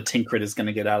yourself and whether Tinkrit is going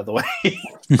to get out of the way.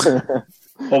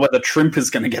 Or whether Trimp is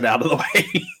going to get out of the way.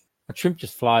 A Trimp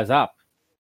just flies up.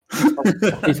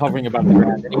 He's hovering above the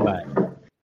ground anyway.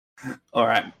 All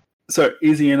right. So,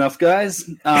 easy enough, guys.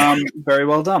 Very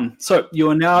well done. So, you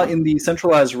are now in the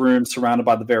centralized room surrounded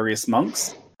by the various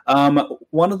monks.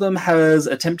 One of them has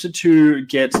attempted to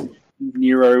get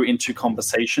Nero into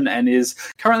conversation and is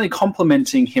currently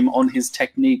complimenting him on his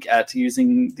technique at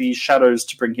using the shadows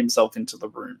to bring himself into the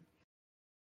room.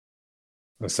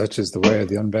 Well, such is the way of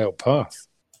the unveiled path.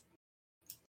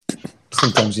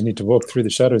 Sometimes you need to walk through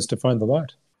the shadows to find the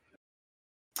light.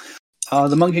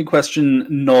 The monk in question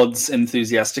nods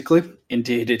enthusiastically.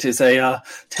 Indeed, it is a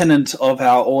tenet of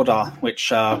our order,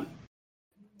 which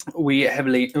we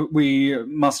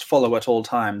must follow at all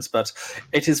times, but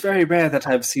it is very rare that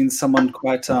I've seen someone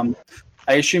quite I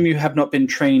assume you have not been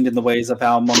trained in the ways of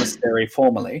our monastery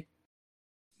formally.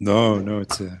 No,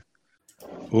 it's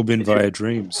all been via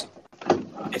dreams.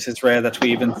 It is rare that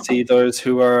we even see those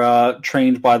who are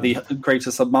trained by the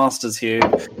greatest of masters here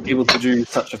able to do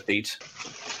such a feat.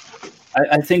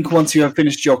 I think once you have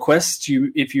finished your quest,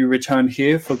 if you return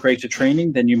here for greater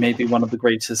training, then you may be one of the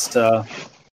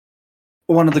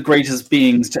greatest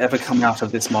beings to ever come out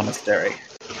of this monastery.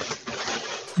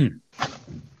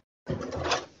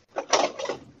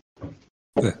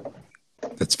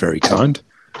 That's very kind.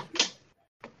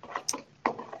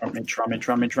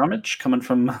 Rummage, coming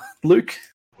from Luke.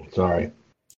 Sorry.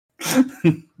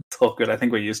 It's all good. I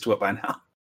think we're used to it by now.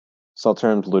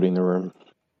 Saltern's looting the room.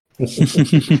 You're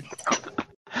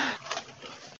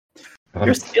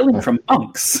stealing from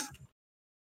monks.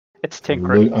 It's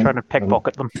Tinkrit trying to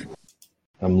pickpocket them.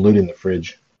 I'm looting the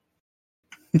fridge.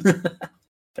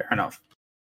 Fair enough.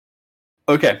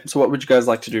 Okay, so what would you guys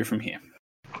like to do from here?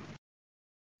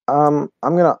 I'm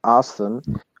gonna ask them.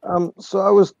 So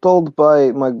I was told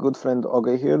by my good friend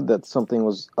Oge here that something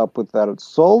was up with their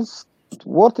souls.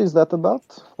 What is that about?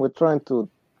 We're trying to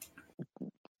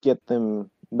get them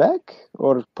back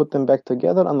or put them back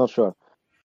together? I'm not sure.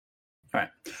 All right.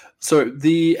 So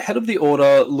the head of the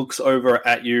order looks over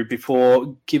at you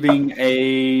before giving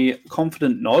a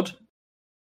confident nod.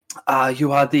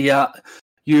 You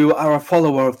are a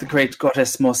follower of the great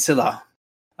goddess Morsilla.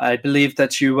 I believe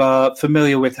that you are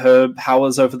familiar with her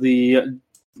powers over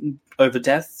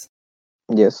death.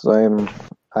 Yes, I am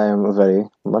very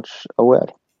much aware.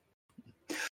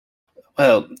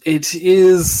 Well, it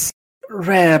is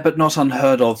rare but not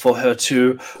unheard of for her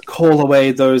to call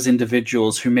away those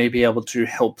individuals who may be able to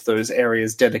help those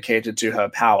areas dedicated to her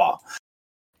power.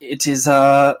 It is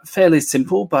fairly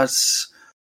simple, but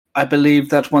I believe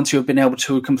that once you have been able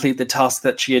to complete the task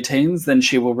that she attains, then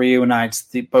she will reunite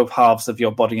both halves of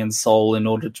your body and soul in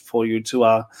order for you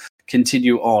to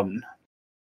continue on.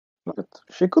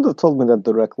 She could have told me that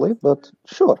directly, but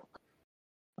sure.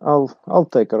 I'll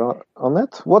take her on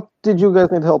that. What did you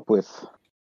guys need help with?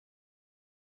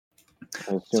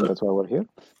 I assume that's why we're here.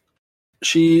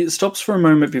 She stops for a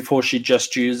moment before she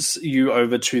gestures you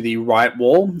over to the right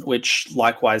wall, which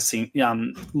likewise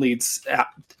leads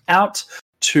out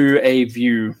to a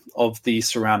view of the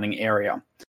surrounding area.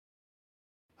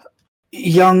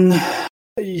 Young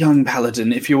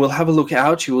paladin, if you will have a look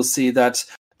out, you will see that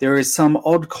there is some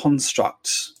odd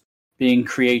construct being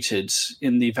created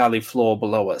in the valley floor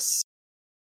below us.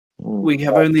 We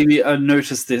have only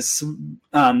noticed this,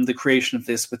 the creation of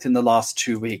this, within the last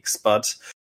 2 weeks, but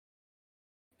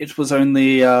it was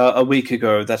only a week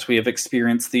ago that we have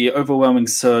experienced the overwhelming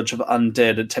surge of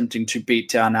undead attempting to beat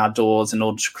down our doors in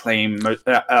order to claim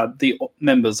the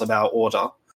members of our order.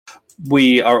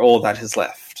 We are all that is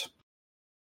left.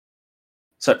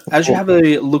 So, as you have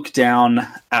a look down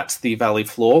at the valley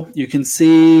floor, you can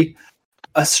see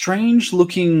a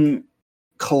strange-looking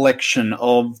collection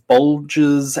of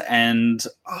bulges and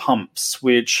humps,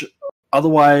 which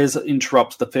otherwise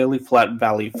interrupt the fairly flat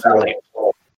valley floor.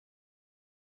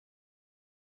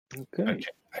 Okay.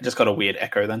 I just got a weird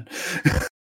echo then.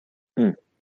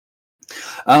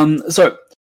 So,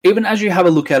 even as you have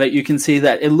a look at it, you can see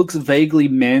that it looks vaguely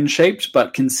man-shaped,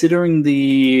 but considering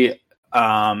the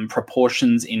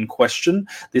proportions in question,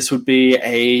 this would be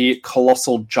a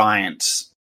colossal giant.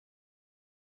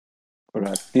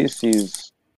 Right, this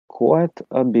is quite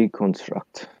a big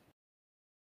construct.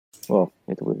 Well,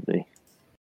 it will be.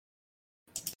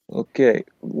 Okay,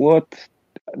 what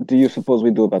do you suppose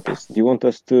we do about this? Do you want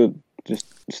us to just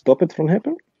stop it from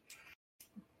happening?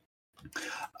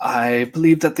 I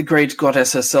believe that the great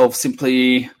goddess herself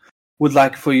simply would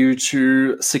like for you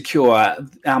to secure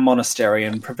our monastery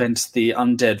and prevent the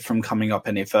undead from coming up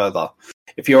any further.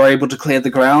 If you're able to clear the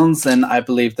grounds, then I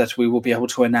believe that we will be able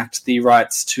to enact the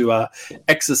rites to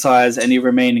exorcise any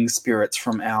remaining spirits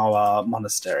from our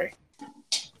monastery.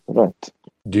 Right.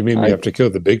 Do you mean we have to kill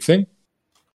the big thing?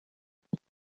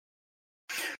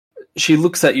 She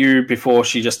looks at you before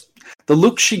she just... The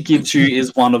look she gives you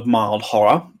is one of mild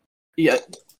horror. Yeah,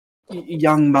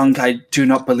 young monk, I do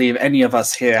not believe any of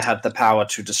us here have the power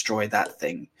to destroy that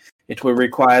thing. It will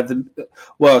require the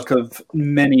work of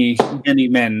many, many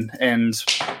men and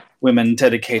women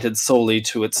dedicated solely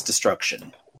to its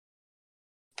destruction.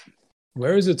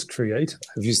 Where is its creator?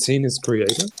 Have you seen its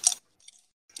creator?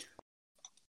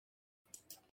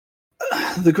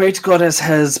 The great goddess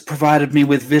has provided me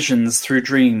with visions through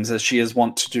dreams, as she is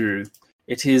wont to do.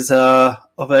 It is there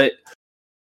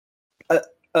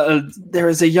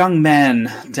is a young man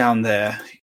down there,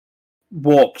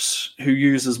 who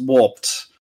uses warped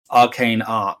arcane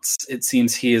arts. It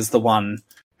seems he is the one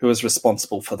who is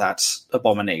responsible for that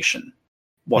abomination.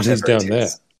 What is down there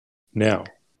now?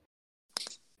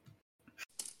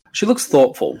 She looks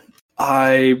thoughtful.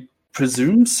 I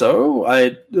presume so.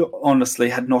 I honestly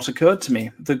had not occurred to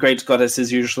me. The great goddess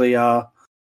is usually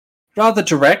rather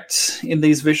direct in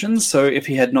these visions, so if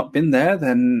he had not been there,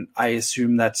 then I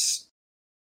assume that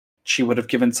she would have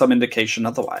given some indication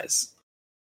otherwise.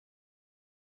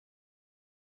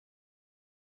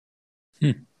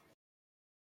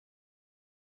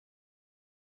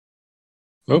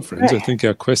 Well, friends, I think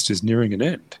our quest is nearing an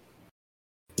end.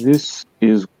 This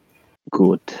is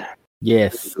good.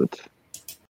 Yes. Good.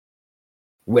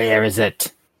 Where is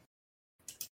it?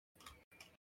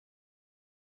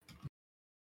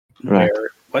 Right.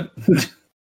 What?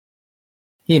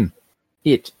 Him.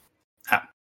 It.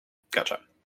 Gotcha.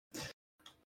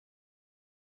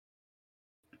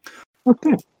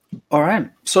 Okay. All right.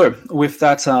 So, with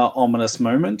that ominous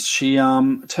moment, she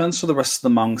turns to the rest of the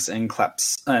monks and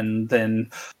claps, and then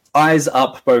eyes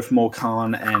up both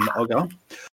Morkan and Ogre.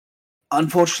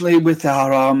 Unfortunately, with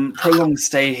our prolonged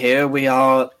stay here, we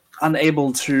are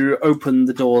unable to open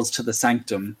the doors to the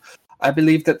sanctum. I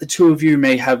believe that the two of you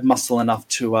may have muscle enough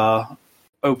to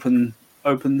open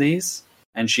these,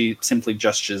 and she simply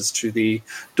gestures to the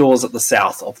doors at the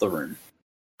south of the room.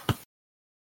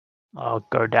 I'll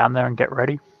go down there and get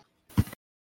ready.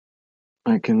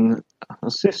 I can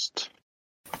assist.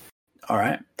 All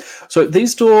right. So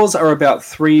these doors are about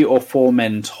 3 or 4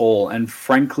 men tall, and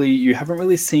frankly, you haven't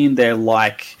really seen their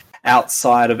like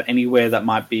outside of anywhere that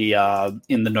might be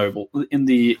in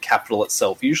the capital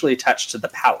itself, usually attached to the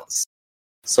palace.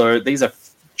 So these are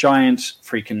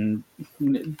freaking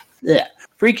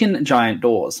giant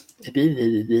doors.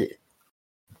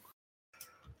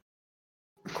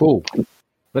 Cool.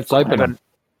 Let's open them.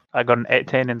 I got an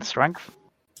 18 in strength.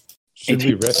 Should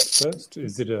we rest first?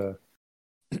 Is it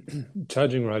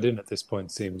charging right in at this point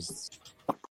seems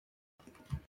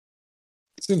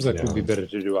like it would be better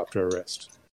to do after a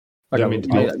rest. You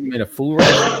mean a full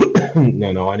rest?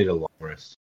 No, I need a long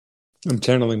rest. I'm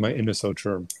channeling my inner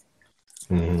Soul-Charm.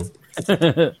 I'm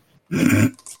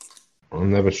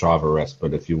never shy of a rest,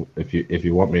 but if you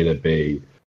want me to be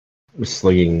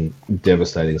slinging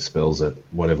devastating spells at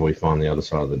whatever we find the other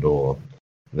side of the door,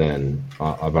 then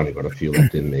I've only got a few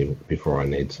left in me before I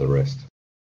need to rest.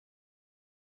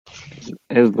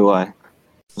 As do I.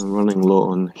 I'm running low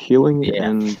on healing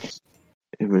and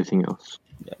everything else.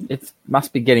 It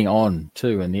must be getting on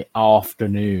too in the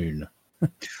afternoon.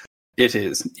 It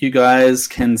is. You guys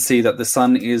can see that the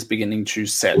sun is beginning to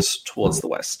set towards the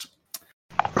west.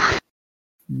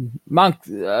 Monk,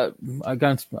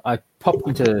 I pop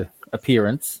into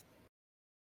appearance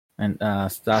and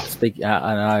start speaking,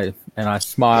 and I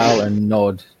smile and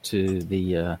nod to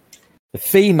the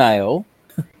female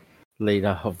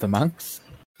leader of the monks,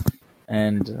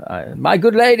 and my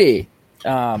good lady,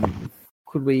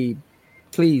 could we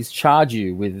please charge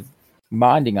you with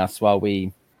minding us while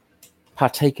we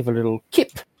partake of a little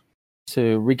kip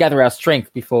to regather our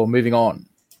strength before moving on?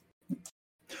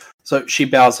 So she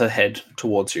bows her head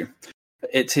towards you.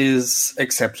 It is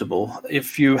acceptable.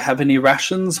 If you have any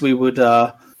rations, we would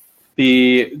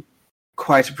be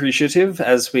quite appreciative,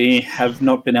 as we have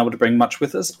not been able to bring much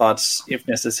with us, but if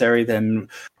necessary, then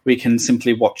we can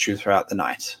simply watch you throughout the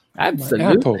night. Absolutely.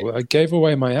 My apple. I gave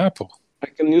away my apple. I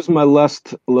can use my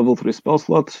last level 3 spell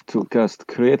slot to cast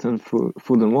Create and Food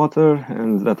and Water,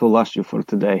 and that will last you for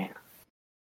today.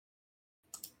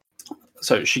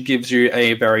 So she gives you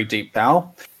a very deep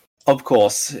bow. Of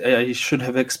course, you should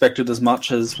have expected as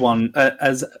much as one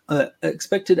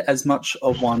expected as much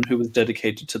of one who was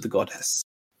dedicated to the goddess.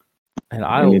 And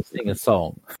I will sing a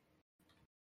song.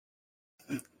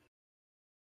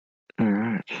 All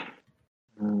right.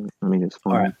 Let me just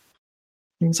find. All right.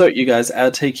 So you guys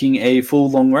are taking a full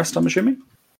long rest, I'm assuming?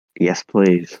 Yes,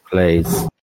 please. Please.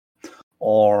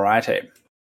 Alrighty.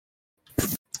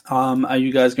 Are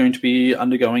you guys going to be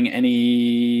undergoing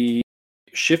any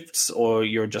shifts, or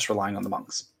you're just relying on the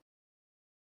monks?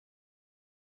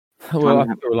 Well, I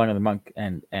think we're relying on the monk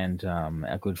and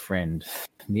our good friend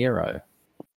Nero.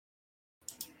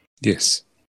 Yes.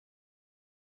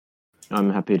 I'm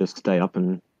happy to stay up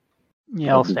and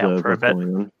I'll stay up for a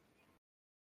bit.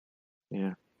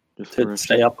 Yeah, just To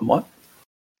stay up and what?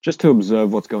 Just to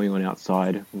observe what's going on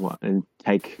outside and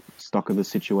take stock of the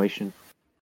situation.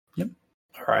 Yep.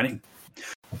 Alrighty.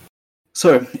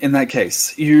 So, in that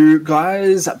case, you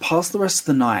guys pass the rest of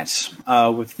the night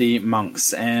with the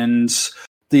monks, and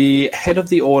the head of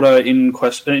the order in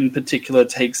particular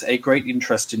takes a great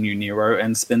interest in you, Nero,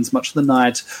 and spends much of the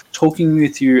night talking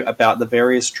with you about the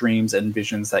various dreams and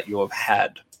visions that you have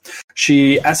had.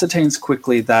 She ascertains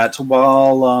quickly that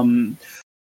while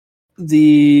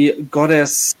the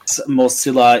goddess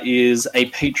Morsilla is a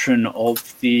patron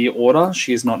of the order,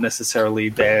 she is not necessarily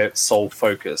their sole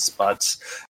focus, but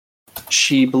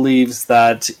she believes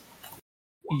that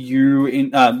you,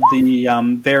 in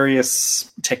the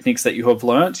various techniques that you have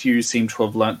learnt, you seem to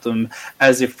have learnt them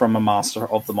as if from a master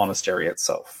of the monastery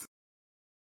itself.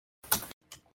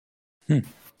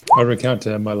 I recount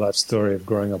to her my life story of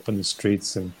growing up on the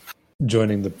streets and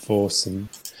joining the force and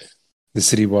the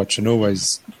city watch, and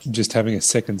always just having a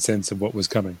second sense of what was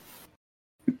coming.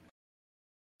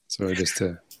 So just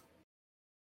a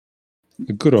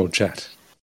good old chat.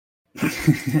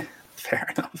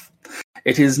 Fair enough.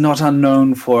 It is not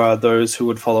unknown for those who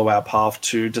would follow our path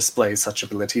to display such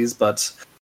abilities, but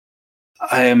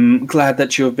I am glad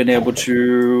that you have been able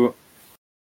to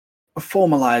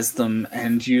formalize them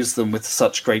and use them with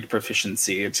such great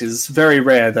proficiency. It is very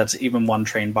rare that even one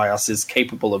trained by us is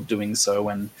capable of doing so,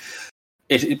 and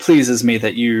it pleases me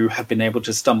that you have been able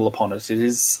to stumble upon it. It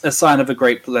is a sign of a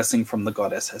great blessing from the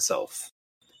goddess herself.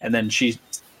 And then she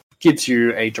gives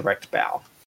you a direct bow.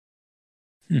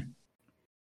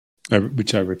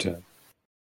 Which I return.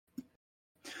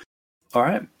 All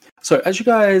right. So as you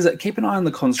guys keep an eye on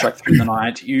the construct through the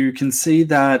night, you can see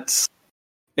that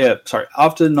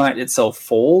after the night itself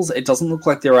falls, it doesn't look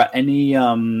like there are any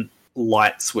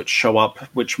lights which show up,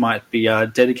 which might be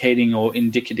dedicating or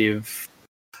indicative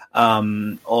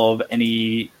of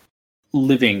any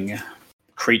living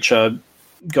creature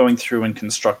going through and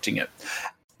constructing it.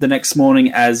 The next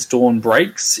morning, as dawn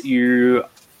breaks, you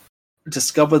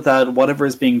discover that whatever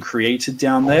is being created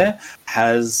down there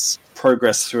has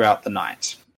progressed throughout the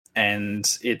night. And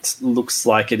it looks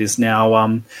like it is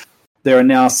now... there are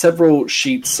now several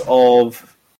sheets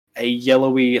of a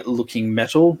yellowy-looking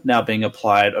metal now being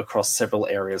applied across several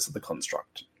areas of the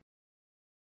construct.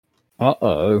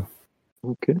 Uh-oh.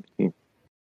 Okay.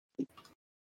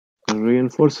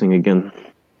 Reinforcing again.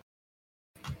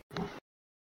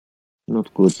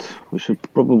 Not good. We should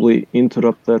probably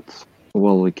interrupt that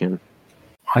while we can.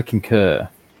 I concur.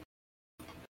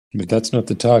 But that's not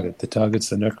the target. The target's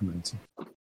the necromancer.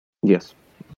 Yes.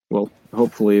 Well,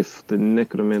 hopefully if the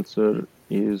necromancer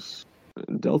is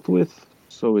dealt with,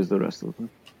 so is the rest of them.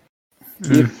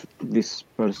 If this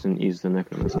person is the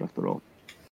necromancer after all.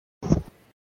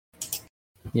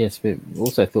 Yes, we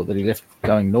also thought that he left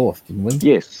going north, didn't we?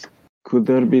 Yes. Could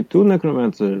there be two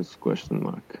necromancers? Question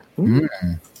mark.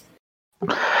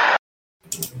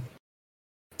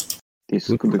 This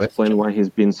Good could question. explain why he's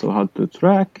been so hard to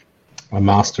track. A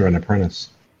master and apprentice.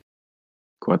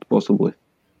 Quite possibly.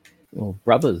 Or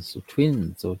brothers, or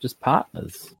twins, or just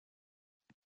partners.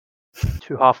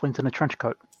 2 halflings in a trench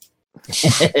coat.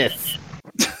 Yes.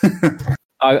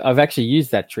 I've actually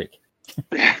used that trick.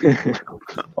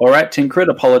 All right, Tinkrit,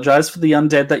 apologize for the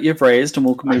undead that you've raised, and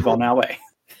we'll move on our way.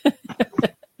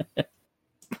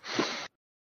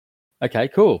 Okay,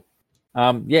 cool.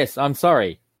 Yes, I'm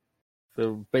sorry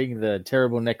for being the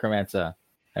terrible necromancer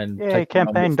and Yay, taking on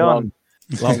campaign this done.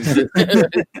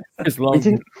 this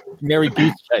long merry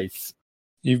goose chase.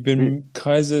 You've been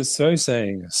Kaiser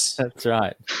so-saying us. That's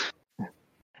right.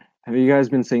 Have you guys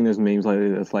been seeing those memes lately?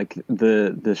 It's like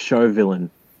the show villain,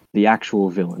 the actual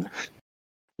villain.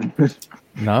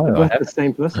 No, I Both the haven't.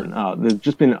 same person. Oh, there's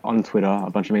just been on Twitter a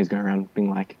bunch of memes going around being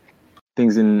like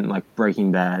things in like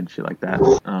Breaking Bad, shit like that.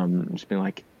 Just being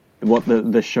like what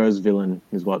the show's villain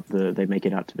is what they make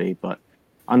it out to be, but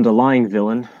underlying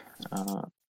villain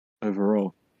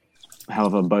overall.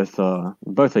 However, both are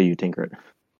you, Tinkrit.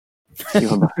 You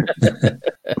are both.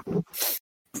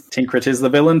 Tinkrit is the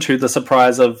villain, to the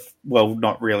surprise of, well,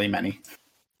 not really many.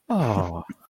 Oh,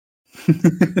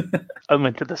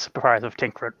 Only to the surprise of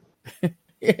Tinkrit.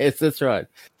 yes, that's right.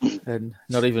 And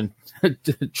not even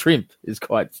Trimp is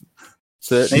quite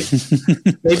certain.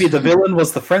 Maybe the villain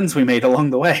was the friends we made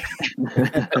along the way.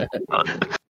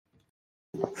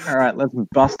 All right, let's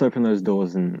bust open those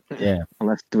doors and Yeah.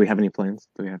 do we have any plans?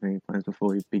 Do we have any plans before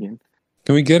we begin?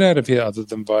 Can we get out of here other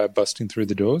than via busting through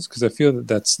the doors? Because I feel that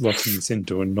that's locking us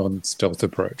into a non-stealth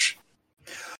approach.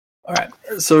 All right.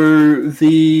 So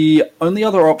the only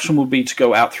other option would be to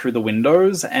go out through the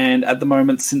windows. And at the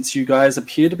moment, since you guys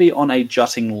appear to be on a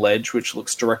jutting ledge, which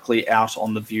looks directly out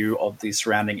on the view of the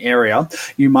surrounding area,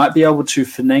 you might be able to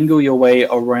finagle your way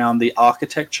around the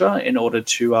architecture in order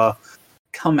to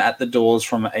come at the doors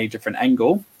from a different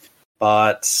angle.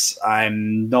 But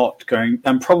I'm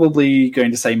probably going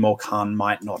to say Morkan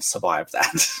might not survive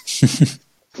that.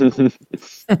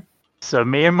 So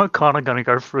me and Makan are going to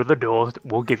go through the doors.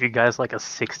 We'll give you guys like a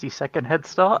 60-second head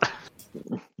start.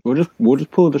 We'll just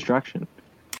pull a distraction.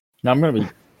 No, I'm going to be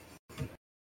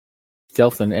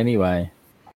stealthing anyway.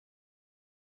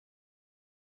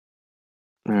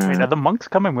 Are the monks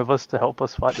coming with us to help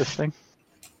us fight this thing?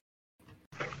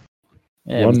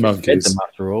 Yeah, One we monk fed is. them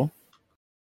after all.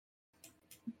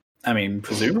 I mean,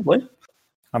 presumably.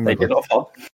 I'm They going did offer.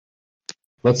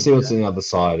 Let's see what's on the other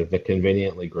side. If they're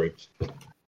conveniently grouped,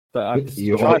 but I'm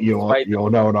you all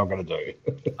know what I'm going to do.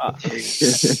 I'd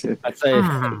say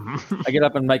I get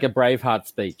up and make a Braveheart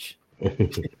speech. Been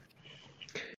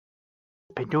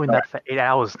doing that for 8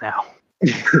 hours now.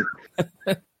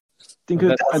 I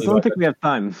don't think we have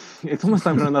time. It's almost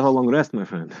time for another long rest, my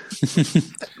friend.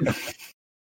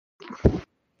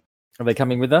 Are they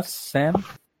coming with us, Sam?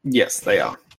 Yes, they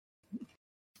are.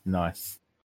 Nice.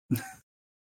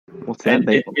 What's that?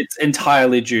 And it's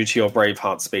entirely due to your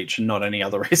Braveheart speech and not any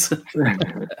other reason.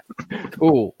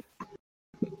 Cool.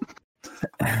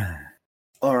 Alrighty.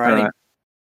 Alright.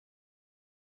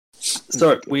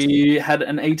 So we had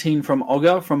an 18 from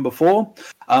Ogre from before.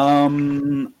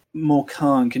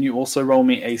 Morkan, can you also roll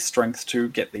me a strength to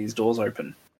get these doors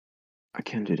open? I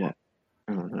can do that.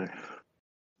 Oh no.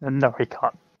 No, he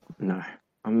can't. No.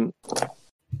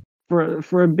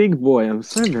 For a big boy, I'm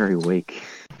so very weak.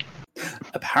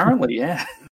 Apparently, yeah.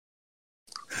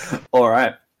 All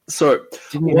right. So,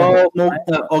 Didn't you have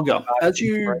Ogre, as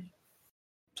you...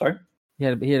 Sorry? He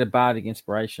had a bardic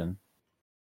inspiration.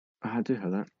 I do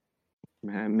have that.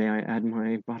 May I add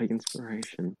my bardic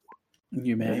inspiration?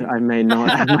 You may. I may not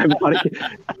add my bardic.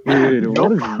 Dude,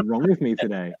 what is wrong with me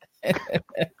today? I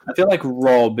feel like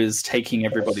Rob is taking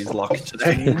everybody's luck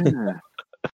today. Yeah.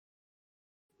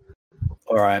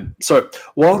 All right. So,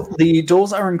 while the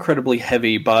doors are incredibly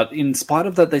heavy, but in spite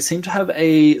of that, they seem to have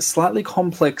a slightly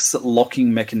complex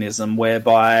locking mechanism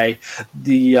whereby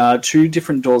the two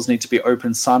different doors need to be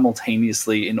opened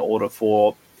simultaneously in order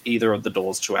for either of the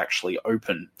doors to actually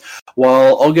open.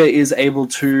 While Ogre is able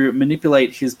to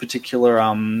manipulate his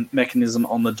particular mechanism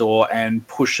on the door and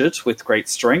push it with great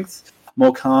strength,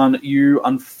 Morkan, you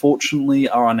unfortunately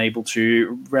are unable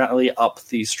to rally up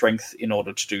the strength in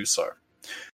order to do so.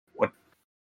 What?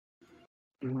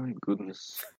 My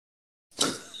goodness.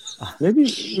 Maybe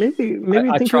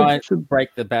I think try we and should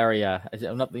break the barrier.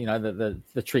 I'm not,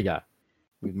 the trigger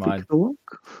with my pick the lock.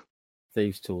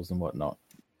 thieves' tools and whatnot.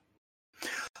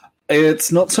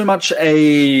 It's not so much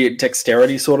a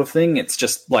dexterity sort of thing. It's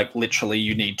just like literally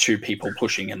you need two people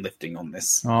pushing and lifting on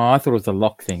this. Oh, I thought it was a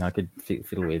lock thing I could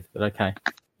fiddle with, but okay.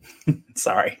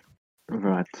 Sorry.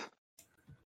 Right.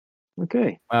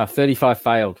 Okay. 35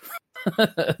 failed.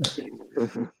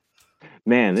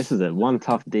 Man, this is a one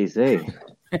tough DC.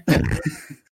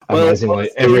 Well,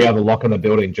 Amazingly, every other lock in the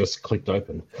building just clicked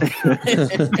open.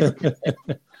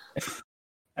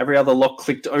 Every other lock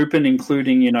clicked open,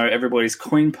 including, everybody's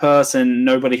coin purse, and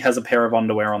nobody has a pair of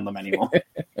underwear on them anymore.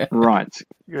 Right.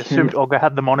 You assumed Olga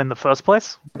had them on in the first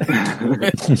place?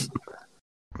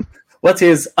 What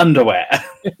is underwear?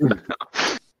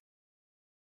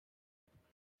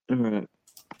 Alright.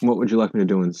 What would you like me to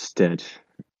do instead?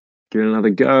 Give it another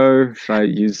go? Should I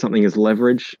use something as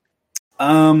leverage?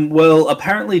 Well,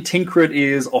 apparently Tinkrit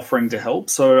is offering to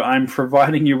help, so I'm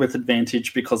providing you with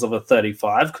advantage because of a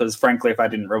 35, because frankly, if I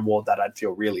didn't reward that, I'd feel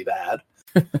really bad.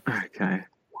 Okay.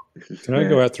 Can I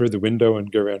go out through the window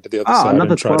and go around to the other Oh, side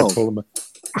another and try 12. to pull them?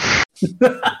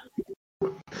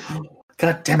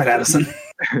 God damn it, Addison.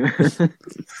 But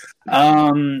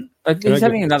Can I he's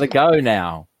having get- another go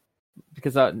now.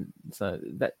 Because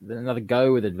another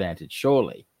go with advantage,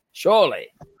 surely. Sure.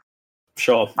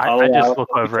 I just look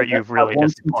over at you really I want him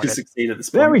to disappointed. succeed at this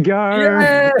point. There we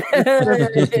go.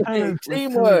 Yay!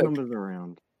 Teamwork. Numbers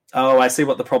around. Oh, I see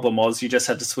what the problem was. You just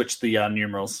had to switch the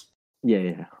numerals.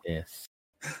 Yeah. Yes.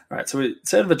 All right, so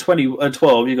instead of a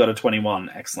 12, you got a 21.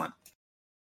 Excellent.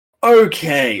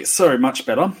 Okay, so much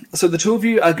better. So the two of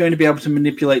you are going to be able to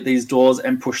manipulate these doors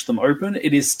and push them open.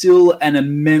 It is still an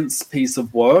immense piece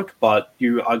of work, but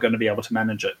you are going to be able to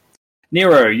manage it.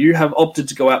 Nero, you have opted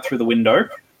to go out through the window.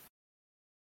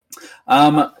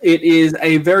 It is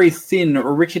a very thin,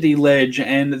 rickety ledge,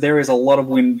 and there is a lot of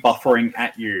wind buffering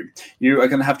at you. You are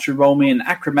going to have to roll me in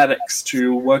acrobatics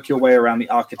to work your way around the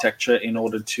architecture in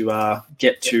order to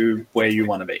get to where you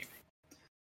want to be.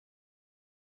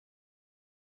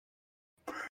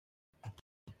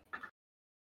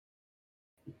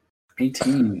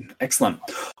 $18. Excellent.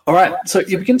 All right, so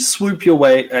you begin to swoop your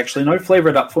way. Actually, no, flavor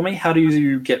it up for me. How do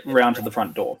you get around to the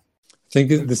front door? I think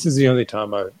this is the only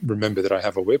time I remember that I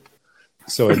have a whip.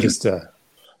 So I just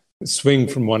swing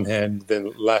from one hand,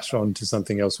 then lash on to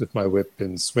something else with my whip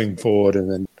and swing forward.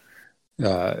 And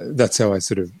then that's how I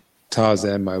sort of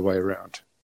Tarzan my way around.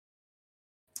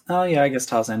 Oh, yeah, I guess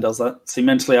Tarzan does that. See,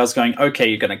 mentally I was going, okay,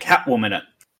 you're going to Catwoman it.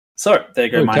 So, there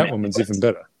you go. Oh, my Catwoman's even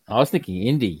better. I was thinking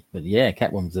indie, but yeah,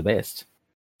 Catwoman's the best.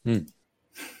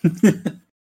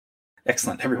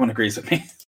 Excellent. Everyone agrees with me.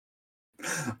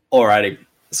 Alrighty.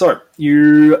 So,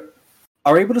 you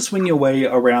are able to swing your way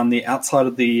around the outside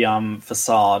of the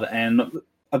facade and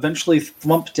eventually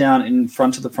thump down in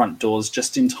front of the front doors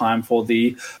just in time for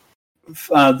the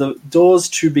doors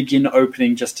to begin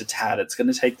opening just a tad. It's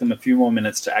going to take them a few more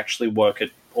minutes to actually work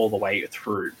it all the way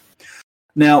through.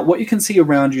 Now, what you can see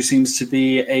around you seems to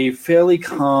be a fairly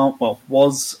calm,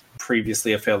 was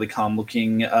previously a fairly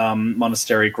calm-looking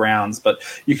monastery grounds, but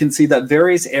you can see that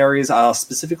various areas are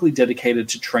specifically dedicated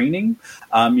to training.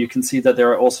 You can see that there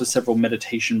are also several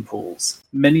meditation pools.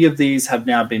 Many of these have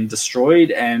now been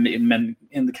destroyed, and in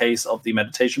the case of the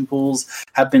meditation pools,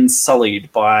 have been sullied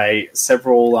by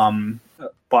several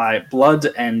by blood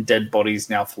and dead bodies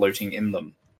now floating in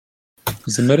them.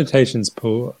 Is the meditations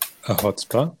pool a hot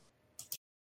spot?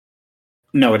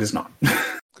 No, it is not.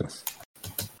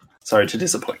 Sorry to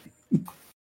disappoint.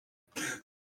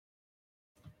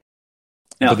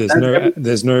 Now, But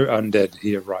there's no undead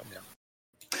here right now.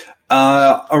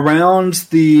 around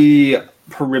the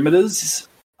perimeters,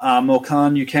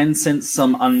 Morkan, you can sense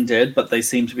some undead, but they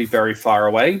seem to be very far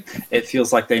away. It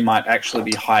feels like they might actually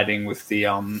be hiding with the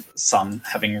sun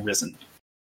having risen.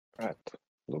 Right.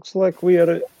 Looks like we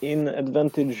are in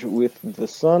advantage with the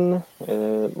sun.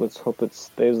 Let's hope it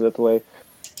stays that way.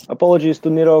 Apologies to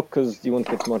Nero, because you won't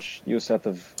get much use out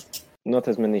of not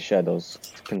as many shadows,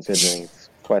 considering it's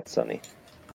quite sunny.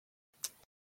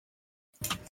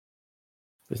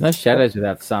 There's no shadows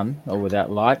without sun or without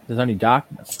light. There's only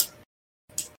darkness.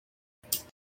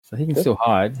 So he can still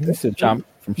hide. He can still jump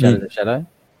from shadow to shadow.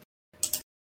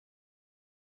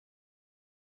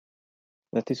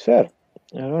 That is fair.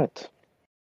 All right.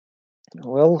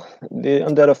 Well, the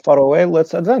undead are far away.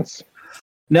 Let's advance.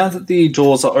 Now that the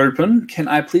doors are open, can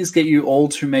I please get you all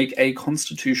to make a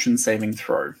Constitution saving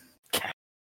throw?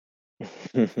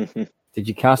 Did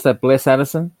you cast that bless,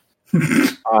 Addison?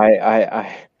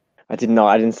 I did not.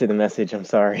 I didn't see the message. I'm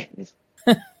sorry.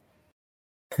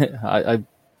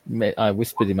 I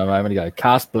whispered him a moment ago.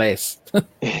 Cast bless.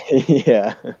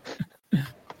 Yeah.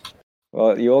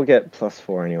 Well, you all get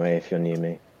 +4 anyway if you're near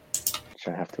me, which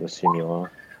I have to assume you are.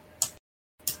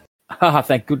 Ah,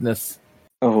 thank goodness.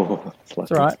 Oh,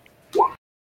 That's all right.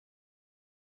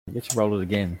 I get to roll it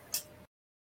again.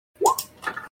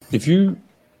 If you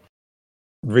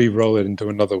re-roll it into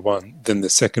another one, then the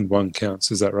second one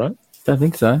counts. Is that right? Don't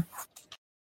think so.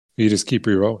 You just keep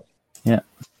re-rolling. Yeah.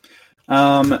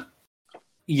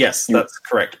 Yes, that's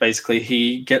correct. Basically,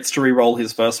 he gets to re-roll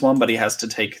his first one, but he has to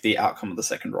take the outcome of the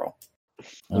second roll.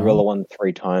 You roll a 1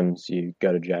 3 times, you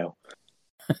go to jail.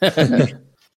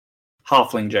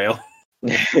 Halfling jail.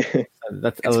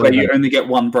 That's It's where you only get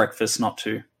one breakfast, not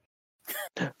two.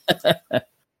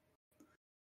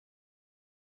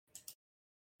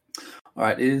 All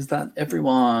right, is that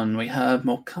everyone? We have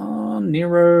Morkan,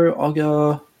 Nero,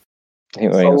 Ogre.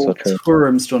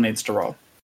 Turum still needs to roll.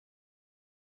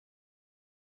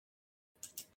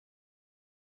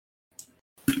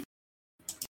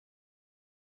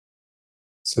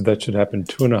 So that should happen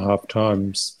 2.5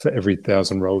 times for every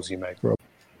 1,000 rolls you make, Rob.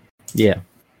 Yeah.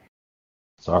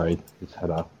 Sorry, just had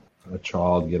a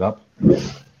child get up.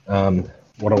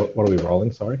 What are we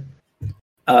rolling? Sorry.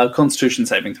 Constitution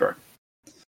saving throw.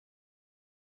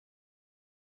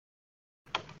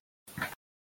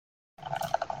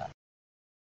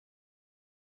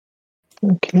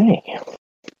 Okay.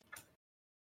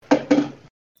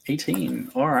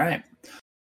 18. All right.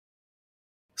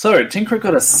 So, Tinker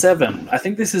got a 7. I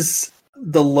think this is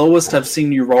the lowest I've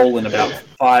seen you roll in about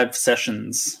 5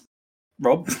 sessions.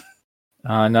 Rob?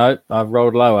 No, I've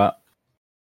rolled lower.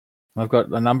 I've got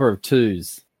a number of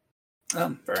 2s.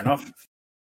 Fair enough.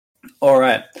 All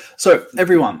right. So,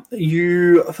 everyone,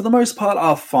 you, for the most part,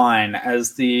 are fine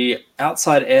as the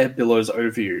outside air billows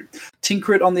over you.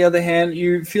 Tinkrit, on the other hand,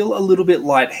 you feel a little bit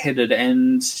lightheaded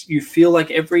and you feel like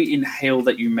every inhale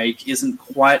that you make isn't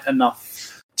quite enough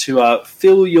to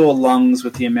fill your lungs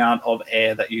with the amount of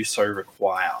air that you so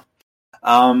require.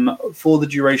 For the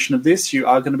duration of this, you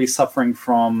are going to be suffering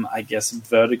from, I guess,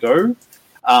 vertigo,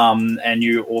 and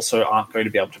you also aren't going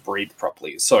to be able to breathe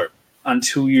properly. So,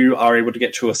 until you are able to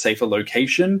get to a safer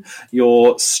location,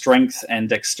 your strength and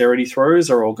dexterity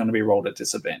throws are all going to be rolled at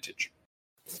disadvantage.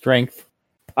 Strength.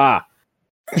 Ah.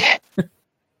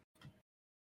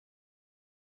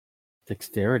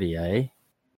 Dexterity, eh?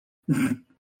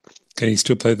 Can he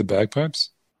still play the bagpipes?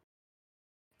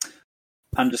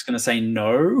 I'm just going to say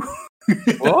no.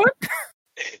 What?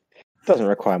 Doesn't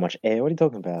require much air. What are you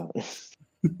talking about?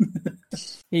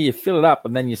 Yeah, you fill it up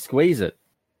and then you squeeze it.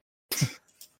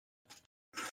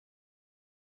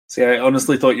 See, I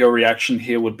honestly thought your reaction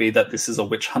here would be that this is a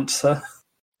witch hunt, sir.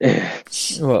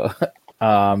 Well,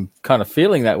 kind of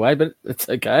feeling that way, but it's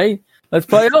okay. Let's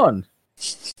play on.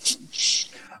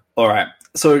 All right.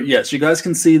 So, yes, you guys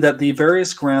can see that the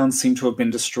various grounds seem to have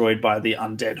been destroyed by the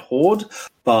undead horde,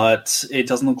 but it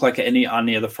doesn't look like any are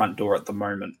near the front door at the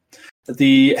moment.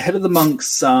 The head of the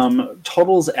monks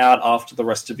toddles out after the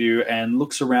rest of you and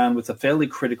looks around with a fairly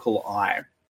critical eye.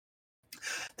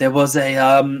 There was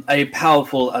a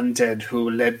powerful undead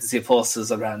who led the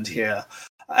forces around here.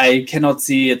 I cannot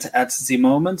see it at the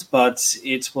moment, but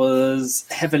it was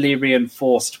heavily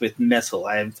reinforced with metal.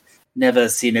 I've never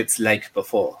seen its like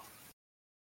before.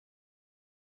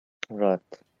 Right.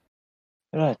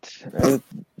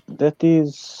 That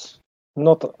is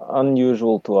not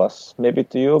unusual to us. Maybe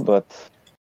to you, but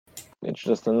it's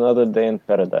just another day in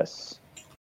paradise.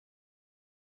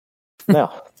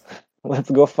 Now, let's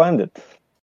go find it.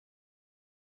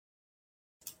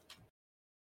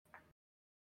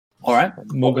 All right.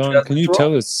 Morgan, can you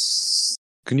tell us?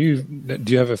 Do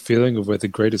you have a feeling of where the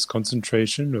greatest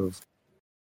concentration of?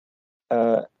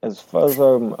 As far as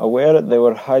I'm aware, they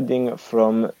were hiding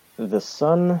from the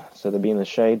sun, so they'd be in the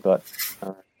shade. But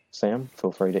Sam,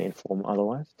 feel free to inform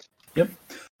otherwise. Yep.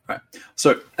 All right.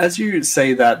 So as you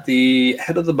say that, the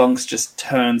head of the monks just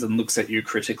turns and looks at you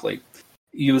critically.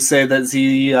 You say that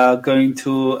they are going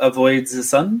to avoid the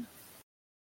sun?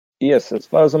 Yes, as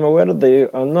far as I'm aware, they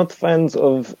are not fans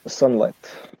of sunlight.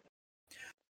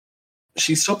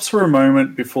 She stops for a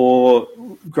moment before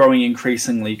growing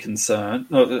increasingly concerned.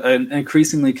 An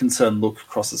increasingly concerned look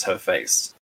crosses her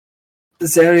face.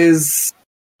 There is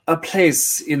a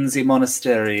place in the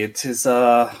monastery. It is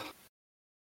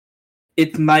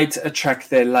it might attract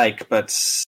their like,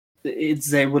 but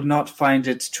they would not find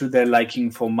it to their liking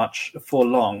for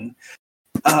long.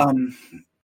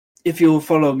 If you'll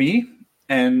follow me,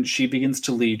 and she begins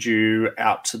to lead you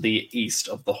out to the east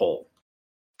of the hall.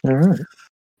 All right.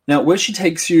 Now, where she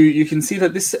takes you, you can see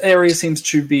that this area seems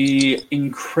to be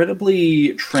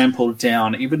incredibly trampled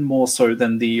down, even more so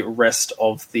than the rest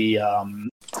of the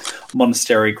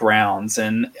monastery grounds.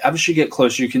 And as you get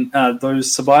closer, you can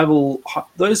those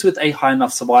with a high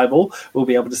enough survival will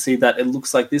be able to see that it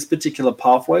looks like this particular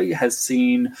pathway has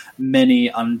seen many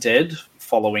undead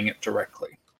following it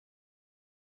directly.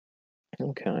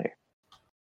 Okay.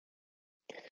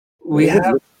 We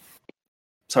have.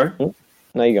 Sorry.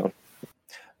 Now you go.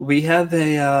 We have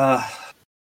a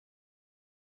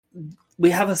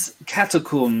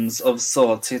catacombs of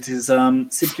sorts. It is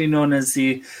simply known as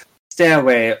the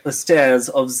stairs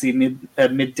of the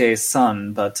midday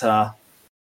sun. But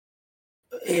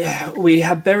we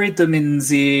have buried them in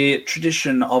the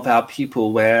tradition of our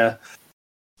people, where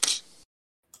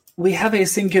we have a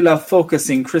singular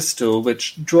focusing crystal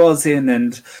which draws in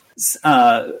and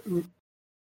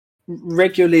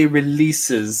regularly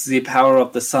releases the power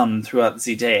of the sun throughout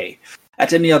the day.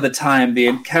 At any other time,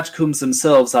 the catacombs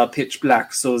themselves are pitch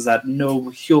black so that no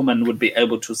human would be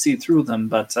able to see through them,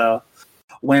 but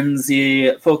when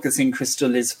the focusing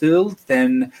crystal is filled,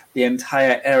 then the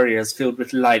entire area is filled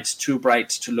with light too bright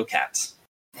to look at.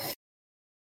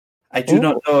 I do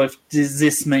not know if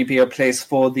this may be a place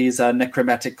for these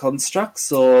necromantic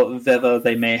constructs, or whether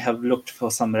they may have looked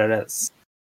for somewhere else.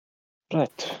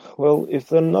 Right. Well, if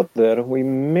they're not there,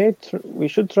 we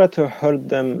should try to herd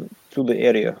them to the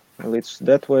area. At least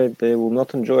that way they will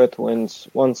not enjoy it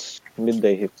once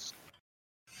midday hits.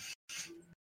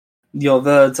 Your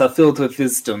words are filled with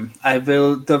wisdom. I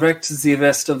will direct the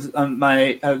rest of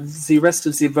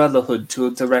the Brotherhood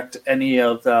to direct any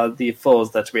of the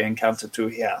foes that we encounter to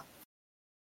here.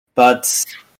 But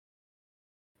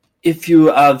if you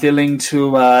are willing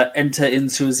to enter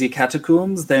into the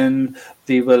catacombs, then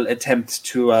we will attempt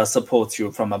to support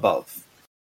you from above.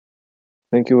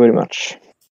 Thank you very much.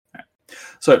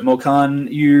 So,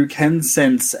 Morkan, you can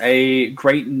sense a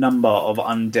great number of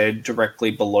undead directly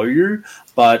below you,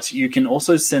 but you can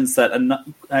also sense that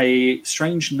a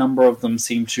strange number of them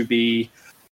seem to be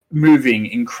moving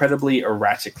incredibly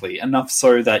erratically, enough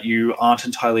so that you aren't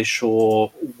entirely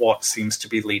sure what seems to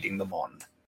be leading them on.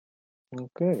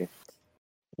 Okay.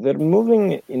 They're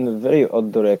moving in a very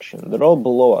odd direction. They're all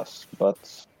below us, but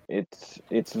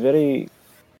it's very...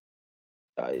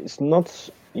 it's not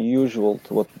usual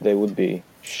to what they would be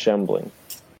shambling.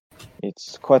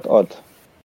 It's quite odd.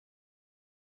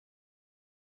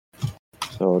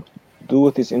 So, do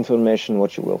with this information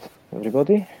what you will.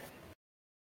 Everybody?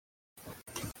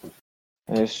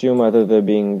 I assume either they're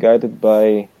being guided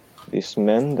by this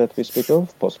man that we speak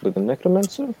of, possibly the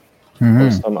necromancer,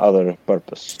 or some other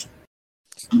purpose.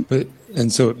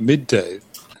 And so at midday,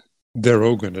 they're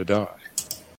all going to die.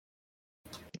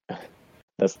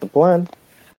 That's the plan.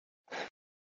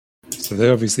 So they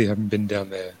obviously haven't been down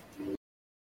there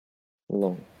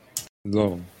long.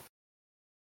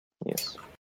 Yes.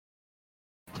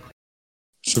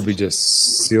 Should we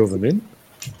just seal them in?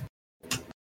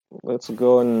 Let's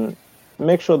go and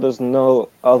make sure there's no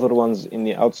other ones in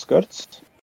the outskirts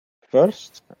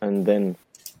first, and then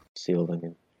seal them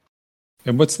in.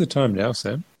 And what's the time now,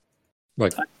 Sam?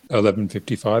 Like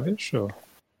 11:55-ish, or?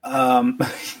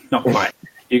 Not quite.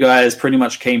 You guys pretty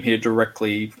much came here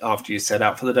directly after you set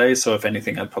out for the day, so if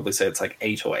anything, I'd probably say it's like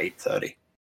 8 or 8:30.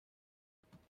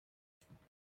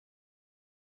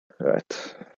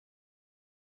 Right.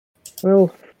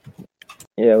 Well,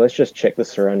 yeah, let's just check the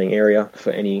surrounding area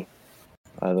for any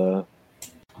other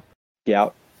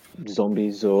gout,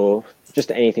 zombies, or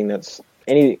just anything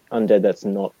any undead that's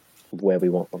not where we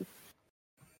want them.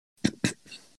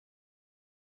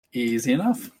 Easy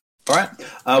enough. All right.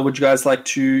 Would you guys like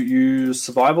to use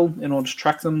survival in order to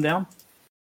track them down?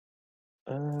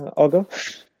 I'll go.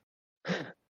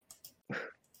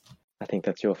 I think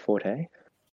that's your forte.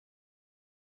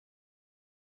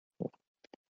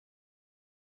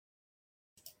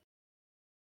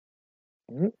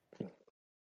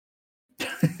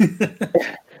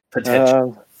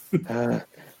 Potential.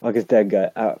 I guess dead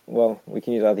guy. Well, we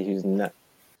can either use that.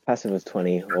 Passive is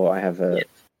 20, or I have a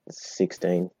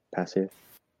 16 passive.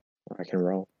 I can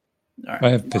roll. All right. I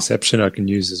have perception I can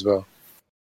use as well.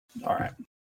 All right.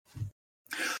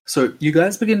 So you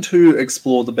guys begin to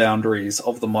explore the boundaries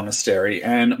of the monastery,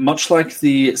 and much like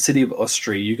the city of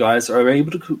Ostri, you guys are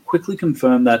able to quickly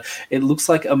confirm that it looks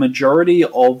like a majority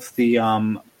of the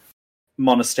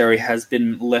monastery has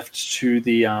been left to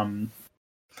the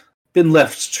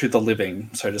living,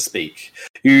 so to speak.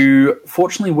 You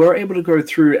fortunately were able to go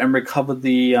through and recover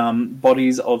the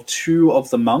bodies of 2 of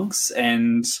the monks,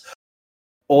 and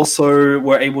also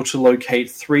were able to locate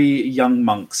 3 young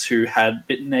monks who had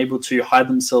been able to hide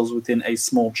themselves within a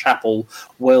small chapel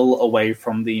well away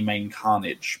from the main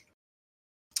carnage.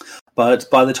 But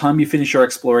by the time you finish your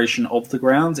exploration of the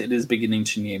grounds, it is beginning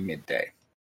to near midday.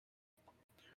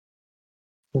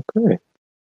 Okay.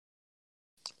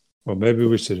 Well, maybe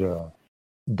we should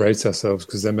brace ourselves,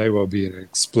 because there may well be an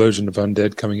explosion of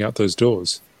undead coming out those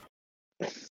doors.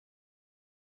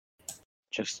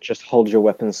 Just hold your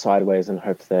weapons sideways and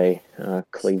hope they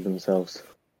cleave themselves.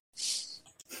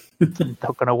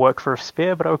 Not going to work for a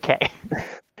spear, but okay.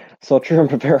 Soldier and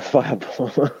prepare a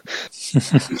fireball.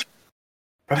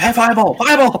 Prepare fireball!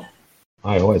 Fireball!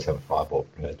 I always have a fireball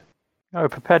prepared. No,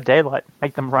 prepare daylight.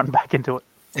 Make them run back into it.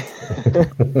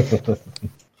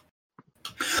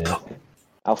 Yeah.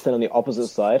 I'll stand on the opposite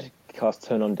side, cast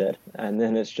Turn Undead, and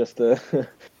then it's just a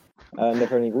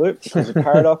never-ending loop. Because of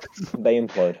paradox, they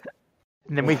implode.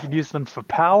 And then we can use them for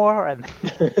power. And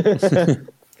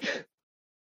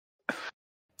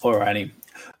Alrighty.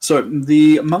 So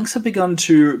the monks have begun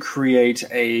to create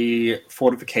a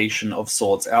fortification of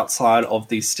sorts outside of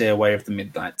the stairway of the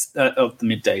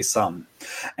midday sun.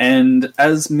 And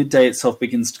as midday itself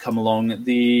begins to come along,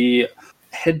 the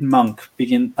head monk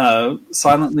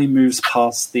silently moves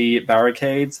past the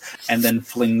barricades and then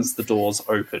flings the doors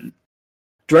open.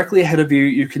 Directly ahead of you,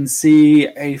 you can see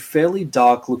a fairly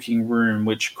dark-looking room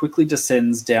which quickly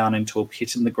descends down into a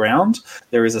pit in the ground.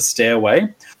 There is a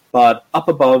stairway, but up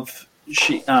above,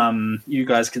 you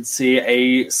guys can see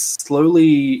a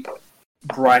slowly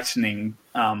brightening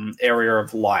area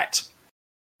of light.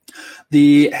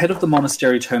 The head of the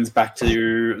monastery turns back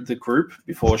to the group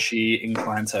before she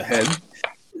inclines her head.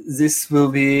 This will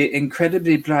be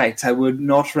incredibly bright. I would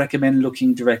not recommend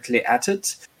looking directly at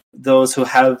it. Those who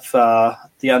have,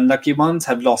 the unlucky ones,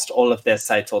 have lost all of their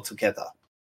sight altogether.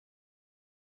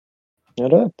 All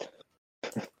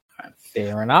right.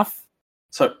 Fair enough.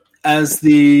 So, as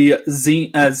the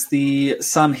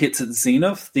sun hits its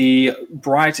zenith, the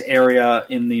bright area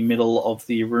in the middle of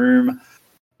the room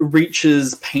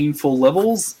reaches painful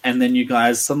levels, and then you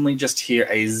guys suddenly just hear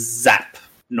a zap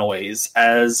noise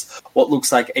as what looks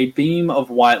like a beam of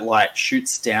white light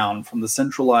shoots down from the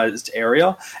centralized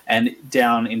area and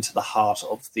down into the heart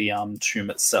of the tomb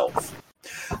itself.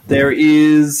 There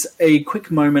is a quick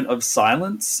moment of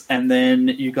silence, and then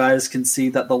you guys can see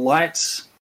that the light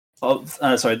of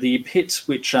the pit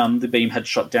which the beam had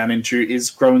shot down into is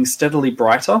growing steadily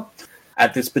brighter.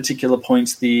 At this particular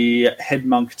point, the head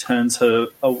monk turns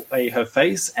away her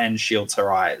face and shields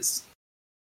her eyes.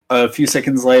 A few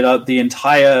seconds later,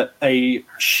 a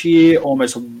sheer,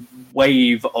 almost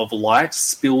wave of light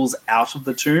spills out of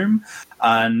the tomb,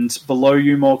 and below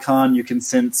you, Morkan, you can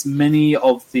sense many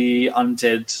of the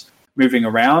undead moving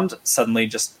around, suddenly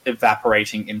just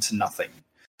evaporating into nothing.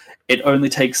 It only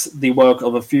takes the work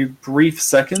of a few brief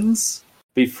seconds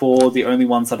before the only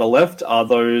ones that are left are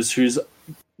those whose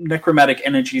necromantic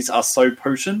energies are so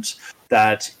potent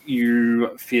that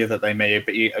you fear that they may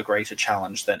be a greater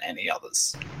challenge than any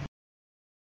others.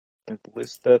 At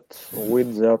least that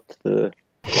weeds out the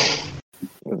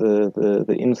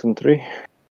infantry.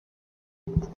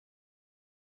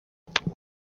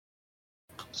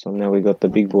 So now we got the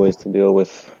big boys to deal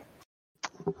with.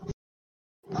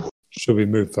 Should we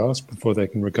move fast before they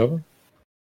can recover?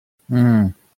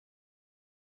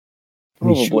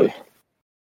 Probably.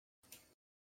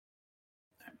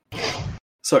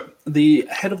 So the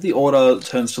head of the order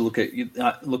turns to look at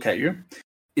you.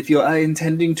 If you are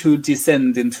intending to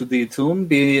descend into the tomb,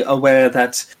 be aware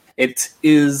that it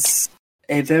is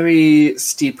a very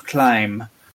steep climb.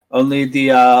 Only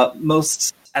the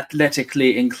most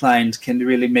athletically inclined can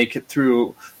really make it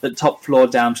through the top floor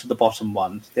down to the bottom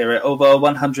one. There are over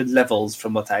 100 levels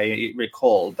from what I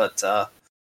recall, but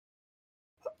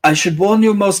I should warn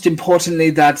you most importantly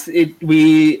that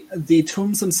the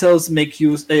tombs themselves make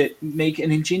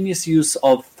an ingenious use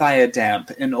of fire damp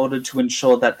in order to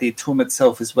ensure that the tomb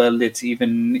itself is well lit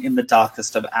even in the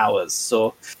darkest of hours.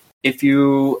 So if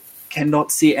you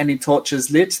cannot see any torches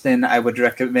lit, then I would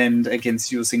recommend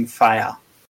against using fire.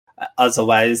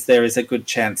 Otherwise, there is a good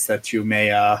chance that you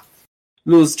may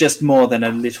lose just more than a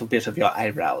little bit of your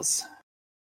eyebrows.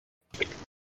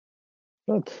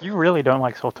 you really don't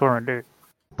like Solturan, do you?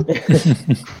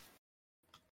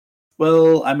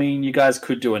 Well, I mean, you guys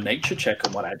could do a nature check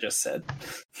on what I just said.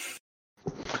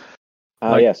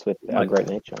 Yes, with our great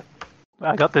nature.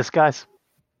 I got this, guys.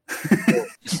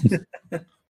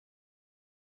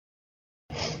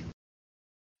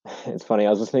 It's funny, I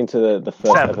was listening to the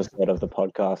first episode of the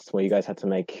podcast where you guys had to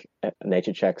make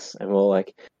nature checks, and we were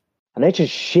like,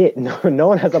 nature's shit. No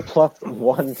one has a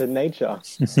 +1 to nature.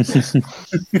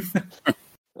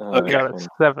 I got it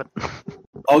 7.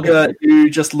 Olga, you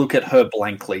just look at her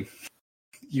blankly.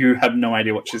 You have no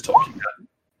idea what she's talking about.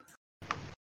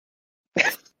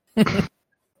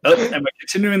 And we're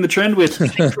continuing the trend with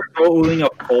rolling a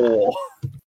 4.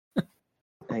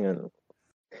 Hang on.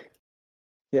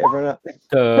 Yeah, everyone.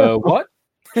 What?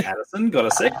 Addison got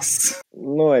a 6.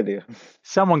 No idea.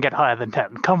 Someone get higher than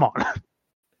 10. Come on.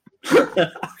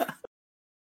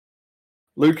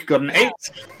 Luke got an 8.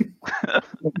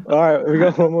 Alright, we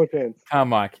got one more chance. Come,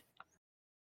 Mike.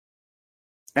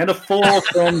 And a 4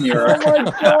 from Nero. Oh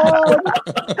my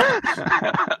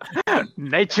god!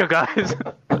 Nature, guys.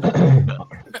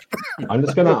 I'm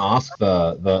just going to ask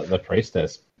the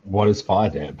priestess, what is fire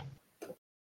damp?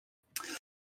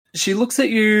 She looks at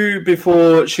you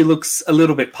before she looks a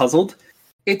little bit puzzled.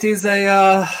 I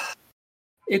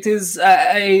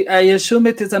assume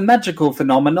it is a magical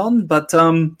phenomenon, but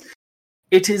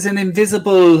it is an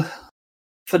invisible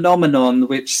phenomenon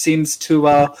which seems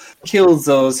to kill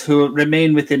those who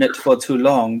remain within it for too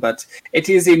long, but it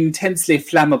is intensely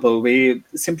flammable. We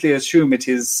simply assume it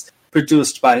is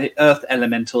produced by earth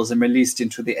elementals and released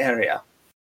into the area.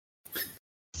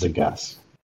 It's a gas.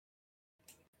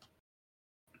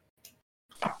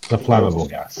 The flammable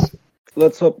gas.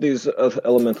 Let's hope these earth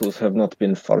elementals have not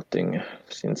been farting,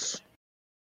 since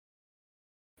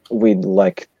we'd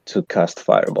like to cast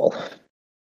Fireball.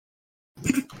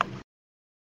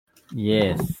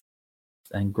 Yes.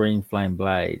 And green flame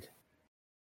blade.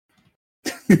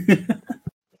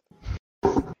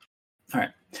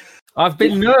 Alright. I've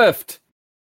been nerfed.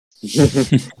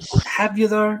 Have you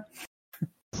though?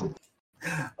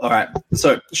 Alright,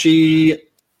 so she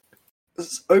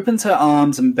opens her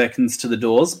arms and beckons to the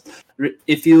doors.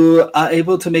 If you are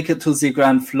able to make it to the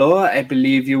ground floor, I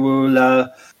believe you will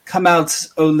come out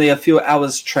only a few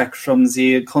hours' trek from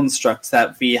the construct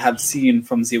that we have seen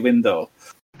from the window.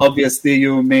 Obviously,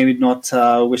 you may not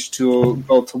wish to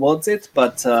go towards it,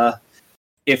 but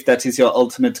if that is your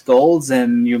ultimate goal,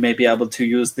 then you may be able to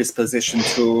use this position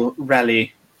to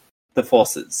rally the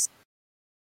forces.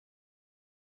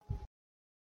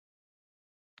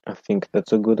 I think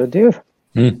that's a good idea.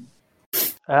 Let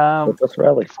us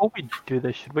rally. Before we do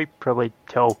this, should we probably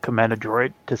tell Commander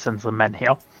Droid to send some men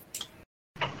here?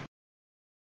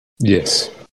 Yes.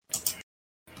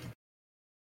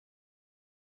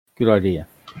 Good idea.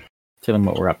 Tell them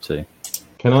what we're up to.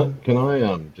 Can I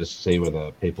just see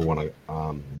whether people want to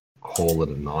call it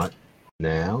a night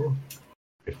now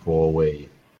before we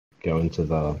go into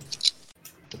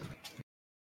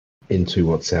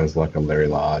what sounds like a very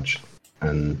large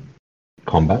and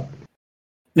combat?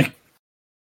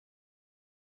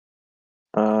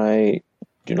 I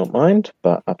do not mind,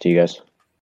 but up to you guys.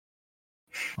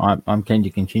 I'm keen to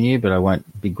continue, but I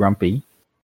won't be grumpy.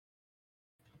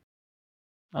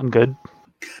 I'm good.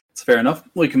 It's fair enough.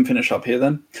 We can finish up here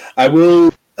then. I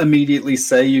will immediately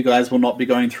say you guys will not be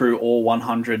going through all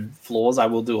 100 floors. I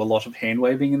will do a lot of hand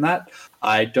waving in that.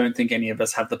 I don't think any of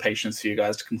us have the patience for you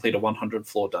guys to complete a 100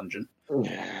 floor dungeon. I'm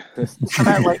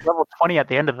at like level 20 at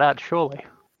the end of that, surely.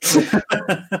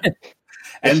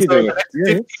 And so the next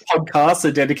 50 podcasts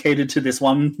are dedicated to this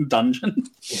one dungeon.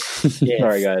 Yes.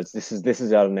 Sorry, guys. This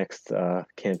is our next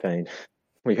campaign.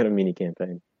 We got a mini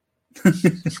campaign.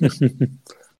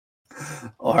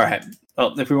 All right.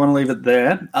 Well, if we want to leave it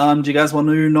there, do you guys want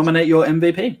to nominate your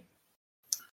MVP?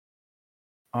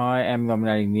 I am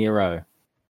nominating Nero.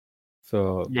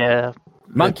 So yeah,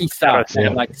 monkey stuff,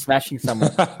 like smashing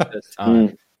someone.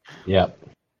 Yep.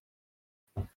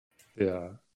 Yeah.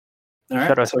 All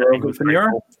right. So we're all good for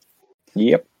Nero?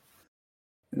 Yep.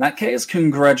 In that case,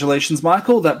 congratulations,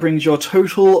 Michael. That brings your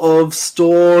total of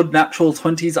stored natural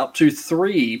 20s up to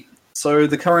 3. So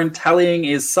the current tallying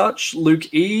is such.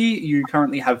 Luke E, you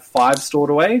currently have 5 stored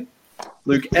away.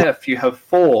 Luke F, you have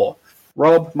 4.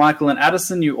 Rob, Michael, and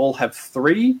Addison, you all have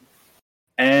 3.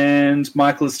 And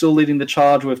Michael is still leading the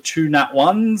charge with 2 nat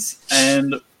 1s.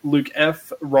 And Luke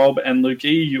F, Rob, and Luke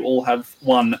E, you all have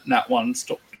 1 nat 1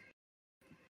 stored.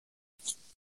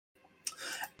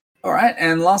 All right,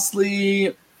 and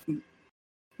lastly,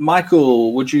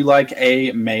 Michael, would you like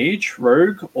a mage,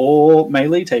 rogue, or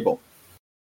melee table?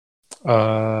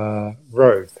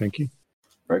 Rogue, thank you.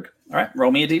 Rogue. All right,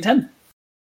 roll me a d10.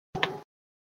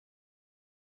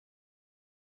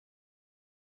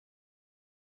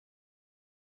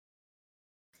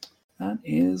 That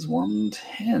is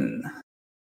 110.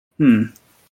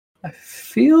 I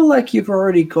feel like you've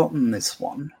already gotten this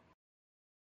one.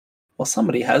 Well,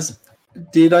 somebody has.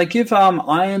 Did I give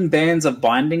iron bands of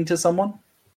binding to someone?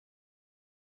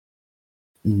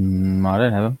 I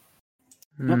don't have them.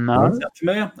 No. Is that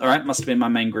familiar? All right, must have been my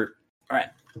main group. All right.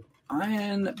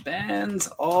 Iron Bands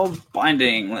of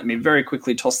Binding. Let me very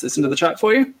quickly toss this into the chat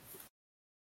for you.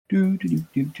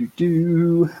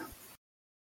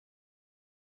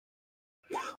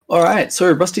 Alright,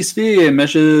 so Rusty Sphere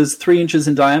measures 3 inches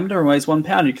in diameter and weighs 1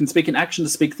 pound. You can speak an action to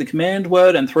speak the command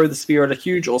word and throw the sphere at a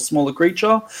huge or smaller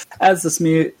creature. As the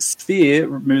sphere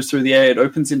moves through the air, it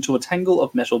opens into a tangle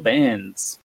of metal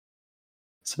bands.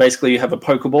 So basically you have a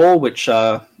Pokeball, which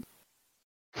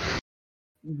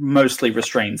mostly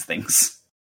restrains things.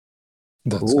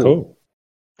 That's cool.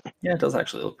 Yeah, it does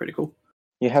actually look pretty cool.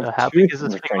 You have So how big is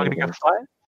this thing we're going to go fight?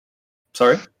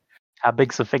 Sorry? How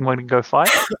big's the thing we're going to go fight?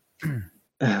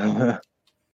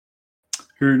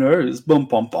 Who knows? Bum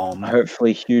bum bum.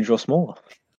 Hopefully huge or smaller.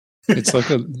 It's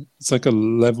like a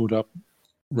leveled up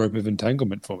rope of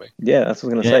entanglement for me. Yeah, that's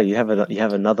what I was going to say. You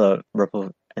have another rope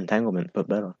of entanglement, but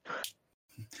better.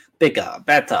 Bigger,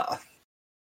 better.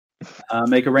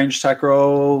 Make a ranged attack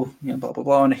roll, blah blah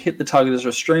blah, and hit the target is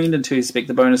restrained until you speak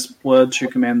the bonus word to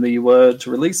command the word to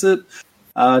release it.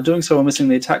 Doing so while missing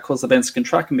the attack causes the bands to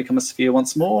contract and become a sphere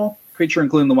once more. Creature,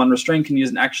 including the one restrained, can use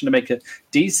an action to make a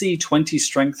DC 20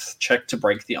 strength check to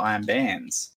break the iron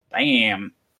bands.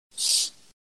 Bam!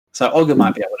 So Olga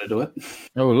might be able to do it.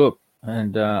 Oh, look.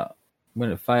 And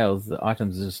when it fails, the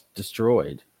item's just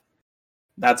destroyed.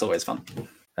 That's always fun.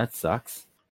 That sucks.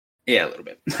 Yeah, a little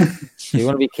bit. So you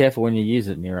want to be careful when you use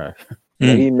it, Nero.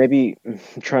 Maybe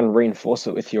try and reinforce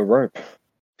it with your rope.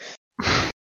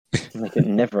 Make it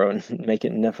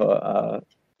never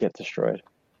get destroyed.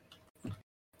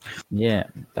 Yeah,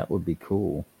 that would be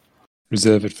cool.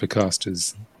 Reserve it for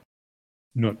casters,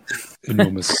 not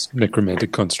enormous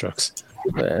necromantic constructs.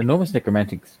 Enormous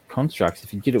necromantic constructs,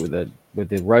 if you did it with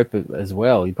the rope as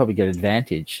well, you'd probably get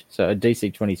advantage. So a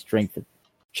DC 20 strength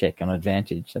check on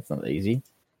advantage, that's not easy.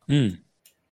 If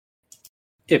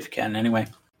you can, anyway.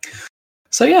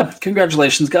 So yeah,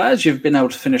 congratulations, guys. You've been able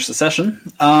to finish the session.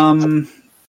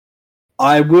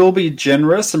 I will be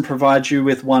generous and provide you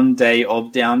with 1 day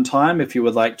of downtime if you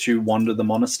would like to wander the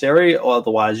monastery, or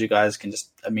otherwise you guys can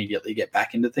just immediately get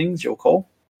back into things. Your call.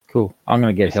 Cool. I'm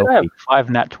going to get I have healthy. 5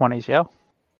 nat 20s, yeah?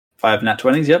 5 nat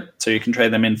 20s, yep. So you can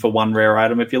trade them in for 1 rare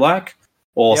item if you like,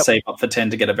 or Yep. save up for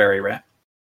 10 to get a very rare.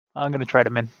 I'm going to trade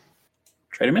them in.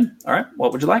 Trade them in. All right.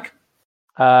 What would you like?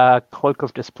 Cloak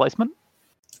of Displacement.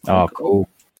 Oh, cool.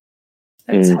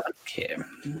 Let's have a look here.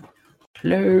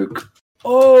 Cloak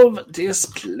of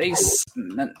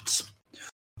Displacement.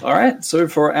 All right. So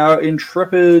for our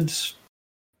intrepid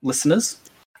listeners,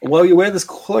 while you wear this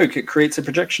cloak, it creates a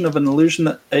projection of an illusion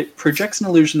that projects an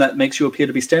illusion that makes you appear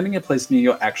to be standing in a place near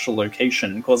your actual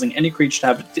location, causing any creature to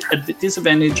have a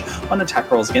disadvantage on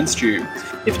attack rolls against you.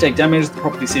 If you take damage, the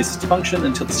property ceases to function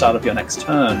until the start of your next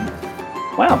turn.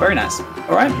 Wow, very nice.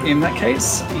 All right, in that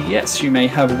case, yes, you may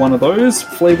have one of those.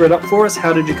 Flavor it up for us.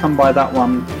 How did you come by that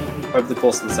one over the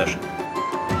course of the session?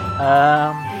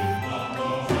 I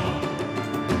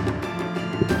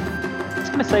was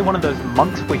going to say one of those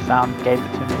monks we found gave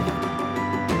it to me.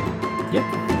 Yep,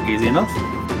 easy enough.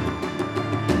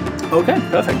 Okay,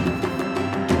 perfect.